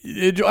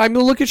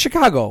 Look at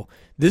Chicago.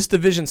 This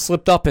division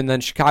slipped up, and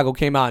then Chicago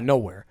came out of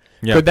nowhere.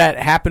 Yeah. Could that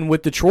happen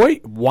with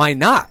Detroit? Why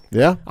not?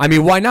 Yeah. I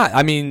mean, why not?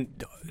 I mean,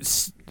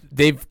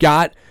 they've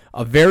got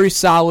a very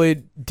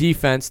solid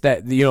defense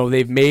that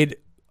they've made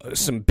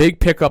some big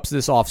pickups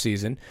this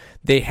offseason.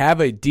 They have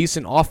a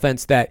decent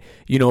offense that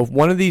if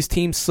one of these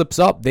teams slips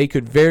up, they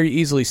could very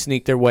easily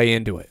sneak their way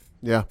into it.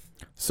 Yeah.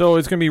 So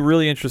it's going to be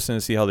really interesting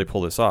to see how they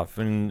pull this off.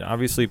 And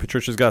obviously,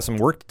 Patricia's got some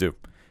work to do.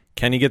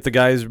 Can he get the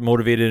guys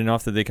motivated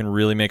enough that they can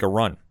really make a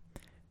run?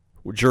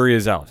 Jury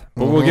is out.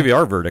 But we'll give you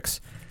our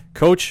verdicts.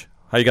 Coach,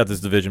 how you got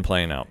this division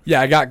playing out? Yeah,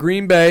 I got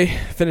Green Bay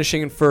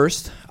finishing in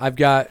first. I've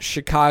got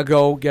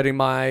Chicago getting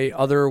my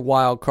other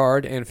wild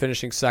card and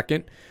finishing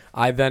second.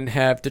 I then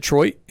have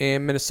Detroit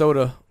and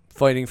Minnesota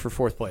fighting for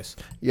fourth place.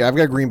 Yeah, I've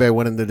got Green Bay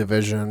winning the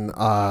division,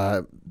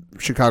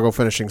 Chicago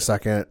finishing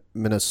second,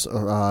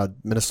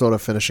 Minnesota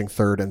finishing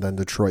third, and then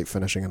Detroit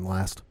finishing in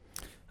last.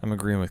 I'm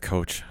agreeing with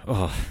Coach.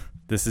 Oh,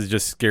 this is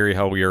just scary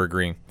how we are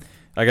agreeing.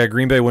 I got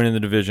Green Bay winning the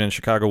division,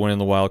 Chicago winning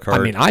the wild card.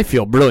 I mean, I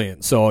feel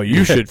brilliant, so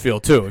you should feel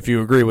too if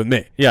you agree with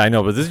me. Yeah, I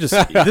know, but this is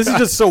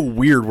just so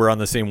weird. We're on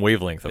the same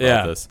wavelength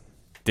about this.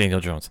 Daniel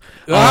Jones.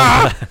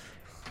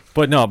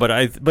 But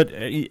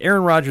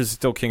Aaron Rodgers is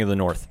still king of the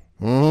North.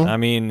 I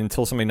mean,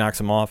 until somebody knocks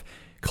him off.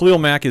 Khalil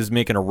Mack is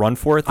making a run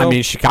for it, though. I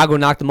mean, Chicago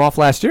knocked him off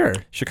last year.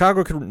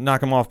 Chicago could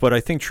knock him off, but I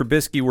think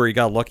Trubisky, where he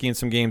got lucky in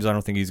some games, I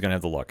don't think he's going to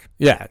have the luck.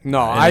 Yeah,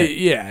 no,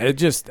 it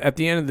just at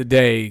the end of the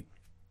day,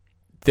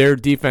 their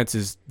defense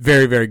is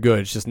very, very good.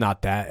 It's just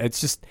not that.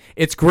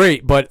 It's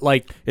great, but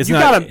it's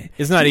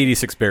not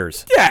 86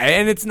 Bears. Yeah,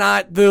 and it's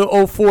not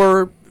the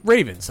 04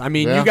 Ravens. I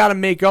mean, you got to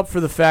make up for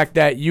the fact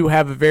that you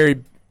have a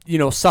very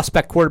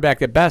suspect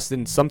quarterback at best,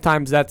 and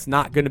sometimes that's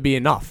not going to be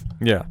enough.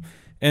 Yeah,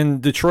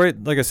 and Detroit,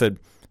 like I said,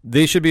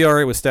 they should be all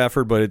right with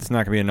Stafford, but it's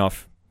not going to be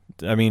enough.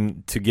 I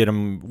mean, to get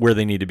them where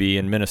they need to be.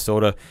 In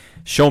Minnesota,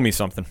 show me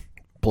something.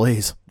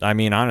 Please. I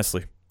mean,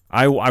 honestly,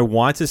 I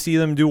want to see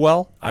them do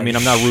well. I mean,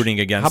 I'm not rooting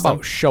against them. How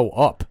about show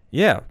up?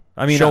 Yeah.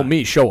 I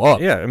mean, show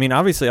up. Yeah, I mean,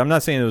 obviously, I'm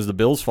not saying it was the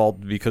Bills'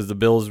 fault because the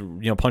Bills,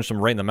 punched them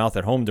right in the mouth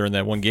at home during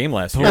that one game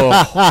last year.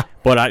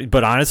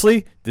 But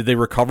honestly, did they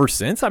recover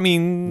since? I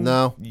mean,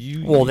 no.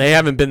 Well, they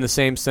haven't been the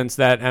same since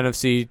that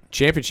NFC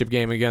Championship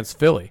game against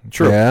Philly.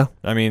 True. Yeah.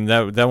 I mean,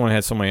 that one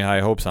had so many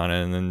high hopes on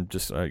it, and then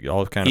just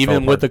all kind of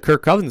even with the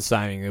Kirk Cousins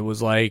signing, it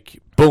was like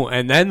boom,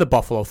 and then the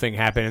Buffalo thing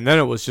happened, and then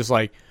it was just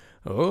like.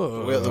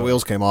 Oh. The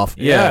wheels came off.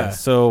 Yeah,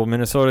 so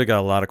Minnesota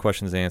got a lot of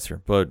questions to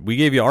answer. But we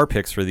gave you our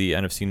picks for the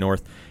NFC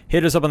North.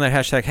 Hit us up on that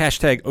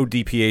hashtag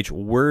ODPH.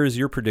 Where's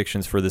your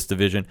predictions for this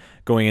division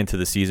going into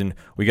the season?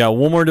 We got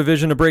one more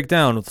division to break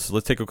down.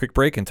 Let's take a quick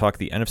break and talk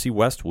the NFC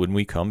West when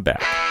we come back.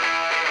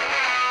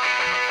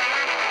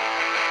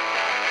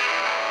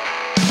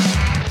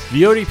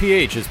 The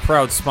ODPH is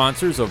proud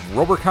sponsors of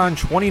RoberCon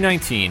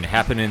 2019,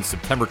 happening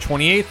September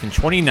 28th and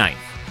 29th.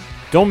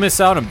 Don't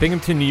miss out on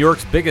Binghamton, New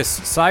York's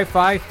biggest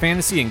sci-fi,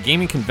 fantasy, and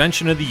gaming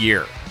convention of the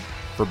year.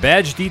 For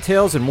badge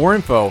details and more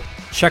info,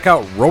 check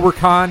out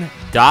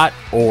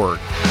robercon.org.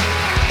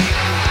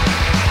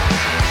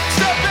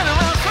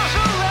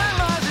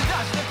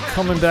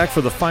 Coming back for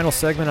the final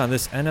segment on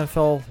this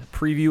NFL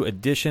preview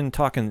edition,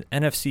 talking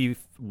NFC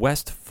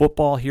West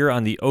football here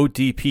on the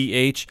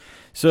ODPH.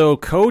 So,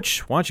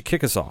 Coach, why don't you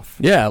kick us off?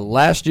 Yeah,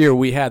 last year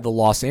we had the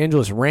Los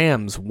Angeles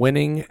Rams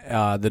winning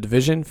the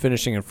division,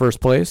 finishing in first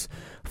place,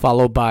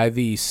 followed by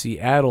the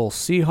Seattle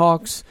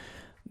Seahawks.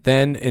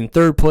 Then in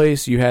third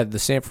place, you had the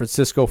San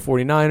Francisco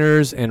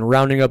 49ers, and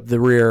rounding up the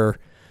rear,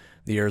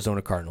 the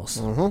Arizona Cardinals.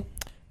 Mm-hmm.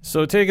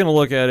 So, taking a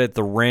look at it,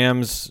 the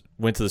Rams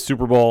went to the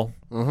Super Bowl.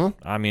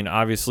 Mm-hmm. I mean,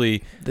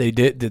 obviously, they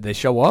did. Did they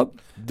show up?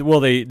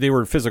 Well, they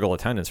were physical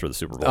attendance for the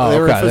Super Bowl. They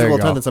were in okay, there physical you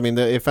go. attendance. I mean,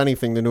 if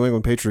anything, the New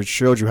England Patriots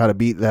showed you how to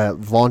beat that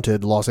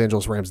vaunted Los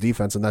Angeles Rams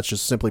defense, and that's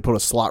just simply put a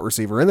slot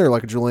receiver in there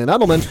like a Julian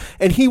Edelman,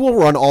 and he will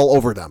run all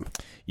over them.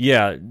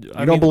 Yeah.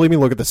 You don't believe me?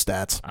 Look at the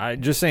stats.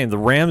 I'm just saying, the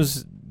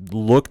Rams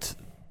looked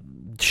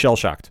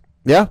shell-shocked.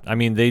 Yeah. I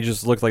mean, they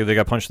just looked like they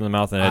got punched in the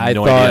mouth and had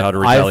no idea how to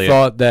retaliate. I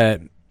thought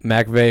that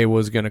McVay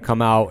was going to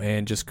come out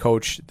and just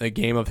coach the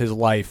game of his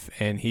life,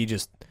 and he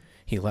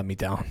he let me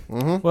down.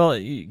 Well,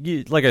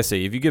 like I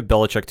say, if you give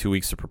Belichick 2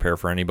 weeks to prepare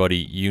for anybody,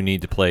 you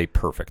need to play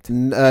perfect.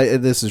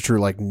 This is true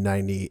like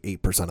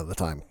 98% of the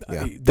time.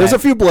 Yeah. There's a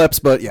few blips,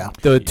 but yeah.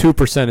 The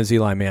 2% is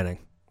Eli Manning.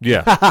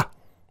 Yeah,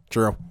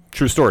 True.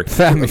 true story.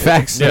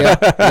 Facts.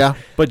 Yeah.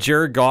 But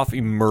Jared Goff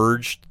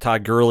emerged.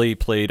 Todd Gurley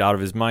played out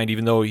of his mind,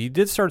 even though he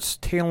did start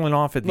tailing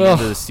off at the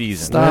end of the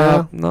season.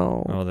 Stop.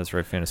 No. Oh, that's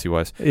right,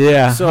 fantasy-wise.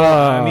 Yeah. So,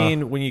 I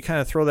mean, when you kind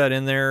of throw that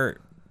in there,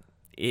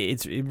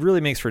 it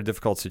really makes for a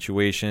difficult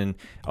situation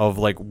of,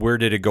 like, where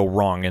did it go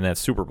wrong in that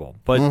Super Bowl?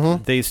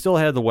 But they still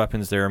had the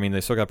weapons there. I mean,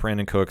 they still got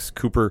Brandon Cooks.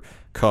 Cooper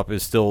Kupp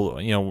is still,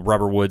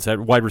 Robert Woods.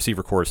 That wide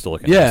receiver core is still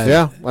looking nice.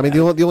 Yeah. I mean,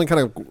 the only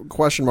kind of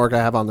question mark I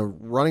have on the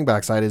running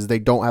back side is they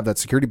don't have that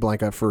security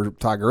blanket for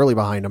Todd Gurley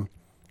behind him.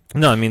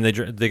 No, I mean, they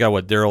got,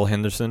 what, Darrell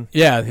Henderson?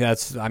 Yeah,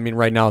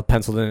 right now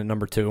penciled in at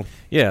number 2.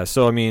 Yeah,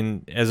 so, I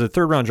mean, as a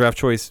third-round draft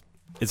choice,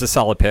 it's a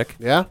solid pick.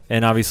 Yeah.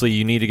 And obviously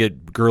you need to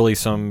get Gurley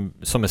some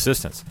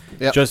assistance.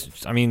 Yep.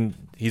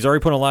 He's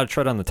already putting a lot of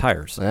tread on the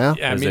tires,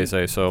 as they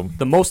say. So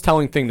the most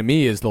telling thing to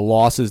me is the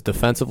losses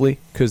defensively,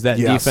 because that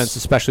defense,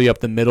 especially up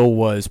the middle,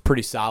 was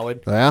pretty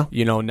solid. Yeah.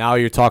 Now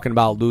you're talking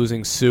about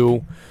losing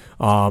Sue,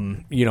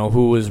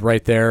 who was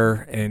right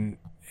there, and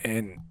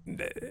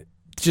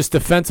just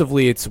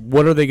defensively, it's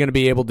what are they going to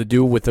be able to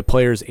do with the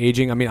players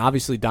aging? I mean,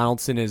 obviously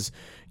Donaldson is,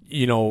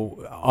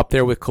 up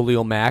there with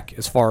Khalil Mack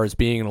as far as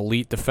being an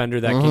elite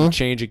defender that can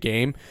change a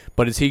game.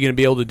 But is he going to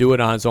be able to do it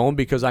on his own?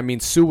 Because, I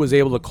mean, Sue was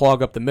able to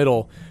clog up the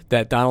middle,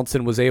 that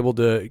Donaldson was able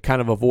to kind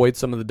of avoid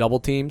some of the double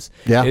teams.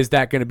 Yeah. Is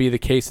that going to be the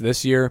case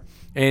this year?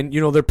 And,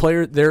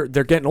 they're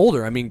getting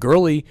older. I mean,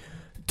 Gurley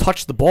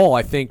touched the ball,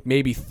 I think,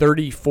 maybe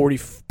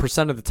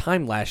 30-40% of the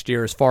time last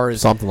year as far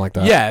as something like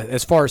that. Yeah,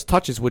 as far as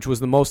touches, which was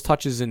the most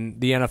touches in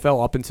the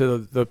NFL up until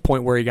the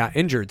point where he got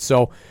injured.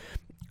 So,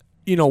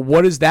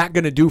 what is that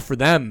going to do for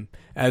them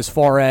as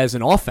far as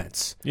an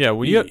offense? Yeah,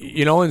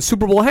 and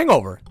Super Bowl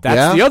hangover.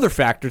 That's the other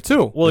factor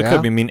too. Well, it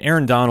could be. I mean,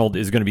 Aaron Donald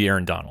is going to be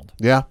Aaron Donald.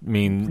 Yeah. I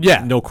mean,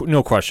 no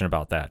question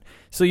about that.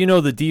 So,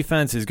 the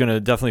defense is going to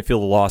definitely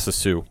feel the loss of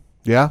Sue.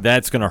 Yeah.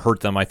 That's going to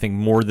hurt them, I think,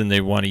 more than they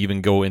want to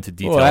even go into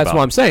detail Well, that's about.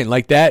 what I'm saying.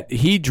 Like that,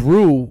 he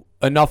drew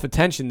enough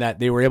attention that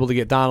they were able to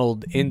get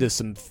Donald into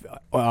some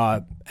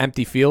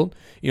empty field,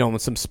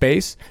 with some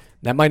space.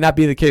 That might not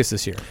be the case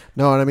this year.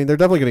 No, and I mean, they're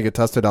definitely going to get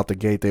tested out the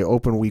gate. They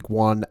open week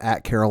 1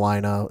 at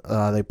Carolina.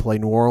 They play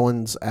New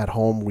Orleans at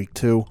home week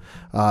 2.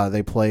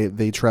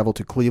 They travel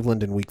to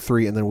Cleveland in week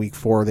 3, and then week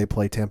 4 they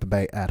play Tampa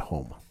Bay at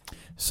home.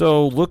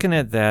 So looking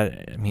at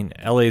that, I mean,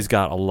 LA's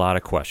got a lot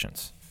of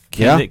questions.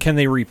 Can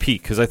they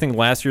repeat? Because I think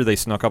last year they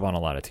snuck up on a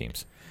lot of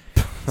teams.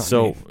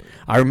 So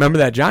I remember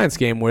that Giants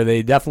game where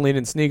they definitely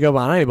didn't sneak up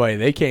on anybody.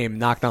 They came,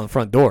 knocked on the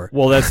front door.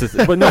 Well, that's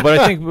the but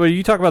I think when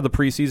you talk about the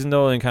preseason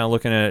though, and kind of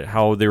looking at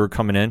how they were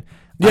coming in.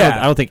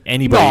 I don't think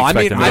anybody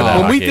expected them to go that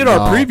when we hot did game.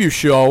 our preview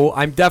show,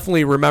 I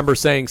definitely remember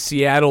saying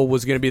Seattle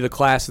was going to be the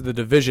class of the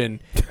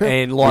division,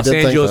 and Los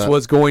Angeles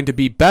was going to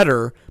be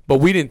better, but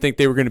we didn't think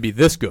they were going to be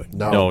this good.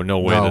 No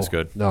way this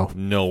good.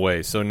 No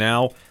way. So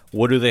now,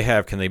 what do they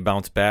have? Can they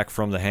bounce back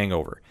from the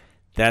hangover?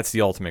 That's the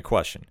ultimate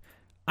question.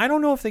 I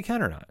don't know if they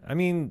can or not. I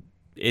mean,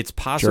 it's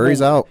possible.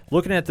 Jury's out.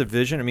 Looking at the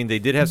division, I mean, they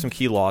did have some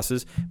key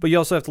losses, but you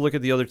also have to look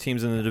at the other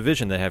teams in the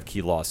division that have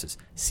key losses.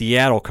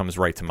 Seattle comes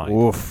right to mind.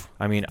 Oof.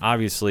 I mean,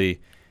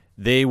 obviously,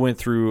 they went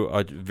through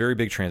a very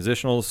big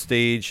transitional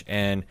stage,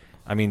 and,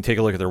 I mean, take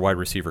a look at their wide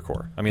receiver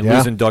core. I mean,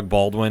 losing Doug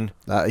Baldwin.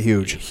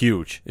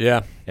 Huge.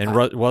 Yeah. And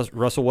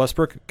Russell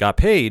Westbrook got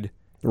paid.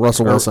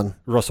 Russell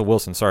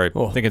Wilson, sorry.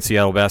 Thinking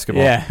Seattle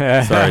basketball.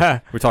 Yeah.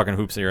 Sorry. We're talking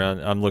hoops here.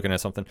 I'm looking at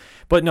something.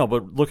 But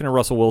looking at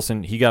Russell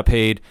Wilson, he got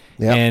paid.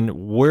 Yep.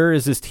 And where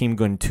is this team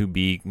going to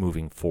be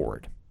moving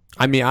forward?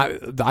 I mean,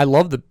 I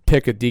love the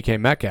pick of DK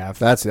Metcalf.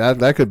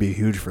 That could be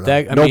huge for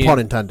them. No pun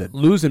intended.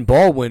 Losing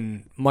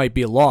Baldwin might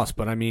be a loss,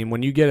 but I mean,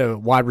 when you get a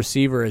wide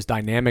receiver as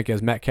dynamic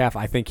as Metcalf,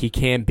 I think he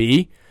can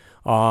be.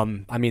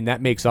 I mean,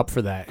 that makes up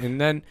for that. And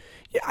then,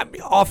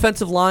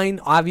 offensive line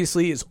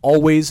obviously is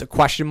always a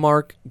question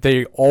mark.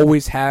 They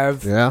always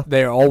have. Yeah.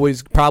 They're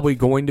always probably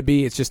going to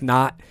be. It's just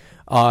not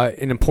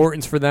an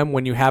importance for them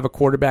when you have a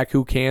quarterback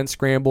who can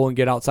scramble and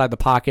get outside the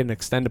pocket and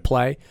extend a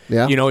play.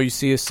 Yeah. You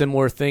see a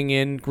similar thing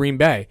in Green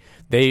Bay.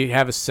 They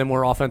have a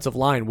similar offensive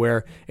line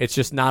where it's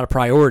just not a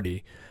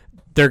priority.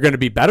 They're going to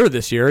be better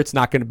this year. It's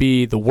not going to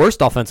be the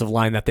worst offensive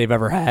line that they've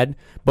ever had,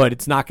 but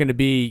it's not going to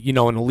be, an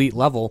elite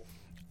level.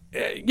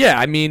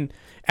 I mean,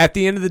 at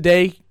the end of the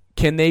day,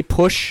 can they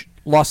push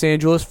Los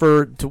Angeles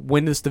to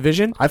win this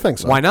division? I think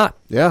so. Why not?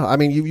 Yeah, I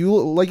mean, you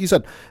like you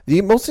said,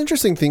 the most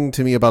interesting thing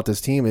to me about this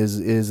team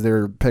is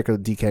their pick of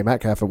DK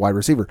Metcalf at wide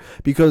receiver,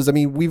 because I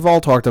mean, we've all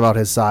talked about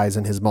his size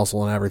and his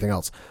muscle and everything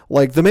else.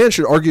 Like, the man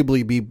should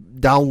arguably be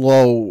down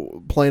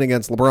low playing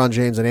against LeBron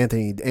James and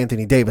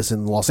Anthony Davis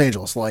in Los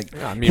Angeles. Like,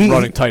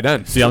 running tight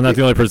end. See, I'm not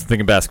the only person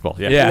thinking basketball.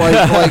 Yeah.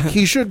 Like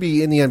he should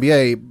be in the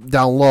NBA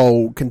down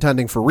low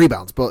contending for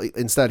rebounds, but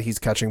instead he's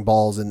catching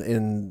balls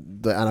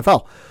in the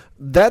NFL.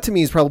 That to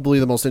me is probably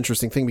the most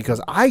interesting thing,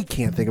 because I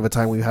can't think of a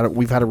time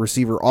we've had a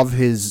receiver of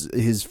his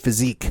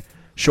physique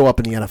show up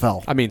in the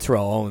NFL. I mean,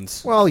 Terrell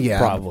Owens. Well, yeah.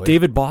 Probably.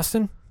 David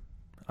Boston?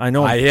 I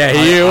know. He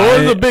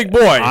was a big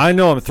boy. I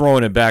know I'm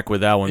throwing it back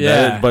with that one.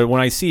 Yeah. But when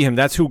I see him,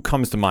 that's who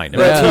comes to mind. I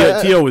mean,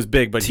 Yeah. T.O. was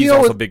big, but he's T.O.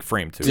 also was- big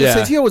frame, too.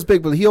 Yeah. T.O. was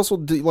big, but he also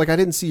I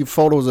didn't see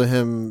photos of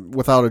him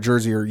without a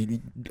jersey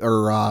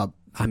or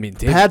I mean,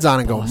 David pads on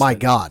and go, Boston. my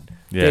God.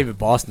 Yeah. David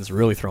Boston's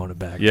really throwing it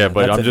back. Yeah, man.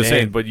 but That's I'm a just name.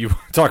 saying, but you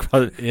talk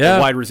about Yeah. a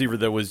wide receiver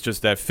that was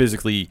just that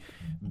physically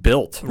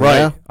built. Right.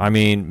 Yeah. I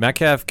mean,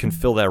 Metcalf can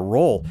fill that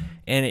role,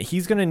 and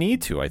he's going to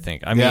need to, I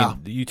think. I mean, Yeah.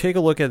 you take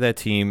a look at that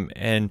team,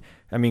 and,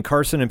 I mean,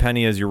 Carson and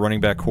Penny as your running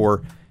back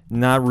core,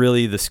 not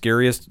really the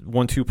scariest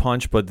 1-2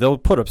 punch, but they'll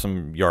put up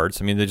some yards.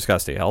 I mean, they just got to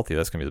stay healthy.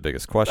 That's going to be the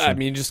biggest question. I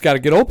mean, you just got to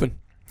get open.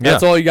 Yeah.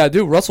 That's all you got to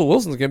do. Russell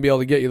Wilson's going to be able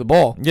to get you the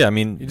ball. Yeah, I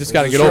mean, You just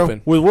got to get true.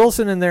 open. with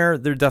Wilson in there,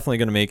 they're definitely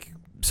going to make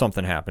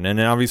something happen. And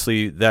then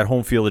obviously that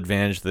home field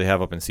advantage they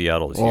have up in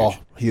Seattle is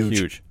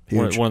Huge.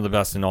 One of the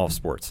best in all of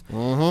sports.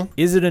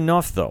 Is it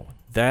enough, though?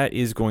 That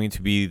is going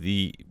to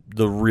be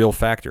the real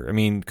factor. I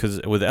mean,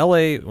 because with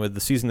LA, with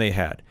the season they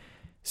had,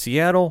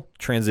 Seattle,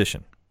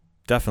 transition.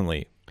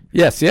 Definitely.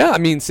 Yes, yeah. I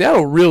mean,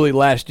 Seattle really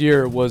last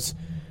year was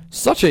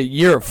such a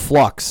year of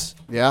flux.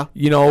 Yeah.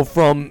 You know,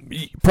 from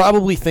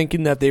probably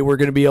thinking that they were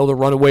going to be able to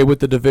run away with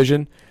the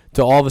division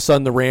to all of a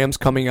sudden the Rams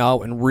coming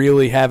out and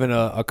really having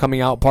a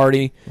coming out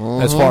party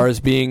as far as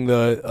being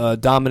the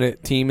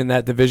dominant team in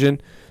that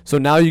division. So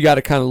now you got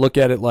to kind of look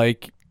at it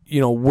like,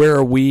 you know, where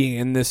are we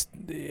in this?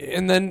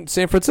 And then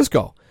San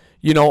Francisco,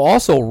 you know,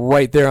 also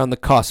right there on the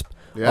cusp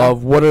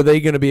of what are they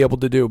going to be able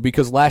to do?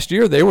 Because last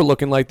year they were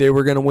looking like they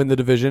were going to win the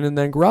division, and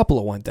then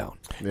Garoppolo went down.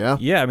 Yeah.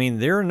 Yeah, I mean,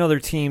 they're another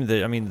team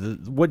that, I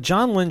mean, what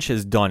John Lynch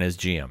has done as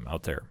GM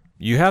out there,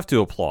 you have to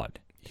applaud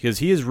because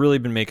he has really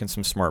been making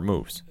some smart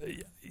moves.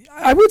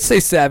 I would say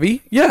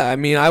savvy. Yeah, I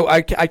mean,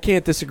 I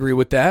can't disagree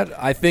with that.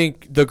 I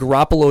think the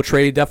Garoppolo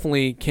trade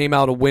definitely came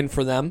out a win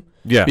for them.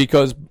 Yeah.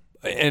 Because,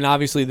 and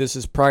obviously this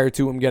is prior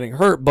to him getting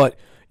hurt, but,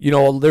 you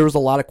know, there was a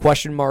lot of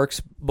question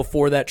marks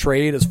before that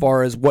trade as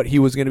far as what he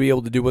was going to be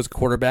able to do as a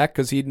quarterback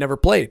because he'd never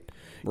played,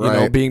 you know,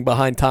 Right. being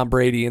behind Tom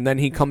Brady. And then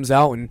he comes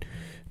out and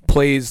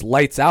plays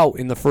lights out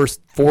in the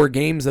first 4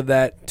 games of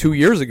that 2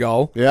 years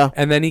ago. Yeah.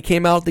 And then he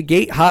came out the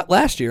gate hot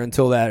last year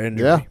until that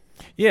injury. Yeah.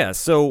 Yeah,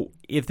 so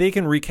if they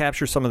can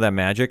recapture some of that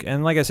magic,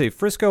 and like I say,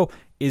 Frisco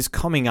is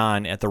coming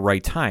on at the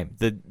right time.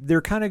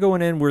 They're kind of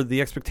going in where the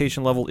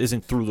expectation level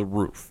isn't through the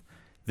roof.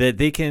 That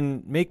they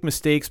can make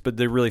mistakes, but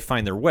they really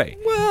find their way.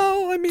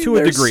 Well, I mean, To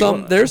a there's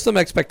degree. there's some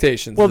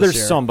expectations. Well, this there's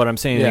year. some, but I'm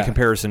saying Yeah. in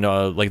comparison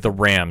to like the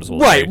Rams. We'll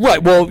Right, say.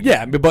 right. Well,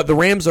 yeah, but the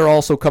Rams are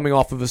also coming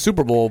off of a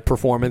Super Bowl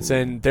performance,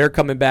 and they're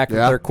coming back with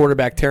Yeah. their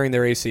quarterback tearing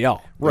their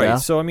ACL. Right. Yeah.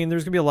 So, I mean,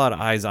 there's going to be a lot of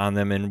eyes on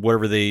them and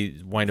whatever they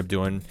wind up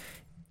doing.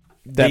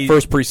 That They-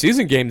 first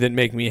preseason game didn't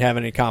make me have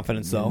any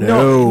confidence, though.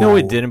 No,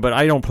 it didn't, but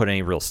I don't put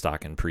any real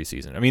stock in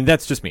preseason. I mean,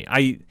 that's just me.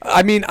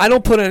 I mean, I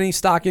don't put any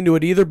stock into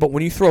it either, but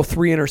when you throw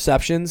 3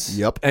 interceptions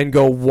Yep. and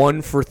go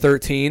 1 for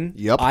 13,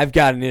 Yep. I've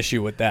got an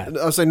issue with that.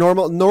 I would say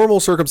normal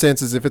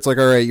circumstances. If it's like,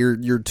 all right,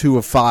 you're 2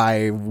 of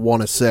 5,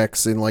 1 of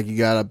 6, and like you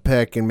got a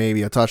pick and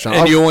maybe a touchdown.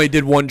 And you only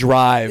did 1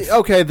 drive.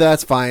 Okay,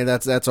 that's fine.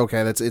 That's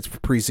okay. It's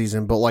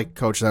preseason. But like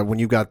Coach said, when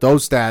you got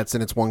those stats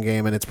and it's one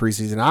game and it's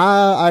preseason,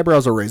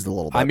 eyebrows are raised a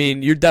little bit. I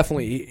mean, you're definitely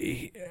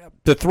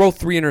to throw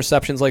 3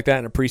 interceptions like that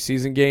in a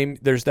preseason game.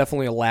 There's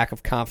definitely a lack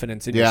of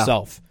confidence in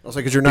yourself I was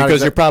like, because you're not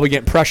because you're probably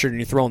getting pressured and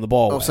you're throwing the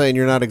ball I'm away. saying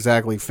you're not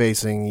exactly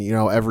facing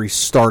every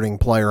starting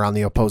player on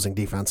the opposing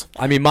defense.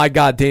 I mean, my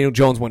God, Daniel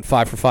Jones went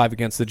 5 for 5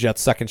 against the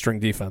Jets' second string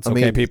defense. I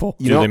Okay, mean, people.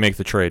 You do know, they make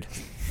the trade?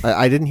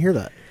 I didn't hear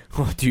that.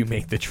 Do you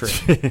make the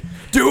trade?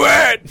 Do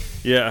it!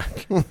 Yeah.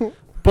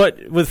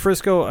 But with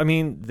Frisco, I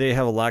mean, they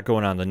have a lot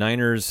going on. The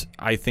Niners,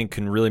 I think,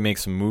 can really make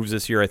some moves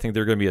this year. I think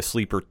they're going to be a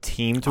sleeper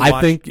team to watch.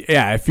 I think,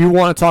 yeah, if you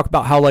want to talk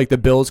about how like the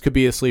Bills could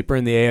be a sleeper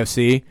in the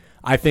AFC,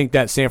 I think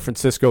that San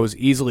Francisco is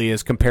easily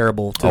as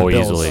comparable to the Bills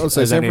easily. I would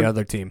say as San any Fran-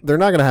 other team. They're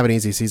not going to have an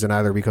easy season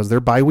either because their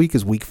bye week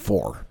is week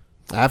 4.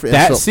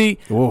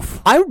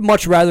 Oof. I would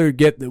much rather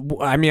get.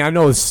 I mean, I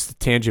know it's a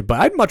tangent, but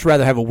I'd much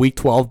rather have a Week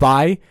 12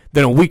 bye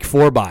than a Week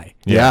 4 bye.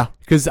 Yeah.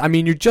 Because I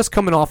mean, you're just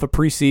coming off a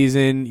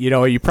preseason. You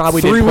know, you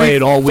probably didn't play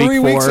it all week 3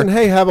 weeks 4. and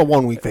hey, have a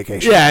 1 week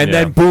vacation. Yeah, and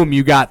Yeah. then boom,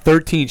 you got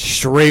 13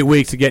 straight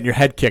weeks of getting your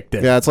head kicked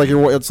in. Yeah, it's like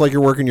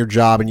you're working your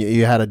job and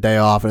you had a day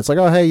off and it's like,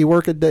 oh hey, you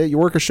work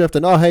a shift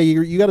and oh hey,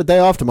 you got a day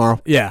off tomorrow.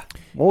 Yeah.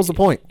 What was the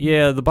point?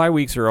 Yeah, the bye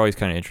weeks are always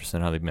kind of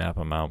interesting how they map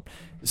them out.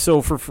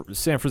 So for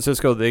San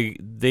Francisco, they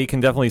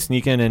can definitely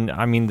sneak in, and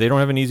I mean, they don't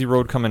have an easy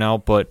road coming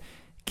out, but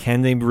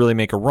can they really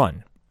make a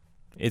run?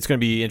 It's going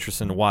to be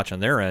interesting to watch on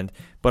their end,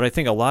 but I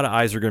think a lot of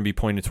eyes are going to be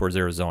pointed towards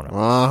Arizona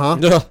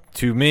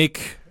to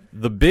make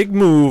the big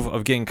move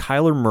of getting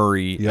Kyler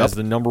Murray Yep. as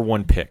the number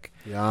 1 pick.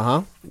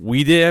 Uh-huh.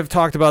 We did have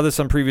talked about this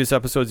on previous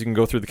episodes. You can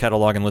go through the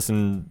catalog and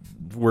listen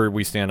where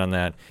we stand on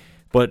that.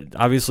 But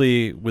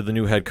obviously, with the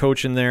new head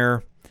coach in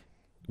there,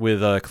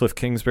 with Cliff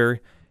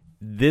Kingsbury,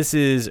 this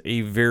is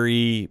a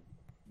very...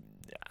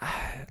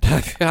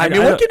 I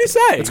mean, what can you say?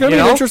 It's going to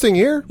be an interesting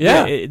year.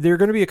 Yeah. they're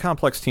going to be a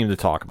complex team to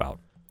talk about.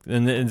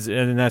 And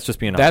that's just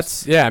being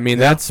honest. That's I mean,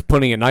 that's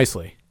putting it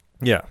nicely.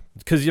 Yeah,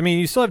 because I mean,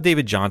 you still have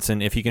David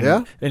Johnson if he can,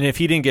 Yeah. and if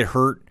he didn't get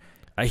hurt,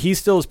 he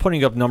still is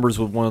putting up numbers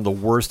with one of the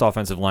worst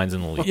offensive lines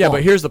in the league. Yeah,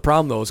 but here's the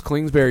problem, though. Is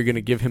Kingsbury going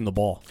to give him the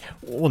ball?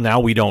 Well,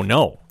 now we don't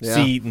know. Yeah.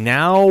 See,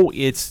 now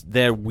it's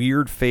that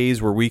weird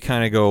phase where we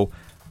kind of go,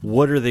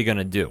 what are they going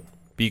to do?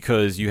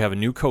 Because you have a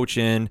new coach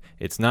in.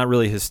 It's not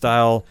really his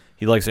style.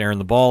 He likes airing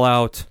the ball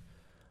out.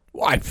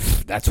 Well,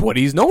 that's what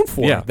he's known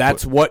for. Yeah,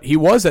 That's what he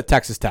was at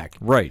Texas Tech.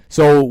 Right.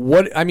 So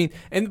what I mean,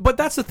 but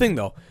that's the thing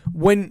though.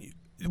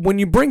 When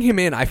you bring him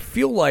in, I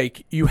feel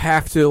like you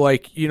have to,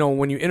 like, you know,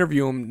 when you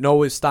interview him,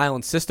 know his style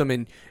and system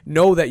and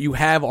know that you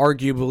have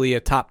arguably a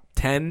top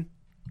 10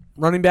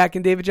 running back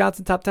in David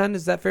Johnson, top 10.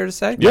 Is that fair to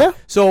say? Yeah.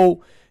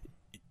 So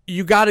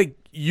you got to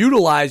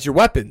utilize your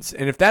weapons.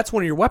 And if that's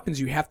one of your weapons,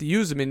 you have to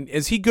use them. And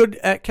is he good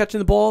at catching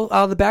the ball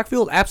out of the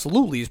backfield?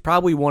 Absolutely. He's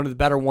probably one of the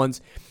better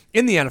ones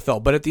in the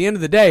NFL. But at the end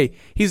of the day,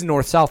 he's a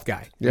north-south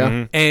guy.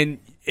 Yeah. And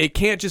it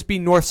can't just be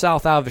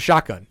north-south out of a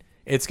shotgun.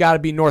 It's got to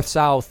be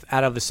north-south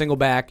out of a single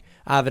back,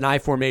 out of an I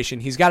formation.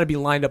 He's got to be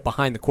lined up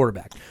behind the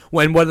quarterback.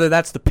 Whether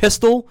that's the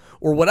pistol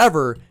or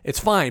whatever, it's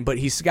fine, but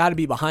he's got to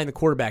be behind the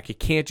quarterback. It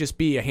can't just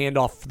be a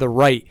handoff to the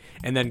right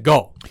and then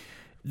go.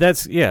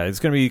 It's going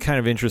to be kind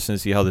of interesting to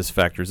see how this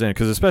factors in,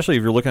 because especially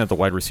if you're looking at the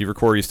wide receiver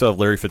core, you still have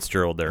Larry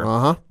Fitzgerald there.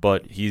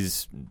 But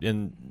he's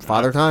in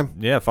Father Time.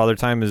 Yeah, Father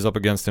Time is up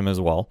against him as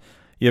well.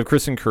 You have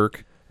Kristen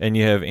Kirk, and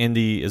you have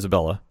Andy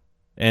Isabella.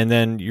 And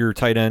then your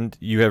tight end,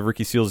 you have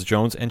Ricky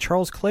Seals-Jones, and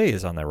Charles Clay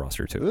is on that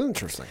roster too.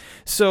 Interesting.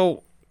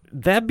 So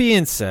that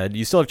being said,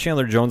 you still have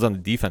Chandler Jones on the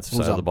defensive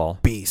side of the ball.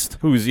 Beast.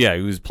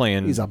 Who's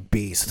playing He's a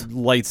beast.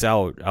 lights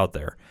out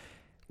there.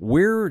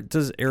 Where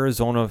does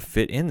Arizona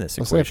fit in this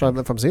I'll say equation?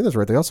 if I'm seeing this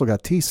right, they also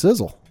got T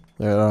Sizzle.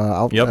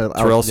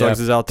 Terrell Suggs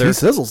is out there. T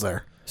Sizzle's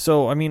there.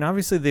 So, I mean,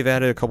 obviously they've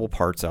added a couple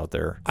parts out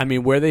there. I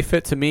mean, where they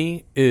fit to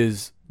me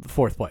is the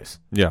fourth place.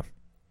 Yeah.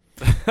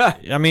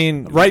 I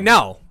mean, Right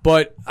now.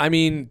 But, I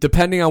mean,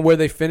 depending on where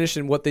they finish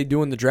and what they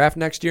do in the draft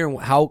next year and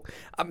how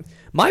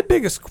my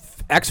biggest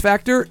X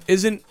factor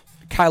isn't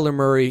Kyler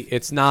Murray.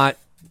 It's not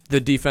the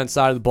defense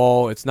side of the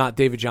ball. It's not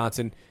David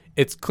Johnson.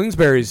 It's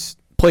Kingsbury's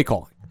play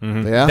calling.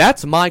 Yeah.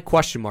 That's my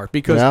question mark,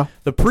 because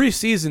the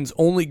preseason's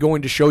only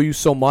going to show you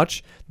so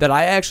much that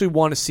I actually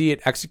want to see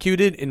it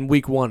executed in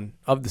week 1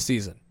 of the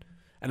season.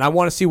 And I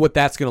want to see what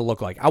that's going to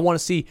look like. I want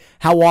to see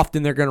how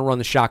often they're going to run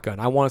the shotgun.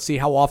 I want to see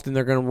how often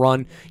they're going to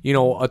run,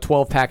 a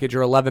 12 package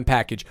or 11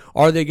 package.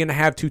 Are they going to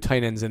have 2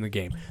 tight ends in the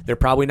game? They're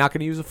probably not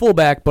going to use a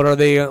fullback, but are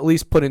they at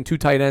least put in 2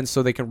 tight ends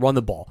so they can run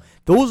the ball?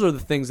 Those are the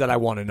things that I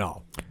want to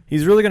know.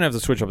 he's really going to have to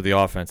switch up the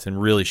offense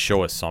and really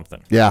show us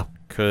something. Yeah.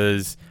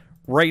 Because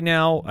right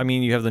now, I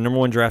mean, you have the number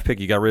 1 draft pick.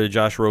 You got rid of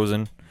Josh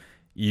Rosen.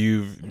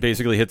 You've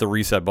basically hit the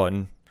reset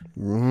button.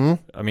 Mm-hmm.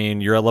 I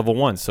mean, you're at level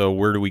 1, so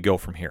where do we go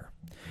from here?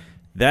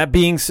 That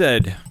being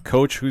said,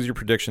 Coach, who's your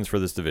predictions for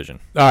this division?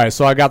 All right,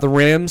 so I got the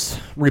Rams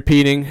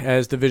repeating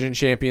as division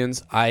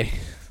champions. I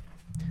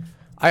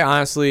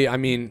honestly, I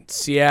mean,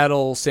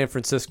 Seattle, San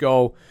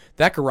Francisco,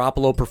 that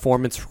Garoppolo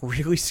performance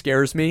really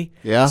scares me.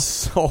 Yeah.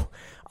 So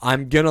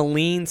I'm going to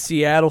lean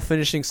Seattle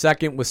finishing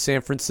second with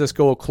San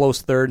Francisco a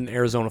close third and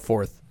Arizona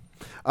fourth.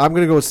 I'm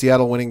going to go with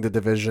Seattle winning the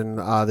division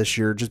this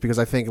year, just because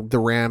I think the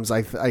Rams,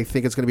 I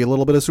think it's going to be a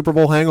little bit of Super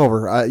Bowl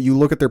hangover. You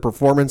look at their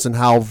performance and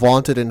how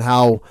vaunted and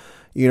how,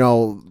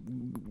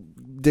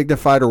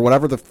 dignified, or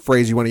whatever the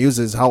phrase you want to use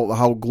is,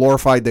 how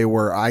glorified they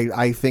were.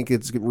 I think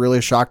it's really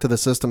a shock to the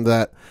system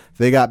that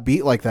they got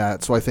beat like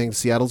that. So I think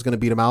Seattle's going to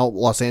beat them out.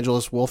 Los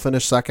Angeles will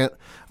finish second.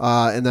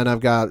 And then I've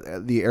got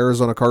the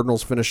Arizona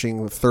Cardinals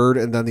finishing third,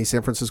 and then the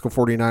San Francisco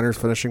 49ers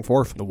finishing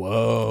fourth.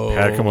 Whoa.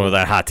 Had to come up with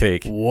that hot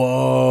take.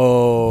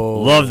 Whoa.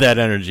 Love that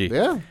energy.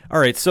 Yeah. All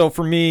right, so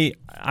for me,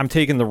 I'm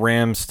taking the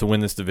Rams to win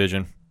this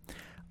division.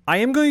 I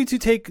am going to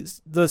take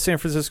the San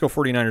Francisco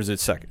 49ers at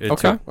second.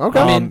 Okay. Okay.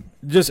 I mean,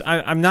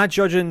 I'm not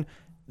judging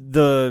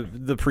the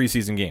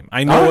preseason game.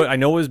 I know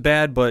it was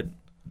bad, but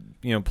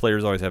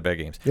players always have bad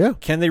games. Yeah.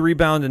 Can they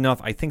rebound enough?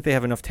 I think they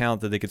have enough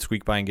talent that they could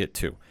squeak by and get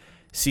 2.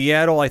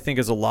 Seattle, I think,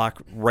 is a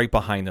lock right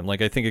behind them.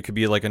 Like, I think it could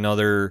be like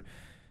another.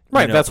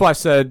 Right, that's why I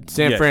said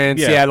San Fran,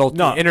 Seattle,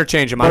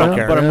 interchange them. I don't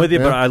care. But I'm with you.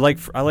 Yeah.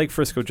 But I like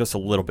Frisco just a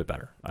little bit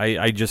better. I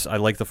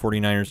like the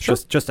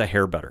 49ers just a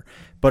hair better.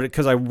 But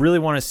because I really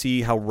want to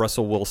see how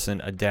Russell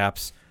Wilson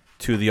adapts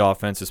to the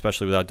offense,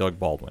 especially without Doug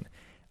Baldwin.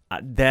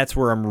 That's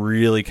where I'm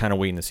really kind of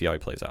waiting to see how he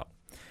plays out.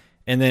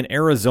 And then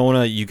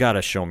Arizona, you got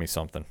to show me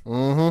something.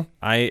 Mm-hmm.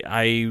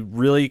 I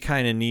really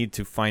kind of need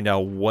to find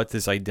out what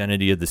this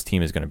identity of this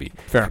team is going to be.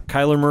 Fair.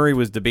 Kyler Murray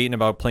was debating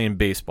about playing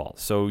baseball.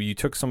 So you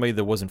took somebody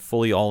that wasn't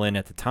fully all in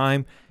at the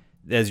time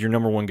as your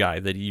number 1 guy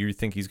that you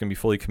think he's going to be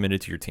fully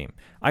committed to your team.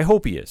 I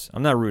hope he is.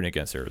 I'm not rooting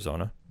against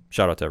Arizona.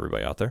 Shout out to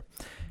everybody out there.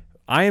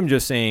 I am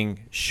just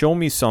saying, show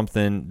me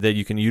something that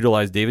you can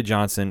utilize David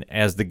Johnson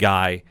as the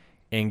guy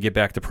and get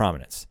back to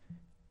prominence.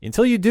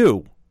 Until you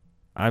do,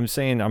 I'm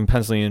saying I'm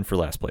penciling in for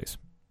last place.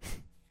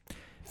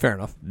 Fair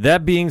enough.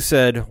 That being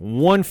said,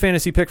 one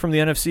fantasy pick from the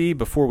NFC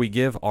before we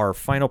give our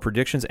final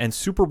predictions and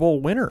Super Bowl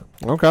winner.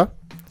 Okay.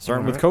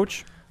 Starting with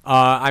Coach.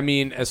 I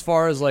mean, as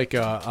far as like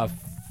a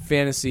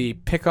fantasy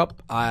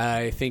pickup,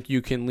 I think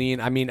you can lean.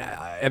 I mean,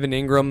 Evan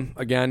Ingram,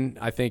 again,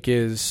 I think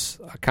is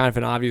kind of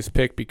an obvious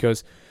pick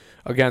because,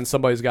 again,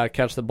 somebody's got to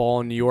catch the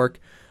ball in New York.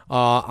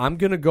 I'm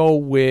going to go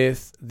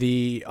with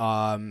the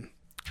I'm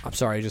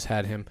sorry, I just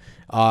had him.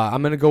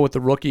 I'm going to go with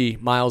the rookie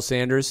Miles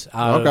Sanders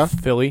out of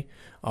Philly.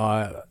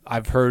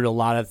 I've heard a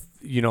lot of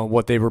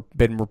what they've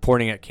been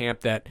reporting at camp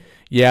that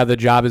the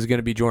job is going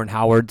to be Jordan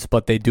Howard's,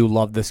 but they do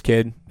love this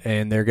kid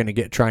and they're going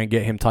to try and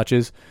get him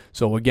touches.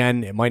 So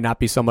again, it might not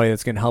be somebody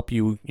that's going to help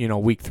you,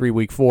 week 3,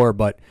 week 4,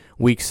 but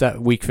week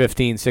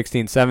 15,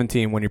 16,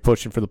 17 when you're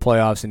pushing for the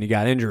playoffs and you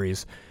got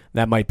injuries,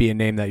 that might be a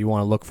name that you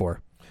want to look for.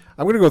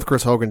 I'm going to go with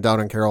Chris Hogan down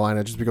in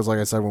Carolina just because, like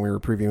I said, when we were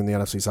previewing the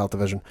NFC South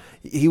Division,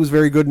 he was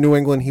very good in New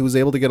England. He was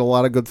able to get a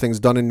lot of good things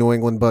done in New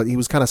England, but he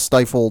was kind of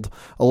stifled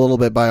a little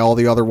bit by all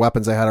the other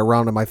weapons they had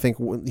around him. I think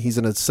he's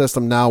in a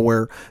system now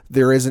where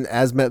there isn't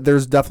as many.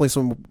 There's definitely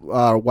some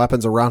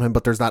weapons around him,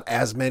 but there's not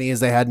as many as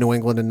they had in New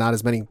England and not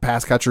as many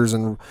pass catchers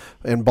and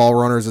ball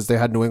runners as they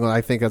had in New England.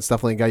 I think that's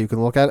definitely a guy you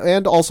can look at.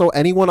 And also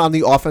anyone on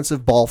the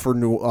offensive ball for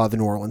the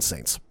New Orleans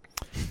Saints.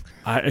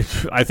 I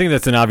think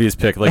that's an obvious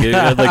pick. Like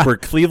where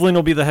Cleveland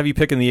will be the heavy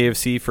pick in the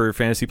AFC for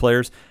fantasy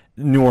players,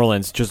 New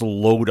Orleans just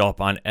load up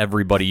on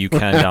everybody you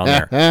can down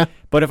there.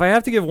 But if I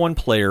have to give one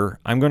player,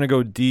 I'm going to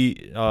go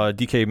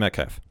DK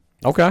Metcalf.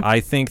 Okay.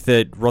 I think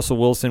that Russell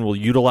Wilson will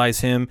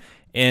utilize him,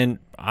 and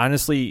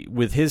honestly,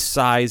 with his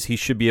size, he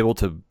should be able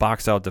to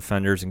box out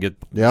defenders and get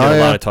a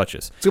lot of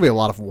touches. It's going to be a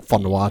lot of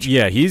fun to watch.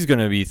 Yeah, he's going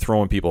to be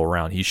throwing people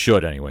around. He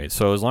should anyway.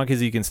 So as long as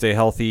he can stay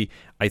healthy,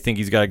 I think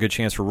he's got a good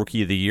chance for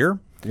Rookie of the Year.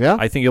 Yeah.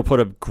 I think he'll put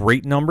up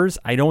great numbers.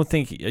 I don't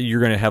think you're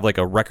going to have like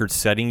a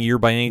record-setting year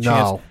by any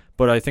chance. No.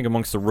 But I think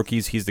amongst the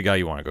rookies, he's the guy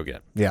you want to go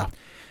get. Yeah.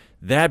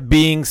 That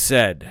being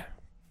said,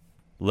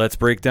 let's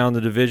break down the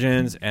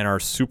divisions and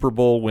our Super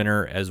Bowl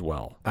winner as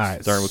well. All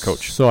right. Starting with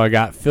Coach. So I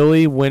got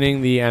Philly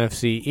winning the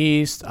NFC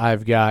East.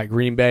 I've got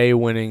Green Bay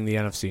winning the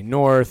NFC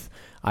North.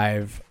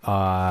 I've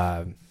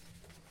Los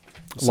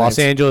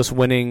Angeles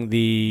winning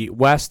the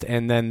West,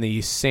 and then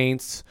the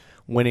Saints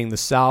winning the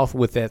South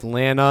with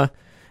Atlanta,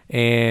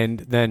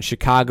 and then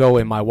Chicago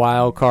in my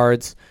wild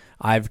cards.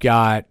 I've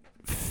got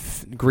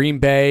Green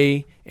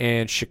Bay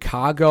and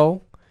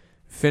Chicago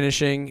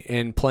finishing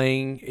and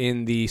playing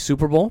in the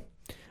Super Bowl.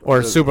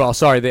 Or Super Bowl,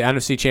 sorry, the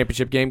NFC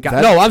Championship game.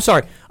 I'm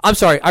sorry. I'm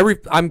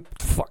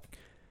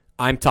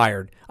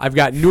tired. I've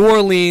got New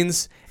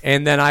Orleans,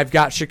 and then I've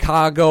got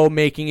Chicago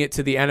making it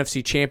to the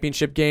NFC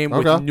Championship game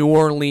with New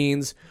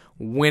Orleans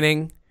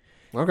winning,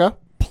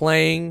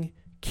 playing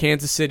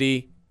Kansas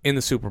City in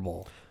the Super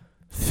Bowl.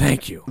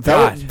 Thank you.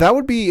 That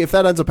would be, if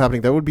that ends up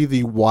happening, that would be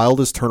the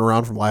wildest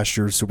turnaround from last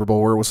year's Super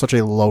Bowl where it was such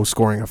a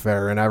low-scoring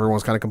affair and everyone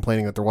was kind of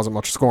complaining that there wasn't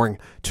much scoring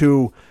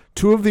to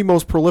two of the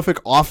most prolific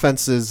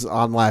offenses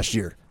on last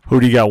year. Who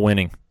do you got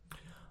winning?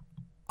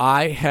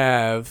 I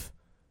have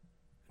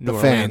New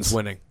Orleans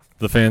winning.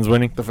 The fans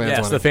winning? The fans yes,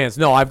 winning. The fans.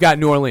 No, I've got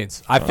New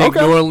Orleans. I think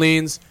New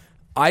Orleans,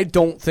 I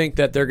don't think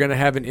that they're going to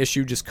have an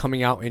issue just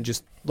coming out and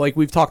just, like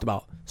we've talked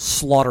about,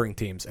 slaughtering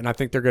teams, and I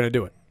think they're going to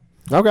do it.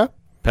 Okay.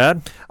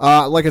 Pat?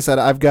 Like I said,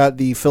 I've got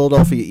the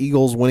Philadelphia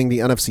Eagles winning the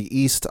NFC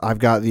East. I've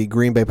got the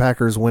Green Bay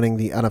Packers winning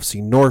the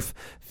NFC North,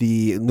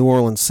 the New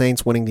Orleans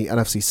Saints winning the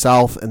NFC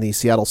South, and the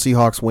Seattle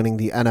Seahawks winning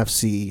the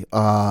NFC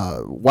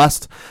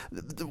West.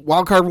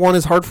 Wildcard one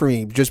is hard for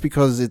me just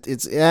because I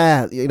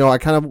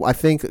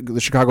think the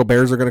Chicago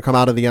Bears are going to come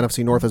out of the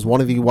NFC North as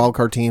one of the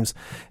wildcard teams,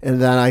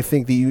 and then I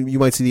think you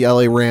might see the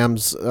LA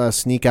Rams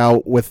sneak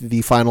out with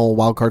the final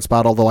wildcard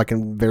spot, although I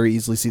can very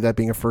easily see that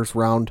being a first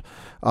round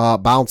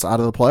bounce out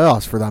of the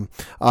playoffs for them.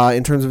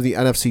 In terms of the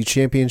NFC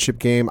Championship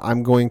game,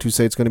 I'm going to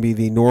say it's going to be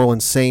the New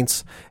Orleans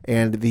Saints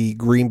and the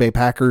Green Bay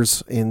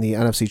Packers in the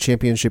NFC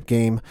Championship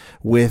game,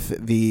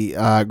 with the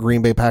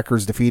Green Bay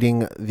Packers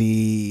defeating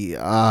the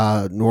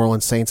New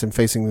Orleans Saints and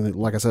facing,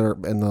 like I said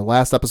in the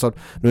last episode,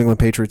 New England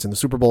Patriots in the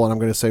Super Bowl, and I'm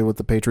going to say with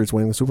the Patriots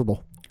winning the Super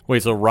Bowl.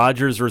 Wait, so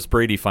Rodgers versus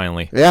Brady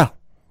finally? Yeah.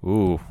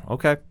 Ooh,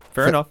 okay.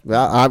 Fair enough.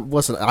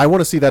 Listen, I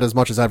want to see that as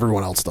much as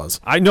everyone else does.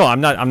 I know.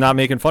 I'm not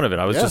making fun of it.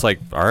 I was just like,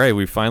 all right,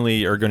 we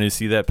finally are going to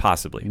see that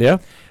possibly. Yeah.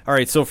 All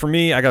right, so for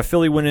me, I got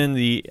Philly winning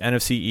the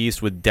NFC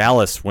East with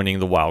Dallas winning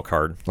the wild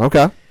card.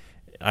 Okay.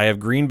 I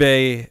have Green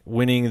Bay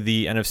winning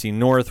the NFC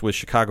North with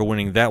Chicago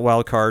winning that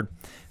wild card.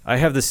 I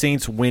have the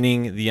Saints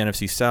winning the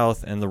NFC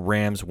South and the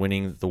Rams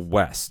winning the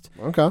West.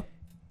 Okay.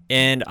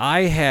 And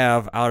I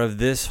have, out of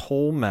this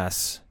whole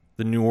mess,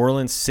 the New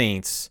Orleans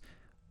Saints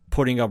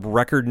putting up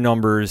record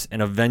numbers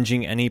and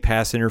avenging any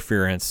pass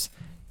interference,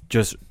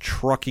 just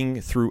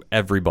trucking through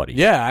everybody.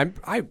 Yeah,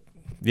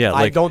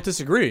 I don't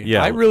disagree.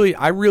 Yeah.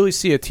 I really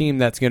see a team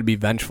that's going to be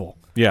vengeful.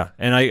 Yeah,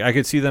 and I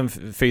could see them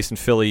facing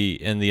Philly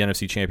in the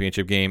NFC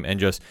Championship game, and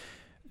just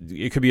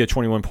it could be a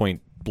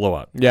 21-point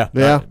blowout. Yeah.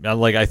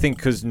 I think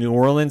because New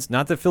Orleans,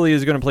 not that Philly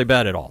is going to play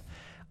bad at all.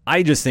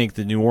 I just think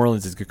that New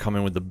Orleans is going to come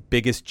in with the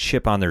biggest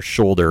chip on their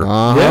shoulder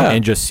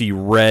and just see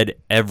red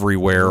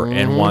everywhere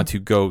and want to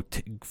go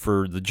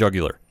for the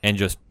jugular and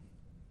just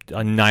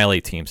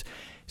annihilate teams.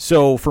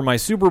 So for my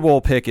Super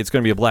Bowl pick, it's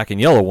going to be a black and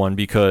yellow one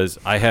because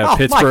I have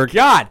Pittsburgh. My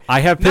God. I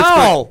have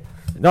Pittsburgh.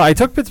 No, I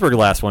took Pittsburgh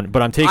last one,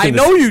 but I'm taking. I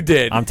know you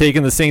did. I'm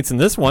taking the Saints in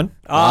this one.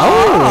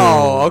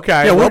 Oh,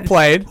 okay. Yeah, Well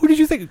played. Who did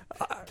you think?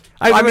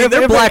 I mean,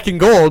 they're black and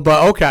gold,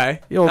 but okay.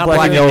 Not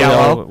black and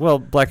yellow. Well,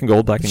 black and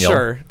gold, black and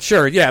yellow.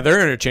 Sure. Yeah,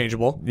 they're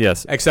interchangeable.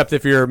 Yes. Except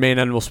if you're a main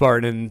animal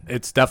Spartan,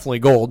 it's definitely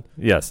gold.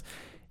 Yes.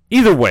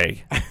 Either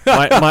way,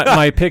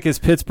 my pick is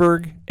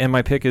Pittsburgh, and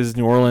my pick is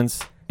New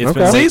Orleans. It's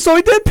been See, so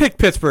he did pick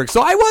Pittsburgh. So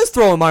I was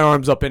throwing my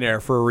arms up in air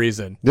for a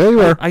reason. Yeah, you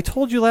are. I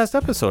told you last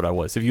episode I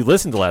was. If you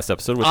listened to last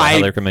episode, which I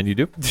highly recommend you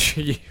do.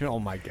 Oh,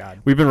 my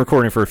God. We've been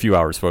recording for a few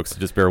hours, folks, so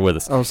just bear with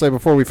us. I'll say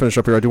before we finish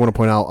up here, I do want to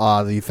point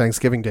out the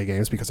Thanksgiving Day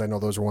games because I know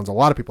those are ones a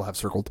lot of people have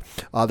circled.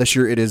 This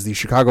year it is the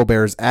Chicago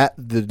Bears at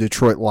the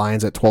Detroit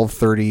Lions at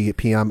 12:30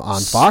 p.m.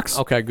 on Fox.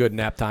 Okay, good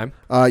nap time.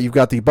 You've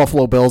got the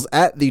Buffalo Bills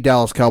at the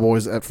Dallas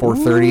Cowboys at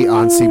 4:30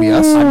 on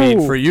CBS. I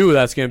mean, for you,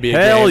 that's going to be a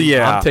Hell game.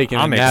 yeah. I'm taking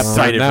a I'm nap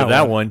excited on for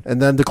that one.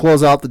 And then to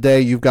close out the day,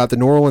 you've got the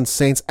New Orleans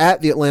Saints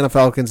at the Atlanta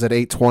Falcons at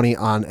 8:20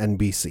 on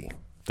NBC.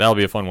 That'll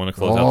be a fun one to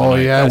close out the Oh,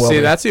 night. yeah. See,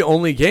 well, that's the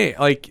only game.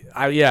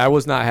 I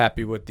was not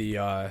happy with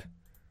the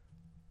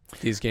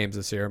these games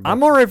this year. But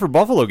I'm all right for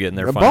Buffalo getting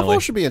there finally. Buffalo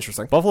should be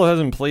interesting, Buffalo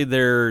hasn't played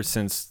there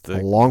since A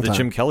long the time.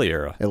 Jim Kelly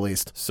era. at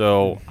least.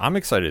 So I'm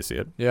excited to see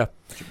it. yeah.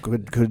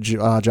 Could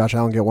Josh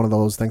Allen get one of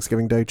those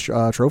Thanksgiving Day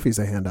trophies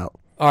they hand out?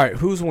 All right,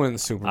 who's winning the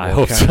Super Bowl? I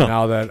hope Ken, so.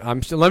 Now that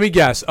let me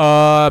guess.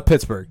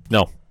 Pittsburgh.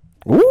 No.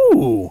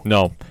 Ooh.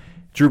 No.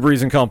 Drew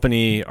Brees and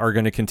company are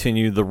going to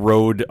continue the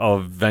road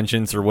of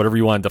vengeance or whatever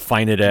you want to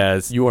define it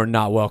as. You are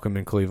not welcome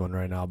in Cleveland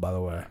right now. By the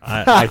way,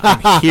 I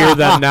can hear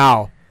them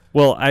now.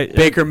 Well,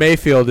 Baker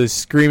Mayfield is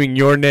screaming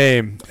your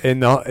name in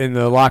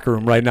the locker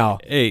room right now.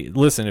 Hey,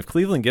 listen, if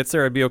Cleveland gets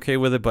there, I'd be okay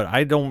with it, but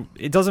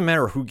it doesn't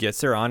matter who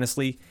gets there,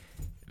 honestly.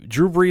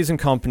 Drew Brees and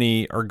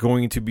company are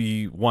going to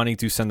be wanting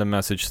to send a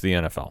message to the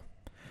NFL.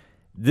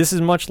 This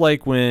is much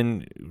like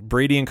when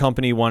Brady and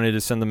company wanted to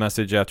send the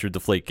message after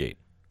Deflategate.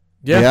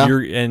 Yeah.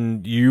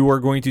 You are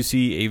going to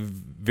see a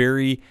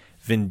very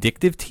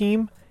vindictive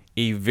team,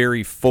 a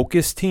very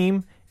focused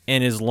team,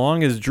 and as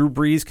long as Drew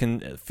Brees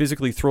can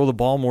physically throw the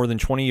ball more than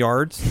 20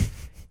 yards,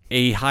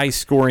 a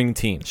high-scoring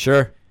team.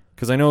 Sure.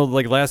 Because I know,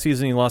 like last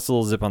season, he lost a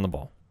little zip on the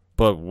ball,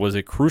 but was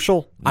it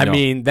crucial? I No.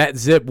 mean, that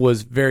zip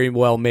was very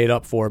well made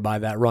up for by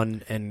that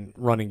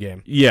running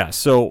game. Yeah.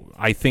 So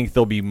I think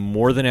they'll be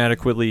more than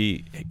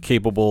adequately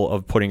capable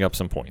of putting up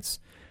some points.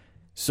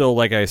 So,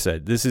 like I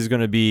said, this is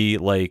going to be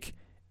like.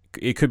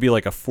 It could be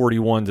like a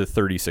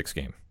 41-36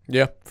 game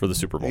Yeah. for the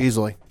Super Bowl.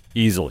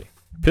 Easily.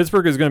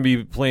 Pittsburgh is going to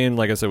be playing,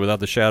 like I said, without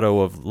the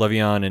shadow of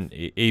Le'Veon and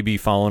AB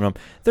following them.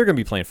 They're going to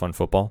be playing fun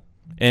football.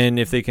 And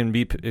if they can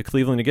beat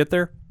Cleveland to get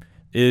there,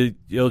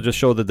 it'll just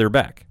show that they're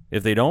back.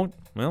 If they don't,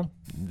 well,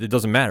 it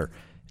doesn't matter.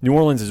 New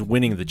Orleans is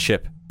winning the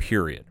chip,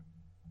 period.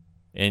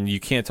 And you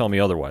can't tell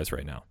me otherwise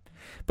right now.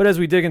 But as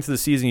we dig into the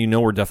season, you know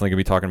we're definitely going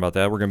to be talking about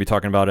that. We're going to be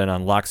talking about it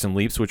on Locks and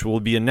Leaps, which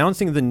will be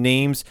announcing the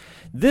names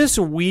this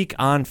week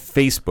on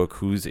Facebook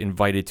who's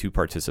invited to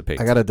participate.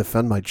 I got to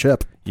defend my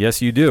chip.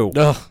 Yes, you do.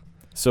 Ugh.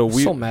 So I'm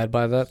so mad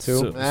by that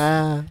too.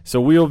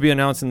 So we will be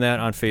announcing that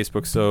on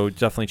Facebook. So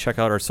definitely check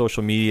out our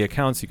social media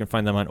accounts. You can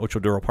find them on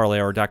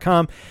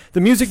OchoDuroParlayHour.com.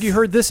 The music you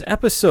heard this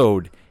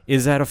episode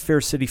is at a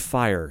Fair City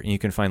Fire, and you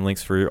can find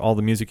links for all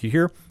the music you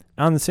hear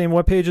on the same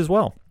webpage as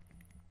well.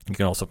 You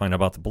can also find out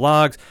about the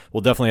blogs.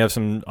 We'll definitely have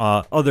some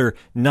other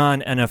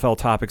non-NFL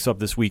topics up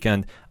this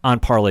weekend on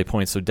Parlay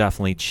Points, so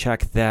definitely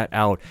check that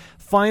out.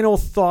 Final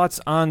thoughts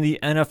on the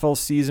NFL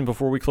season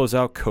before we close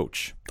out,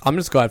 Coach? I'm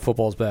just glad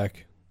football's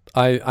back.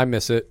 I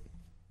miss it.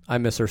 I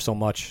miss her so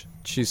much.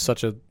 She's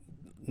such a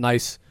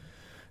nice,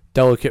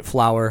 delicate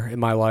flower in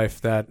my life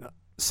that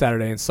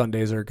Saturday and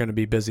Sundays are going to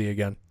be busy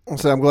again.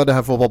 So I'm glad to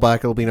have football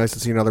back. It'll be nice to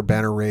see another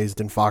banner raised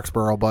in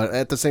Foxborough. But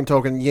at the same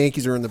token,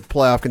 Yankees are in the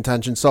playoff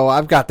contention, so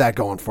I've got that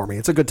going for me.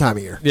 It's a good time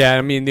of year. Yeah,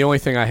 I mean, the only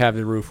thing I have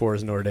to root for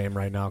is Notre Dame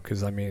right now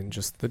because, I mean,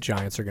 just the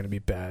Giants are going to be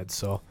bad.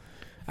 So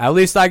at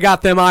least I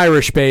got them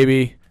Irish,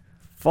 baby.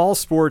 Fall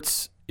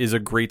sports is a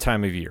great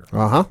time of year.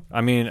 Uh-huh.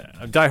 I mean,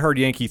 a diehard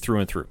Yankee through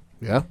and through.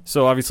 Yeah.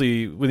 So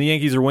obviously, when the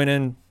Yankees are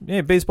winning,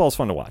 baseball's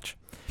fun to watch.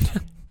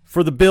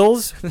 For the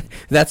Bills,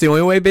 That's the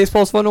only way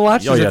baseball's fun to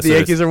watch? Oh, is yes, if the it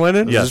Yankees is. are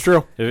winning? yes, This is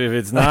true. If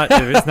it's not,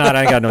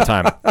 I got no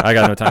time.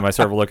 I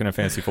start looking at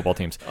fantasy football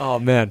teams. Oh,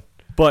 man.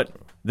 But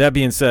that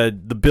being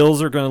said, the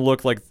Bills are going to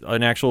look like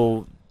an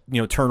actual,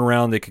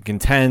 turnaround. They could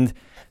contend.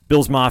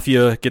 Bills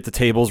Mafia, get the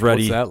tables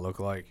ready. What's that look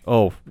like?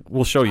 Oh,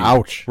 we'll show you.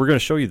 Ouch. We're going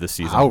to show you this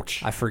season.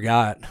 Ouch. I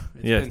forgot.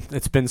 Yeah.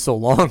 It's been so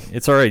long.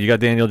 It's all right. You got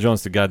Daniel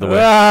Jones to guide the way.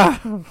 Ah.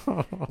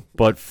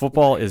 But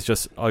football is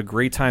just a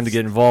great time to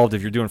get involved.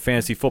 If you're doing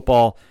fantasy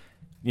football,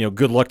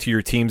 good luck to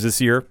your teams this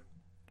year.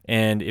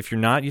 And if you're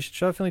not, you should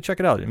definitely check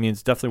it out. I mean,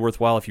 it's definitely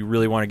worthwhile if you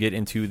really want to get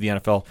into the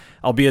NFL.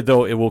 Albeit,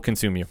 though, it will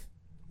consume you.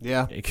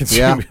 Yeah. It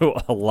consumes you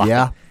a lot.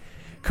 Yeah.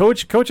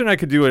 Coach and I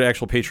could do an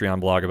actual Patreon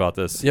blog about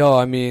this. Yo,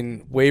 I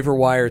mean, waiver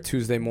wire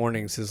Tuesday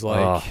mornings is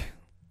like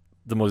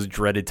the most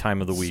dreaded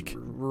time of the week.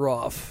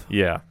 Rough.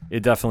 Yeah,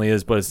 it definitely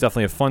is, but it's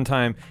definitely a fun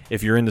time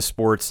if you're into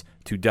sports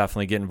to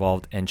definitely get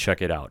involved and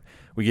check it out.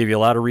 We gave you a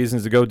lot of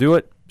reasons to go do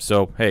it,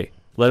 so hey,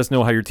 let us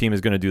know how your team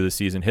is going to do this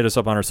season. Hit us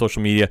up on our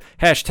social media,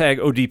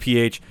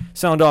 #ODPH.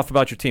 Sound off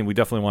about your team. We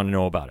definitely want to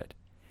know about it,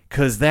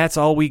 because that's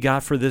all we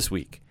got for this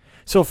week.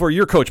 So for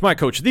your coach, my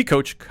coach, the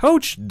coach,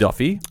 Coach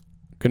Duffy.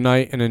 Good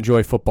night and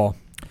enjoy football.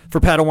 For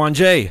Padawan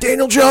J.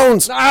 Daniel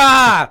Jones.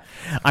 I'm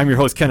your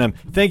host, Ken M.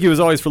 Thank you, as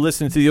always, for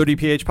listening to the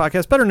ODPH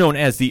podcast, better known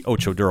as the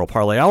Ocho Duro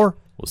Parlay Hour.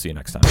 We'll see you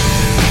next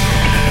time.